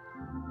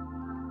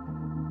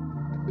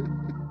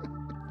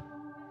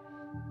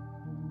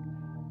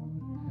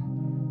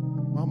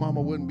 My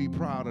mama wouldn't be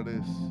proud of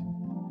this,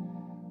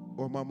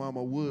 or my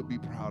mama would be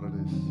proud of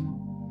this.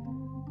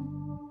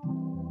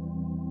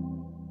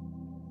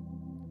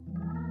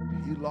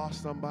 You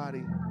lost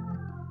somebody,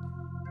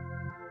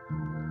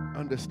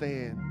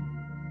 understand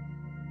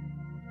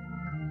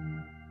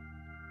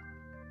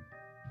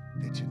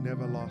that you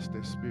never lost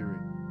their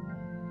spirit,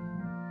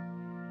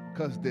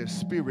 because their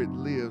spirit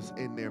lives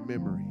in their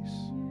memories.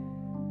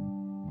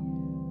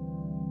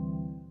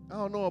 I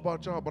don't know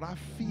about y'all, but I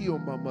feel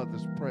my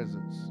mother's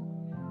presence.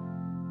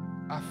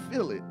 I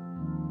feel it.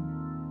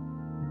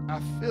 I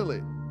feel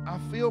it. I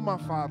feel my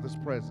father's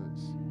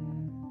presence.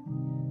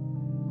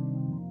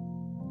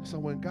 So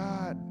when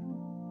God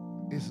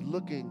is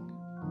looking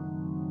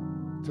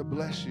to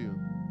bless you,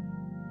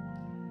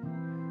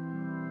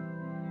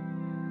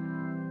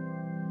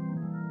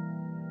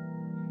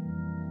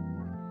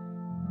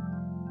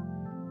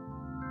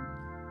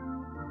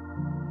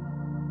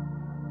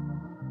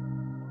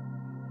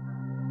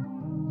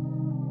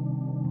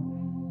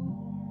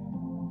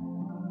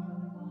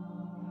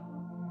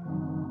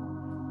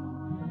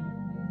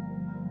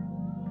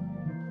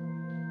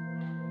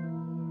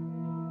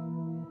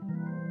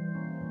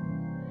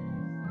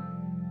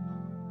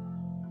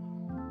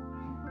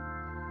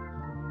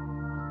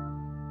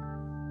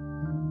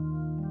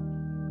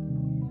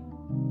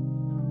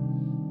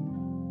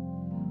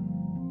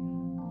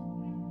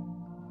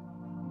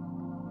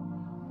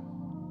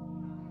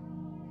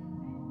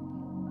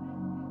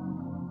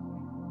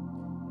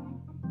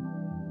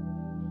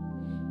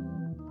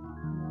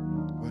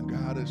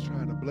 God is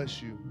trying to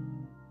bless you,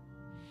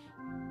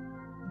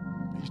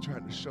 He's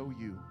trying to show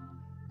you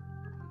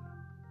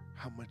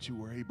how much you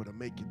were able to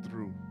make it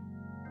through,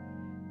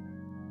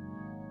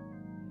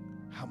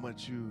 how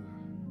much you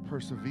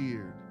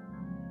persevered.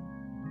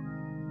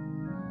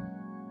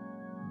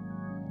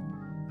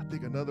 I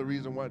think another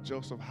reason why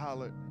Joseph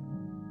hollered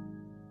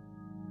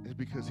is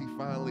because he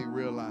finally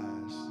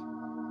realized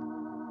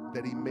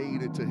that he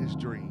made it to his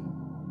dream.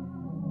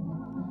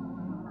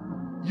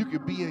 You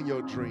could be in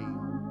your dream.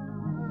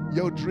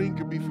 Your dream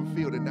could be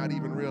fulfilled and not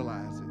even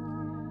realize it.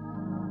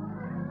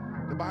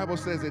 The Bible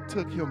says it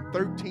took him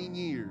 13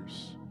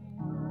 years.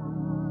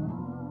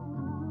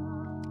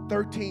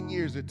 13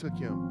 years it took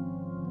him.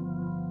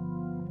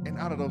 And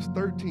out of those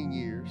 13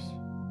 years,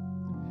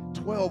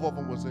 12 of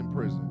them was in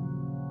prison.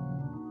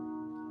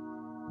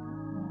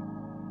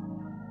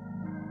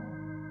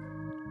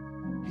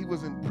 He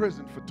was in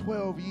prison for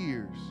 12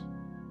 years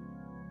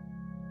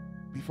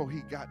before he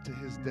got to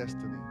his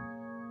destiny.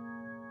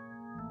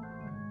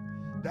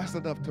 That's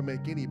enough to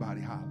make anybody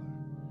holler.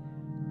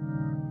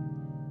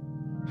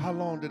 How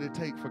long did it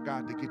take for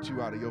God to get you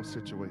out of your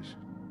situation?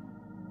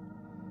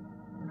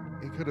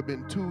 It could have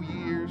been 2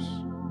 years.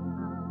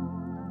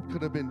 It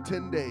could have been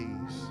 10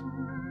 days.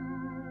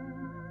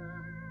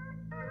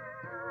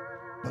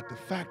 But the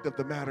fact of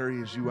the matter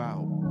is you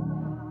out.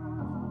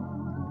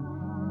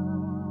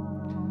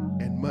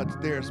 And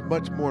there's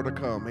much more to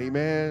come.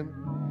 Amen.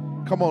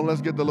 Come on, let's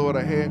give the Lord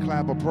a hand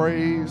clap of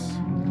praise.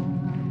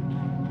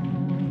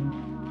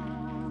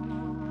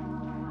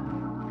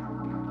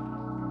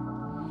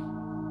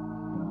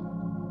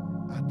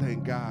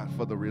 Thank God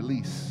for the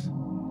release.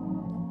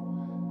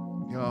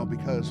 You know,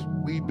 because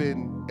we've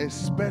been,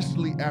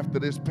 especially after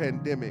this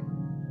pandemic,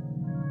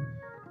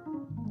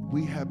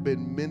 we have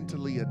been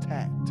mentally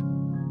attacked.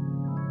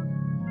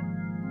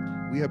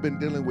 We have been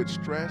dealing with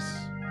stress.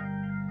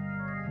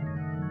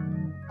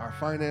 Our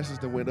finances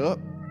that went up,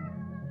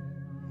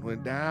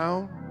 went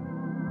down,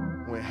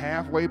 went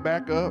halfway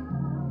back up,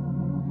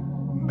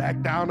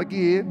 back down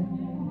again.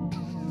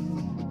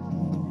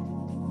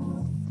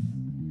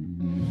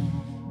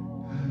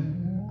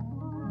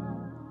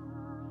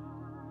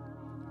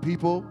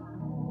 People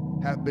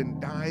have been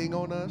dying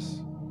on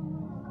us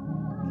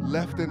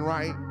left and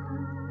right.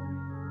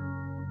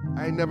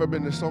 I ain't never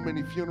been to so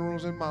many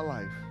funerals in my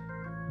life.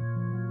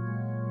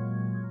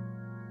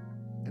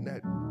 And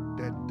that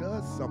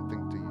does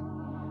something to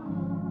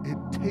you. It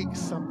takes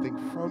something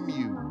from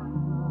you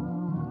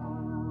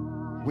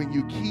when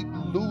you keep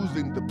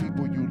losing the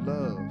people you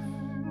love.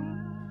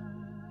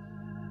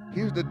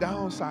 Here's the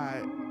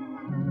downside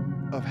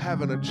of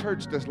having a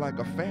church that's like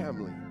a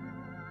family.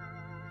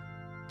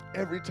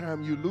 Every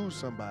time you lose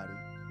somebody,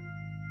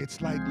 it's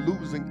like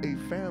losing a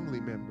family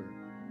member.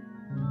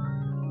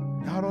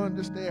 Y'all don't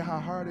understand how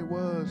hard it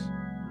was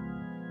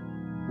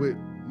with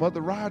Mother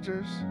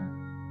Rogers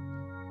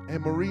and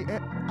Marie.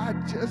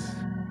 And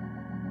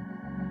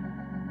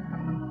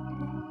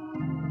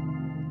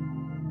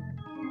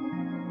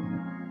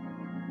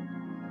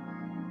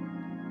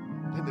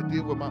then to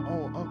deal with my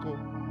own uncle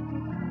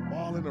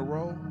all in a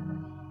row.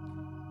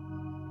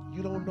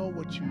 You don't know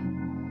what you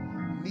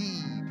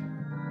need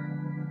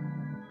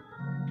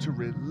to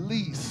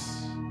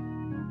release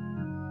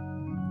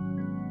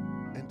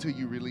until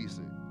you release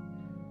it.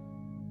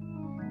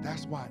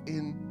 That's why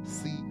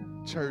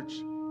NC Church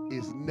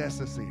is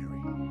necessary.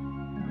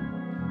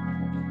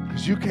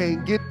 Because you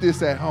can't get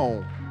this at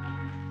home.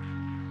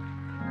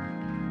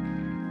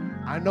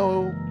 I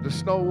know the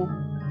snow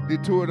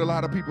detoured a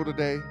lot of people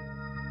today.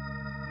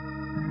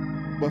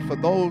 But for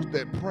those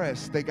that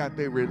press, they got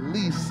their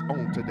release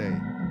on today.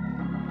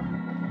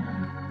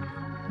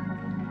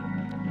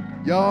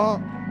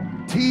 Y'all,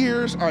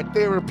 tears are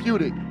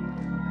therapeutic.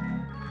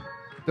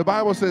 The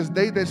Bible says,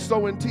 they that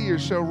sow in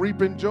tears shall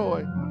reap in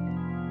joy.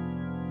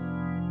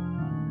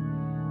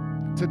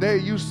 Today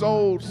you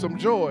sowed some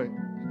joy.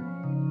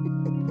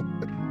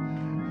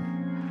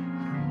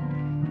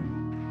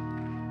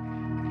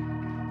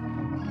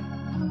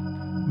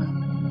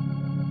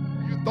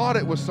 You thought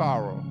it was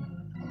sorrow.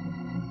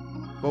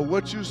 But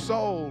what you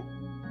sowed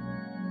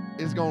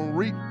is going to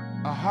reap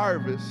a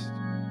harvest,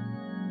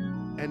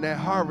 and that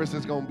harvest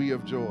is going to be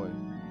of joy.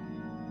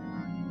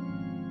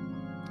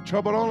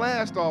 Trouble don't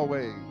last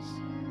always.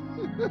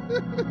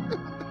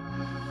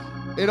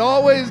 It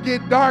always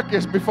get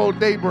darkest before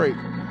daybreak.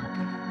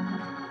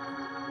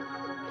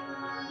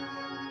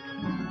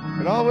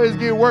 It always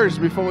get worse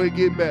before it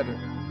get better.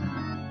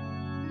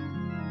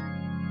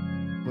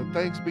 But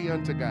thanks be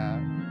unto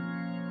God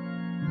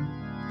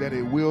that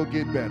it will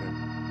get better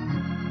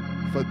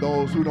for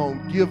those who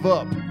don't give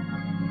up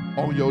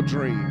on your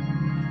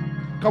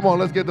dream. Come on,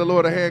 let's give the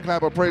Lord a hand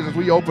clap of praise as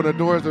we open the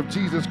doors of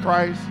Jesus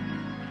Christ.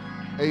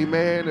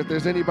 Amen. If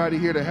there's anybody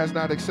here that has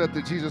not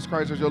accepted Jesus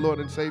Christ as your Lord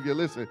and Savior,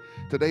 listen,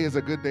 today is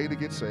a good day to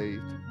get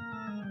saved.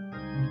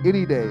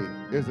 Any day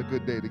is a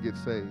good day to get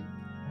saved.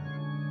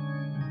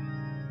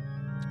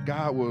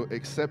 God will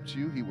accept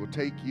you. He will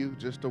take you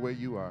just the way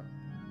you are.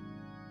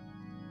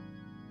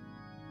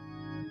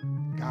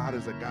 God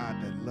is a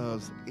God that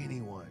loves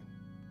anyone.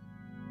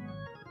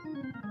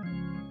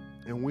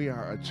 And we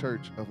are a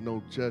church of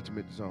no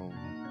judgment zone.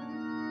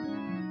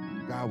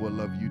 God will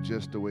love you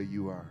just the way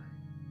you are.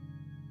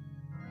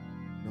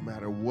 No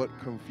matter what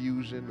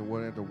confusion, no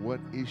matter what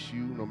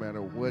issue, no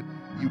matter what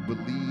you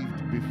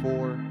believed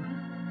before,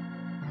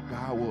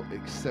 God will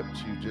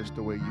accept you just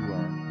the way you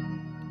are.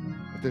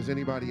 If there's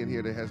anybody in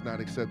here that has not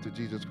accepted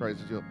Jesus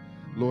Christ as your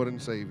Lord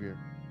and Savior,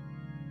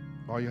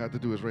 all you have to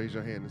do is raise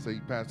your hand and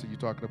say, Pastor, you're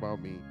talking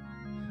about me.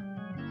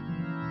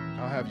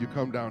 I'll have you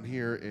come down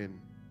here and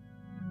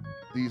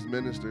these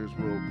ministers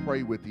will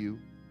pray with you,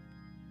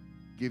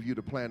 give you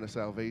the plan of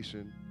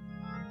salvation.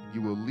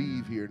 You will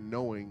leave here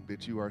knowing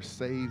that you are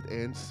saved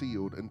and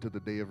sealed unto the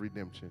day of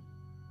redemption.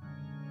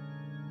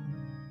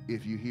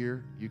 If you're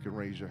here, you can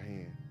raise your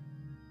hand.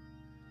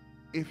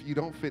 If you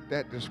don't fit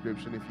that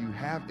description, if you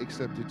have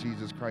accepted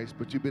Jesus Christ,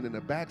 but you've been in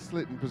a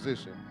backslidden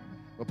position,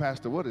 well,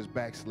 Pastor, what is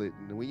backslidden?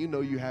 And when you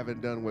know you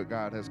haven't done what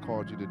God has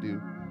called you to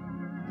do,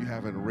 you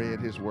haven't read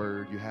his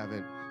word, you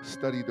haven't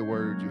studied the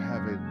word, you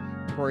haven't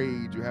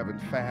prayed, you haven't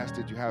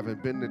fasted, you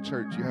haven't been to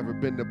church, you haven't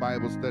been to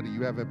Bible study,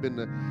 you haven't been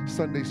to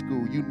Sunday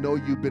school, you know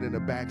you've been in a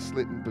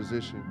backslidden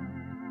position.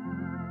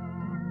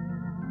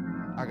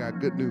 I got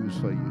good news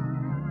for you.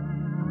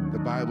 The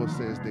Bible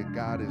says that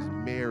God is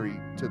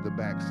married to the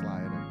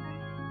backslider,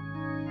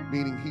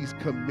 meaning he's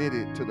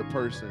committed to the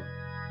person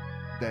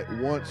that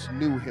once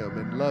knew him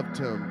and loved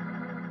him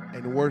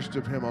and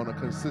worshiped him on a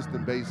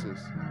consistent basis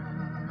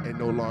and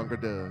no longer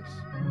does.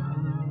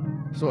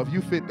 So if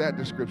you fit that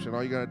description,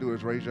 all you got to do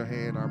is raise your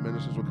hand. Our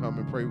ministers will come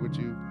and pray with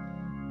you.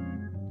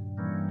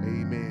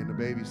 Amen. The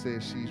baby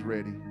says she's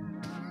ready.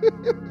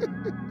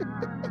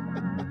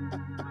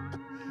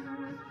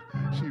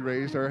 She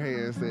raised her hand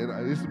and said,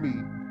 it's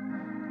me.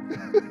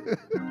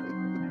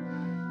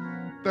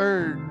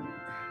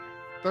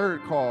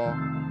 Third call.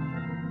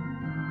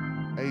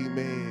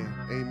 Amen.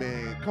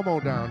 Amen. Come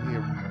on down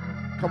here.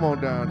 Come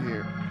on down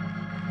here.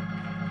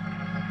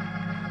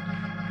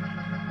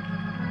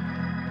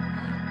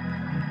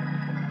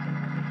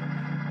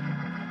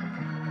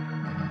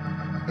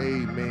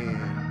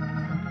 Amen.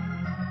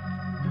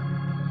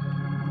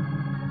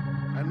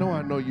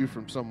 I know you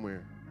from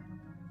somewhere.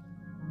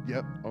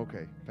 Yep,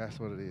 okay, that's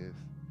what it is.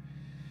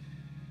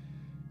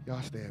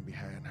 Y'all stand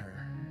behind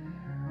her.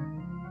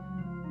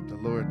 The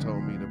Lord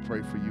told me to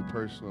pray for you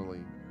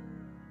personally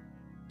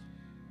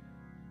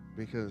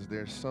because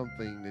there's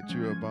something that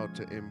you're about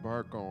to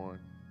embark on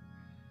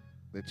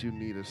that you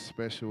need a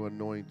special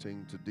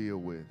anointing to deal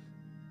with.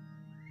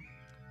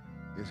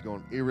 It's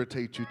going to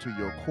irritate you to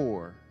your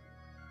core.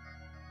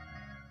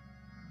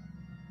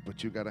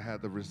 But you got to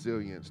have the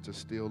resilience to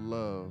still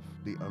love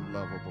the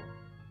unlovable.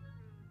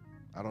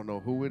 I don't know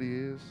who it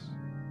is,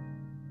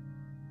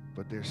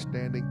 but they're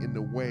standing in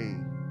the way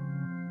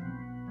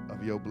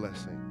of your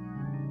blessing.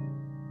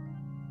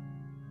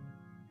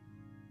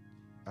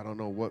 I don't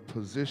know what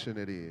position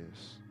it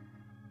is,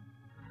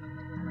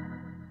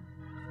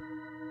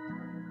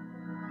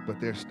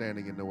 but they're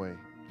standing in the way.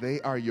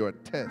 They are your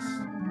test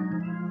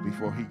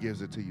before he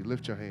gives it to you.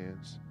 Lift your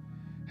hands.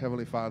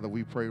 Heavenly Father,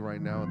 we pray right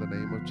now in the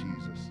name of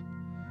Jesus.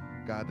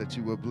 God, that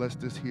you will bless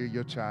this here,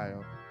 your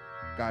child.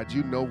 God,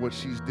 you know what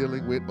she's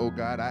dealing with, oh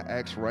God. I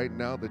ask right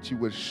now that you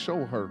would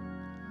show her,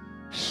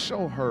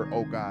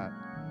 oh God,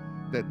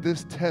 that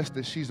this test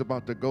that she's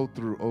about to go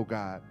through, oh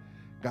God,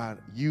 God,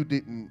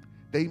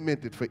 they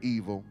meant it for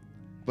evil,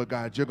 but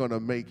God, you're going to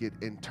make it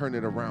and turn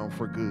it around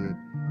for good.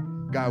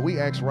 God, we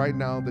ask right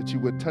now that you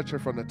would touch her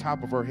from the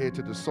top of her head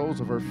to the soles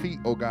of her feet,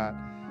 oh God.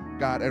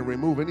 God, and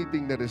remove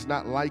anything that is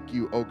not like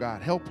you, oh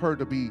God. Help her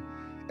to be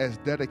as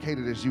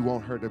dedicated as you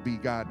want her to be,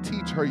 God.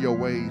 Teach her your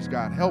ways,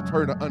 God. Help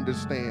her to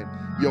understand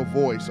your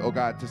voice, oh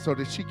God, so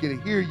that she can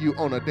hear you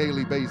on a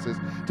daily basis,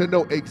 to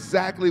know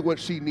exactly what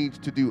she needs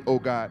to do, oh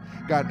God.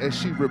 God, as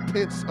she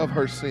repents of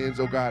her sins,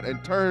 oh God,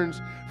 and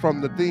turns from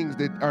the things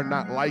that are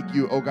not like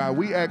you, oh God,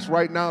 we ask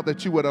right now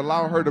that you would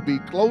allow her to be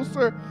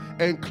closer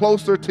and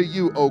closer to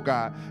you, oh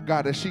God.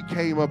 God, as she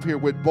came up here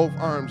with both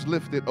arms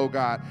lifted, oh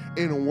God,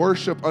 in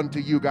worship unto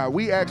you, God,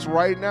 we ask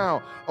right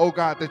now, oh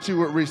God, that you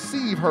would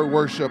receive her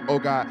worship, oh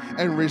God,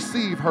 and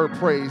receive her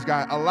praise,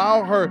 God.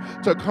 Allow her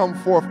to come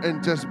forth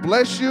and just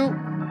bless you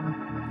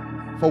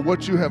for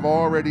what you have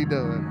already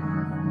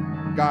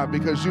done, God,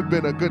 because you've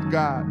been a good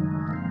God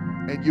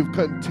and you've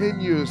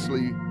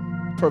continuously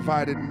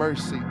provided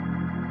mercy,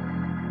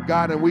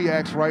 God, and we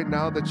ask right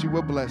now that you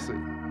will bless it.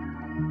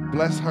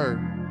 Bless her.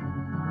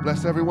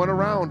 Bless everyone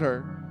around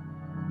her,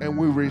 and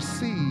we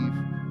receive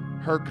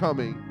her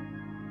coming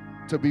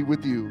to be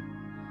with you.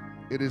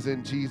 It is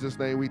in Jesus'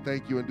 name we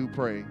thank you and do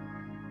pray.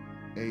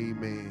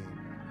 Amen.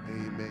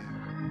 Amen.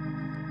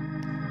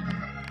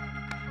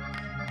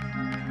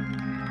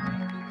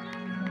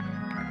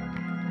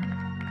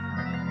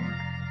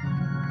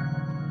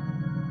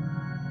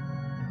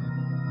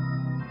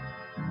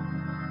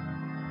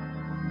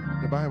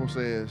 The Bible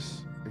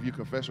says, if you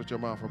confess with your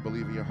mouth and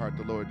believe in your heart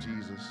the Lord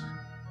Jesus,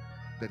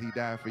 that he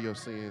died for your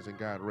sins and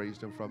God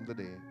raised him from the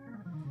dead,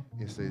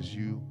 it says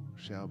you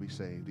shall be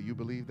saved. Do you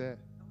believe that?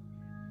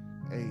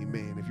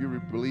 Amen. If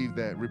you believe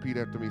that, repeat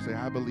after me. Say,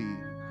 I believe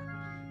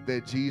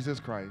that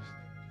Jesus Christ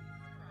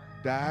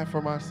died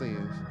for my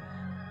sins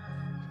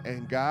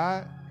and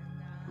God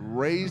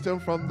raised him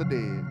from the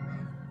dead.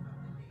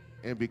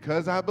 And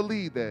because I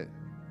believe that,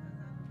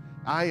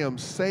 I am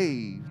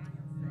saved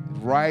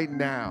right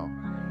now.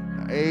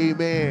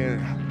 Amen.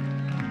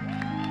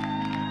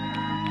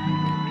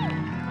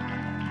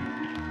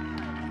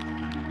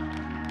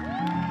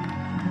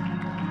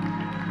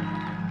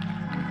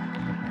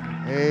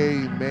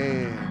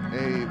 Amen.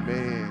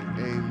 Amen.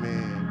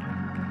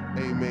 Amen.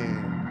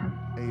 Amen.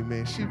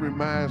 Amen. She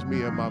reminds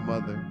me of my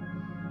mother.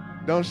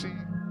 Don't she?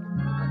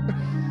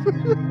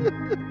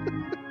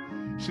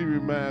 She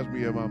reminds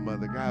me of my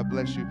mother. God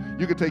bless you.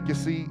 You can take your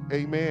seat.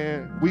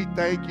 Amen. We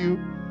thank you.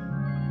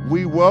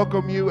 We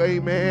welcome you.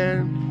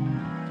 Amen.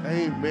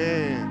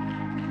 Amen.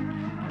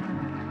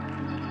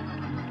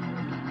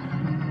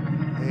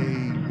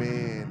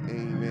 Amen.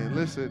 Amen.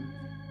 Listen,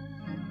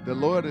 the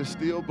Lord is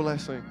still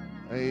blessing.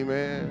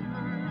 Amen.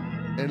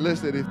 And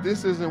listen, if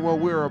this isn't what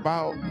we're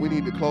about, we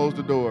need to close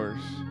the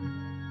doors.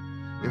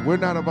 If we're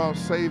not about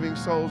saving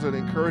souls and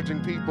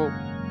encouraging people,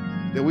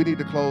 then we need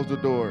to close the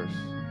doors.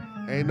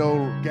 Ain't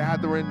no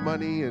gathering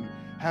money and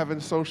having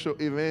social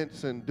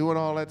events and doing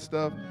all that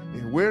stuff.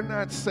 If we're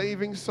not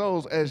saving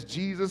souls as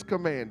Jesus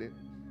commanded,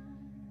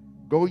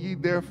 go ye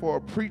therefore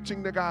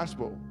preaching the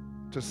gospel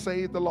to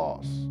save the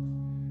lost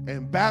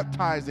and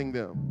baptizing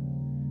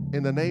them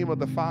in the name of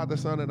the Father,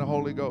 Son, and the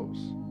Holy Ghost.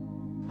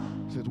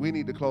 Says we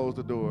need to close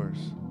the doors.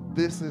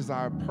 This is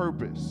our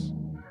purpose.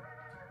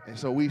 And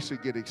so we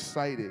should get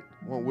excited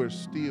when we're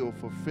still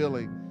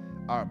fulfilling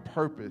our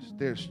purpose.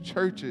 There's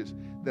churches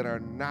that are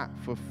not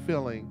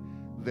fulfilling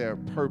their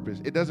purpose.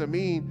 It doesn't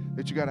mean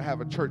that you got to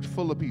have a church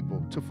full of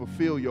people to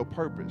fulfill your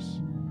purpose.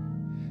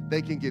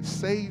 They can get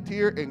saved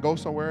here and go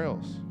somewhere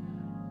else.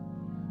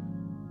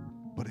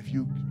 But if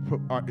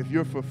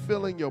you're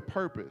fulfilling your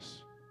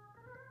purpose,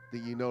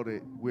 then you know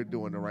that we're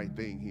doing the right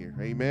thing here.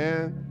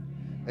 Amen.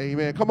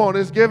 Amen. Come on,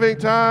 it's giving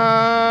time.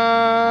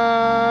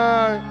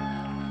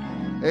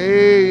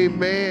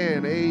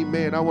 Amen.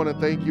 Amen. I want to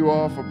thank you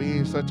all for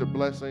being such a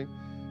blessing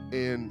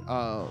in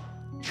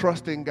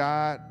trusting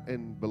God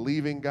and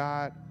believing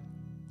God.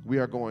 We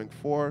are going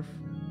forth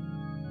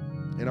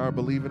in our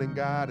believing in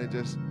God and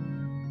just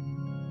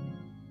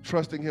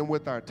trusting him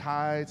with our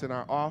tithes and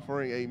our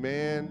offering.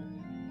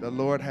 Amen. The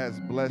Lord has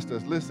blessed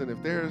us. Listen,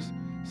 if there's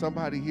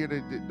somebody here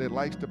that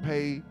likes to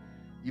pay,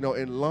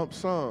 in lump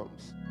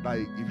sums,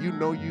 like if you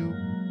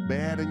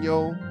bad in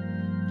your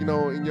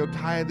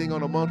tithing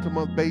on a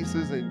month-to-month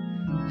basis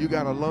and you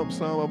got a lump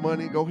sum of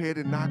money, go ahead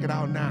and knock it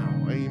out now.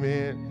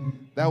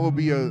 Amen. That would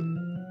be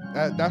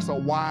that's a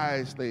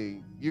wise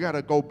thing. You got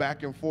to go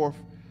back and forth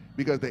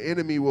because the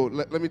enemy will,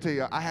 let me tell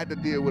you, I had to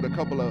deal with a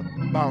couple of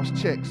bounced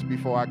checks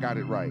before I got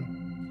it right.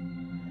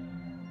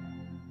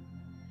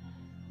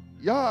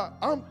 Y'all,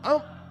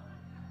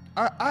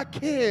 I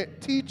can't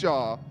teach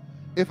y'all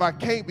if I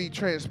can't be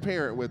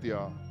transparent with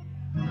y'all.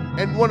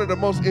 And one of the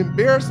most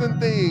embarrassing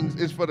things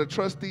is for the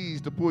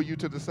trustees to pull you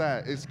to the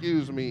side.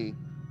 Excuse me.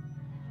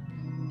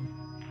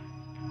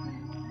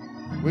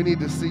 We need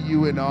to see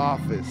you in the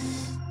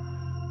office.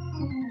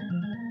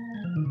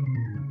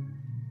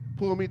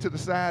 Pull me to the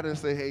side and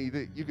say, hey,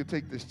 you can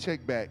take this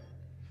check back.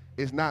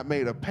 It's not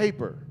made of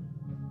paper.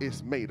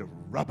 It's made of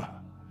rubber.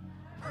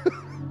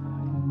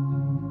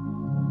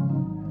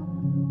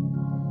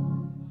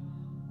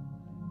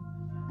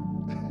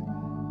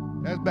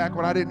 back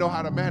when I didn't know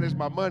how to manage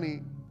my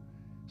money.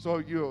 So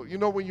you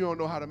know when you don't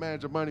know how to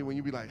manage your money, when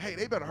you be like, hey,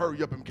 they better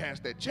hurry up and cash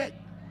that check.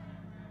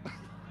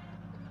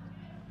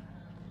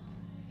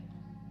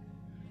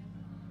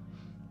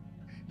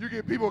 You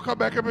get people come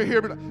back up in here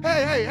and be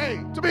like,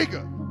 hey,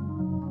 Tamika,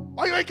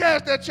 why you ain't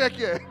cashed that check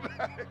yet?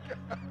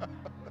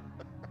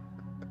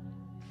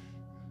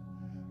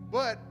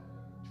 But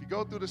if you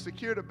go through the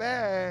secure the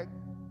bag,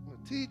 I'm gonna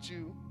teach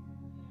you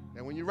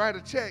that when you write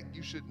a check,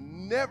 you should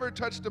never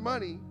touch the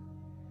money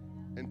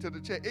until the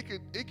check, it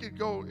could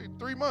go in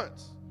 3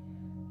 months.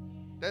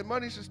 That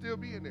money should still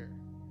be in there.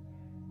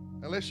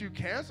 Unless you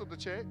cancel the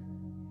check,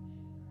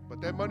 but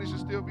that money should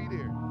still be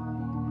there.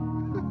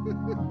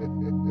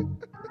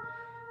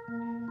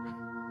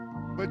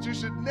 But you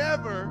should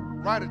never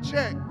write a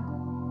check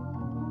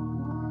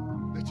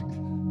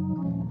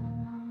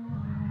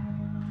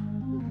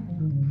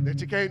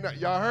that you can't,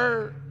 y'all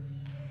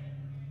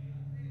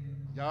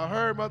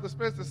heard Mother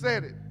Spencer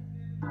said it.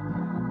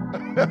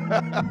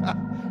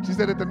 She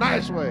said it the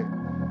nice way.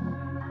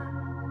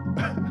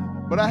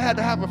 But I had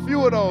to have a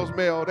few of those,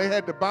 Mel. They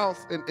had to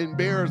bounce and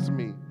embarrass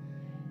me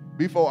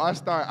before I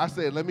start. I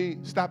said, let me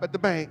stop at the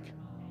bank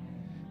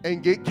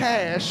and get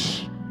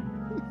cash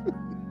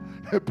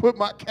and put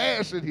my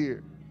cash in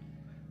here,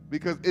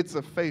 because it's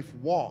a faith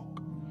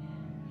walk.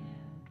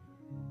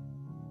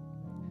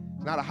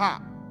 It's not a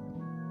hop.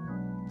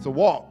 It's a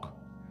walk.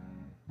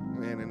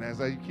 And as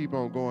you keep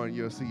on going,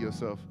 you'll see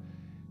yourself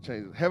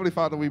change. Heavenly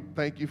Father, we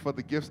thank you for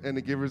the gifts and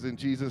the givers in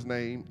Jesus'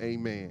 name.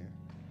 Amen.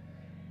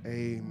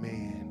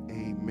 Amen.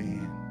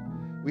 Amen.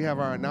 We have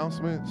our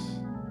announcements.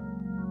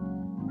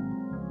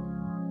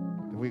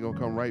 And we're going to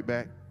come right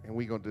back and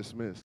we're going to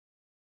dismiss.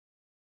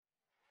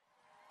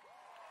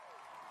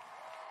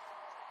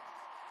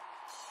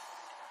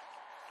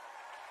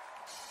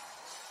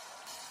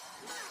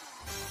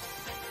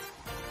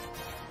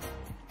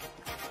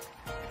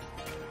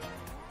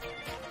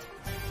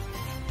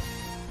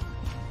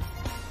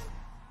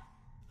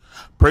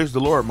 Praise the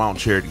Lord, Mount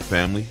Charity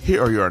family.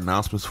 Here are your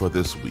announcements for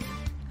this week.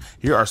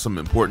 Here are some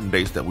important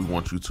dates that we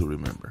want you to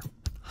remember.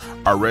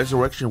 Our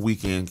Resurrection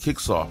Weekend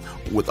kicks off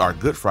with our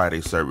Good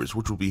Friday service,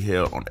 which will be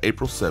held on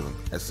April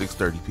 7th at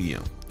 6:30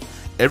 p.m.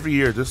 Every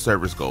year, this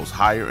service goes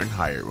higher and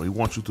higher, and we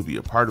want you to be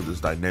a part of this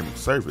dynamic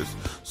service.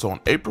 So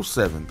on April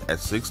 7th at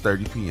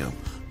 6:30 p.m.,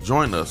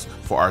 join us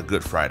for our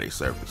Good Friday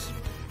service.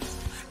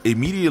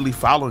 Immediately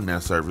following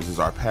that service is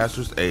our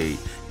Pastor's Aid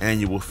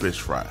annual fish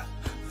fry.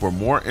 For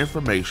more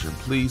information,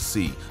 please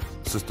see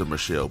Sister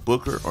Michelle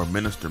Booker or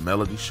Minister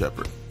Melody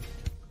Shepherd.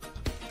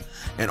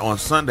 And on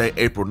Sunday,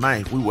 April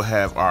 9th, we will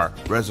have our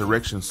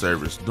resurrection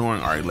service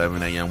during our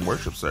 11 a.m.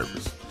 worship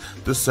service.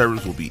 This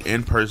service will be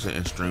in person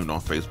and streamed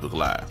on Facebook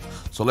Live.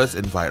 So let's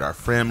invite our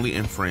family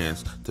and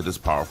friends to this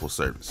powerful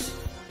service.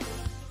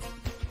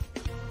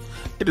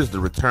 It is the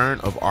return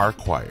of our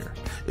choir.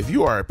 If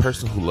you are a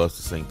person who loves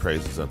to sing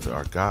praises unto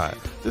our God,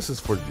 this is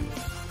for you.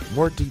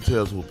 More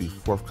details will be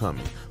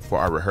forthcoming for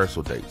our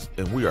rehearsal dates,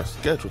 and we are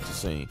scheduled to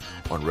sing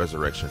on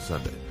Resurrection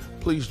Sunday.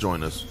 Please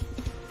join us.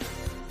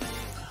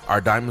 Our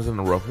Diamonds in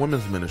the Rough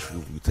Women's Ministry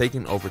will be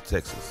taking over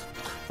Texas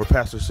for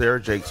Pastor Sarah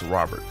Jakes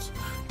Roberts'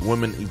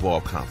 Women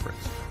Evolve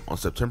Conference. On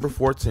September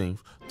 14th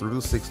through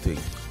the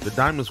 16th, the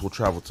Diamonds will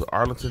travel to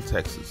Arlington,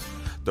 Texas.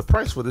 The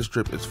price for this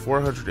trip is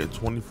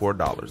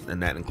 $424,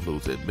 and that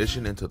includes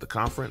admission into the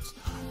conference,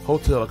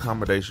 hotel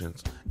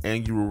accommodations,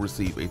 and you will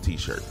receive a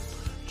t-shirt.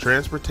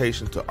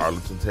 Transportation to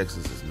Arlington,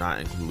 Texas is not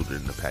included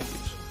in the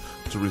package.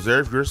 To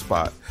reserve your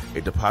spot,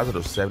 a deposit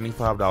of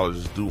 $75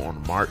 is due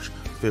on March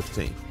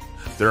 15th.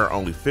 There are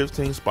only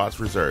 15 spots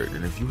reserved,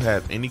 and if you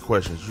have any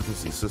questions, you can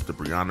see Sister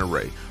Brianna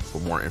Ray for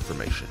more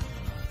information.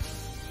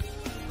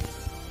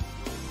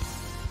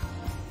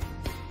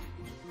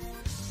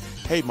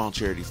 Hey Mount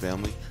Charity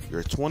family,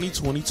 your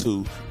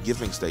 2022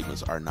 giving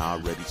statements are now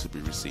ready to be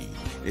received.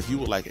 If you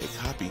would like a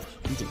copy,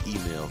 you can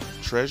email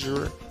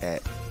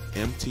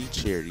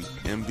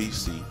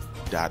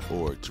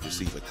treasurer@mtcharitymbc.org to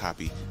receive a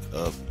copy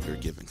of your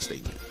giving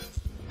statement.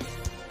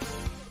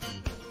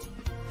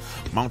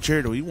 Mount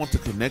Charity, we want to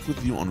connect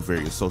with you on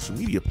various social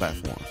media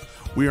platforms.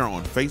 We are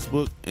on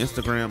Facebook,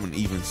 Instagram, and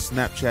even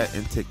Snapchat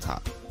and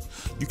TikTok.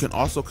 You can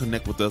also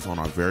connect with us on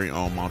our very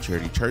own Mount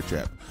Charity Church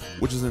app,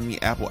 which is in the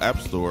Apple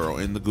App Store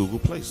or in the Google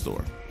Play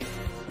Store.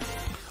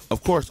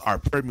 Of course, our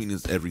prayer meeting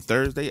is every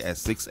Thursday at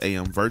 6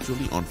 a.m.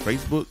 virtually on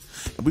Facebook,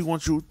 and we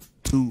want you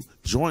to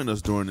join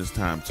us during this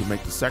time to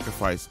make the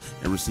sacrifice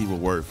and receive a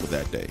word for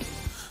that day.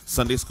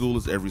 Sunday school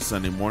is every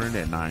Sunday morning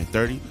at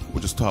 9:30,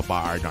 which is taught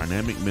by our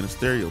dynamic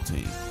ministerial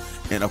team.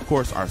 And of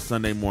course, our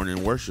Sunday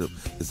morning worship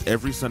is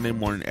every Sunday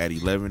morning at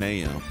 11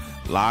 a.m.,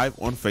 live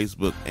on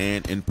Facebook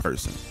and in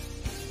person.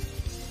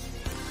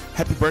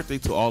 Happy birthday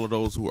to all of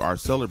those who are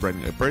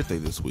celebrating a birthday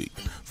this week,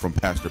 from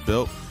Pastor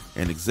Belk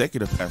and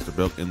Executive Pastor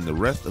Belk and the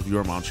rest of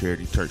your Mount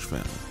Charity Church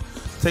family.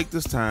 Take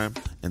this time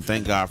and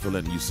thank God for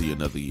letting you see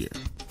another year.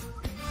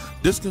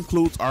 This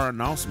concludes our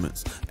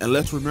announcements, and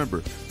let's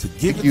remember to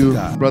give it to God.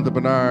 Thank you, Brother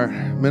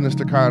Bernard,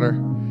 Minister Carter,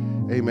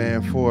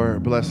 amen, for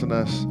blessing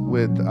us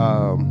with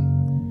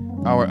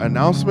our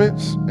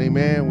announcements.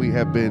 Amen. We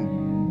have been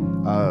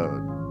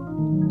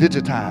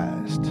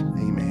digitized.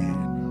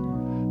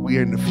 Amen. We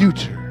are in the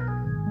future.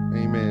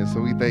 Amen.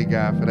 So we thank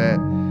God for that.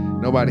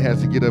 Nobody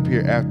has to get up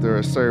here after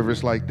a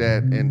service like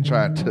that and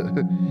try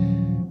to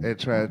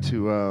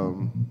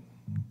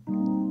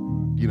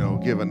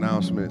give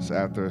announcements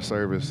after a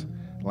service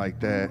like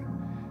that.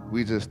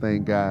 We just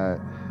thank God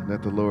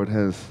that the Lord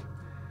has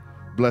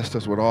blessed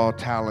us with all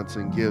talents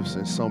and gifts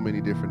in so many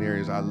different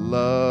areas. I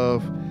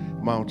love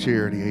Mount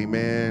Charity.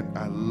 Amen.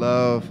 I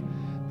love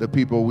the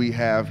people we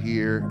have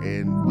here,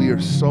 and we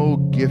are so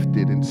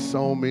gifted in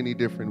so many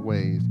different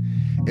ways.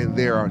 And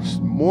there are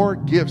more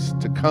gifts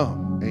to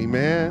come.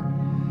 Amen.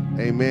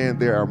 Amen.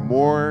 There are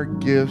more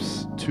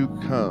gifts to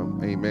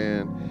come.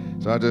 Amen.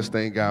 So I just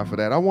thank God for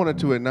that. I wanted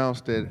to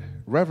announce that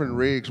Reverend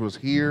Riggs was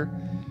here,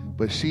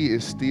 but she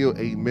is still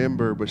a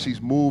member, but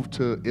she's moved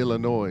to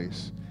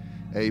Illinois.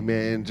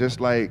 Amen. Just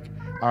like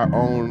our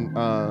own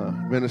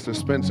Minister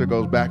Spencer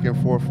goes back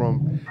and forth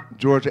from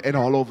Georgia and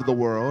all over the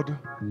world.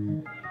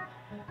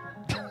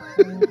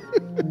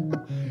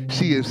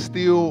 She is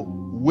still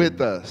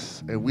with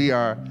us, and we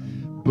are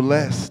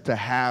blessed to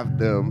have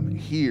them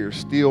here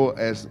still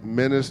as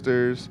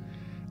ministers,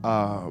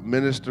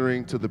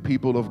 ministering to the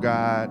people of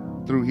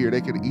God through here.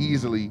 They could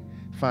easily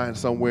find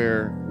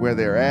somewhere where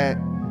they're at,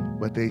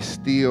 but they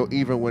still,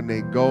 even when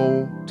they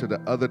go to the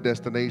other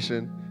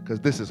destination, because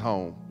this is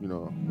home,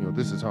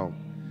 this is home.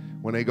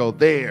 When they go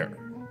there,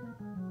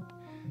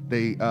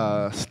 they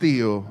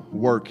still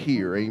work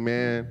here.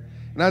 Amen.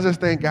 And I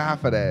just thank God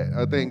for that.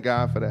 I thank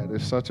God for that.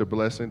 It's such a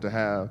blessing to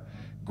have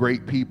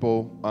great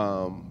people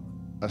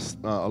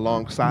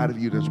alongside of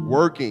you that's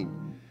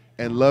working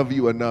and love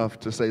you enough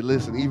to say,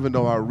 listen, even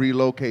though I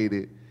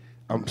relocated,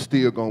 I'm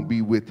still going to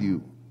be with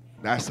you.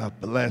 That's a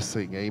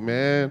blessing.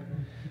 Amen.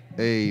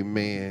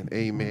 Amen.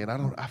 Amen.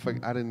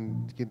 I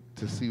didn't get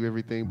to see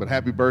everything, but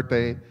happy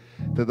birthday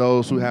to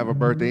those who have a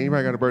birthday.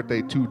 Anybody got a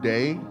birthday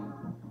today?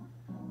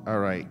 All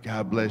right.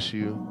 God bless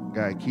you.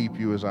 God keep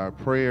you is our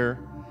prayer.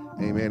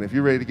 Amen. If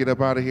you're ready to get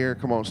up out of here,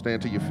 come on,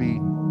 stand to your feet.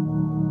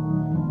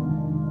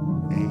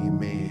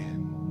 Amen.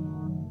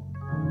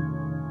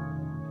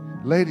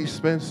 Lady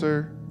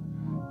Spencer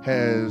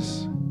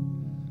has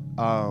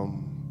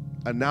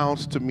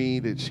announced to me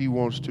that she's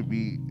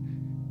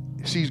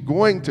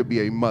going to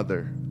be a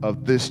mother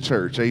of this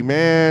church.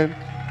 Amen.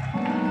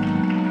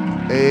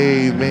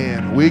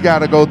 Amen. We got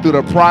to go through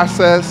the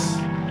process.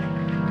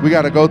 We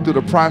got to go through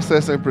the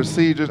process and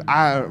procedures.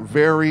 I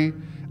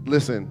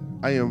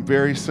am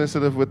very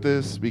sensitive with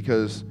this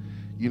because,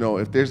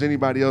 if there's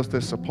anybody else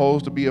that's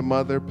supposed to be a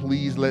mother,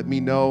 please let me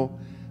know,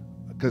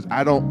 because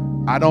I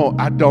don't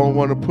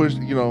want to push.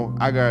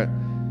 I got,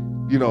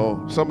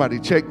 somebody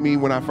checked me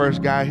when I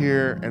first got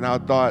here, and I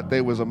thought they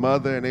was a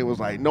mother, and they was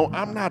like, "No,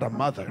 I'm not a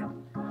mother."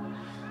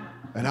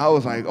 And I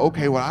was like,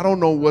 okay, well, I don't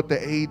know what the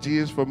age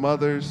is for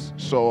mothers,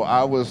 so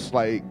I was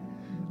like,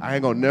 I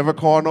ain't gonna never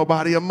call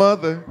nobody a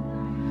mother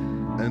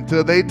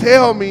until they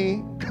tell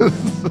me,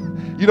 because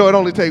it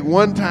only take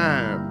one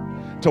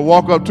time to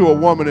walk up to a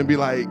woman and be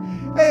like,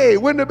 hey,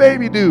 when the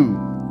baby due?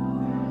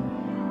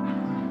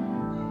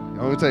 It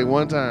only take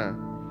one time.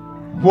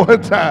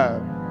 One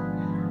time.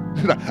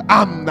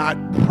 I'm not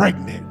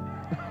pregnant.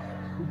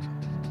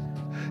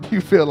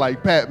 You feel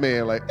like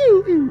Pac-Man, like,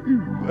 ew, ew,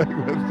 ew.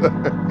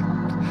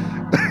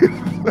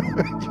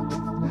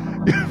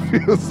 You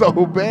feel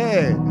so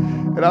bad.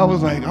 And I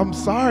was like, I'm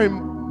sorry,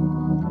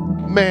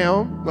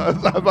 ma'am. I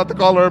was about to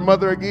call her a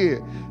mother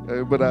again.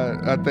 But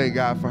I thank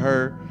God for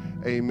her.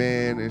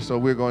 Amen. And so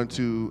we're going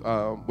to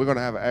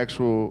have an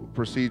actual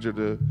procedure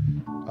to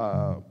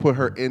put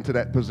her into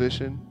that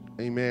position.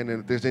 Amen.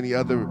 And if there's any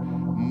other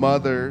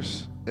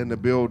mothers in the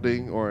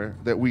building or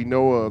that we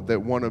know of that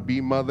want to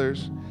be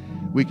mothers,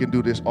 we can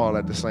do this all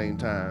at the same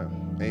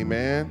time.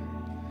 Amen.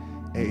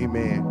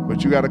 Amen.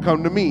 But you got to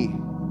come to me.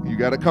 You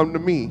got to come to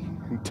me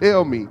and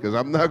tell me, because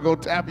I'm not going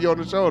to tap you on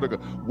the shoulder.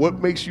 What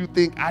makes you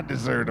think I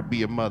deserve to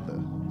be a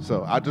mother?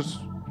 So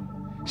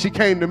she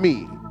came to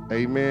me.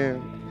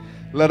 Amen.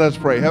 Let us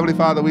pray. Heavenly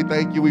Father, we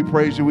thank you. We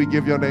praise you. We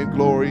give your name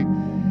glory.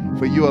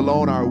 For you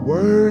alone are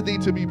worthy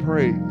to be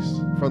praised.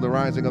 From the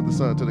rising of the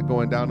sun to the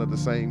going down of the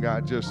same,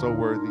 God, you're so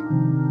worthy.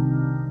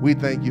 We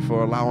thank you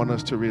for allowing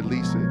us to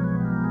release it.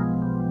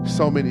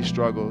 So many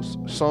struggles,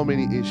 so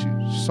many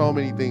issues, so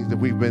many things that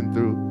we've been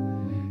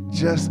through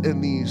just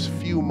in these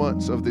few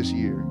months of this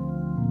year.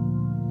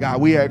 God,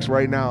 we ask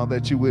right now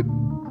that you would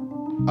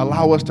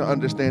allow us to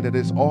understand that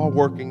it's all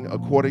working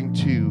according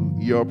to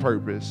your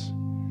purpose.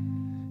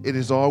 It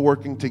is all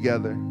working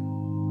together.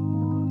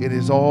 It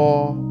is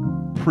all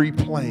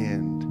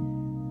pre-planned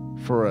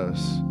for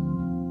us.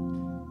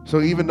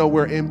 So even though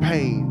we're in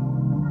pain,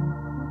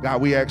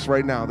 God, we ask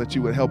right now that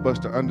you would help us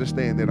to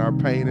understand that our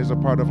pain is a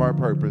part of our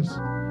purpose.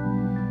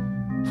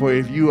 For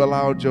if you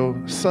allowed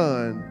your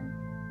son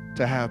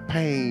to have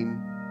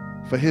pain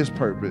for his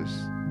purpose,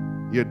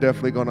 you're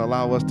definitely going to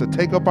allow us to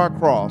take up our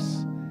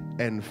cross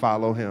and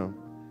follow him.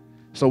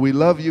 So we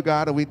love you,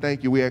 God, and we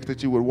thank you. We ask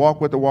that you would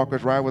walk with the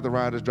walkers, ride with the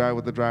riders, drive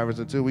with the drivers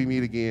until we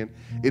meet again.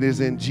 It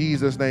is in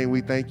Jesus' name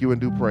we thank you and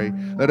do pray.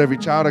 Let every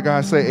child of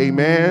God say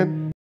amen.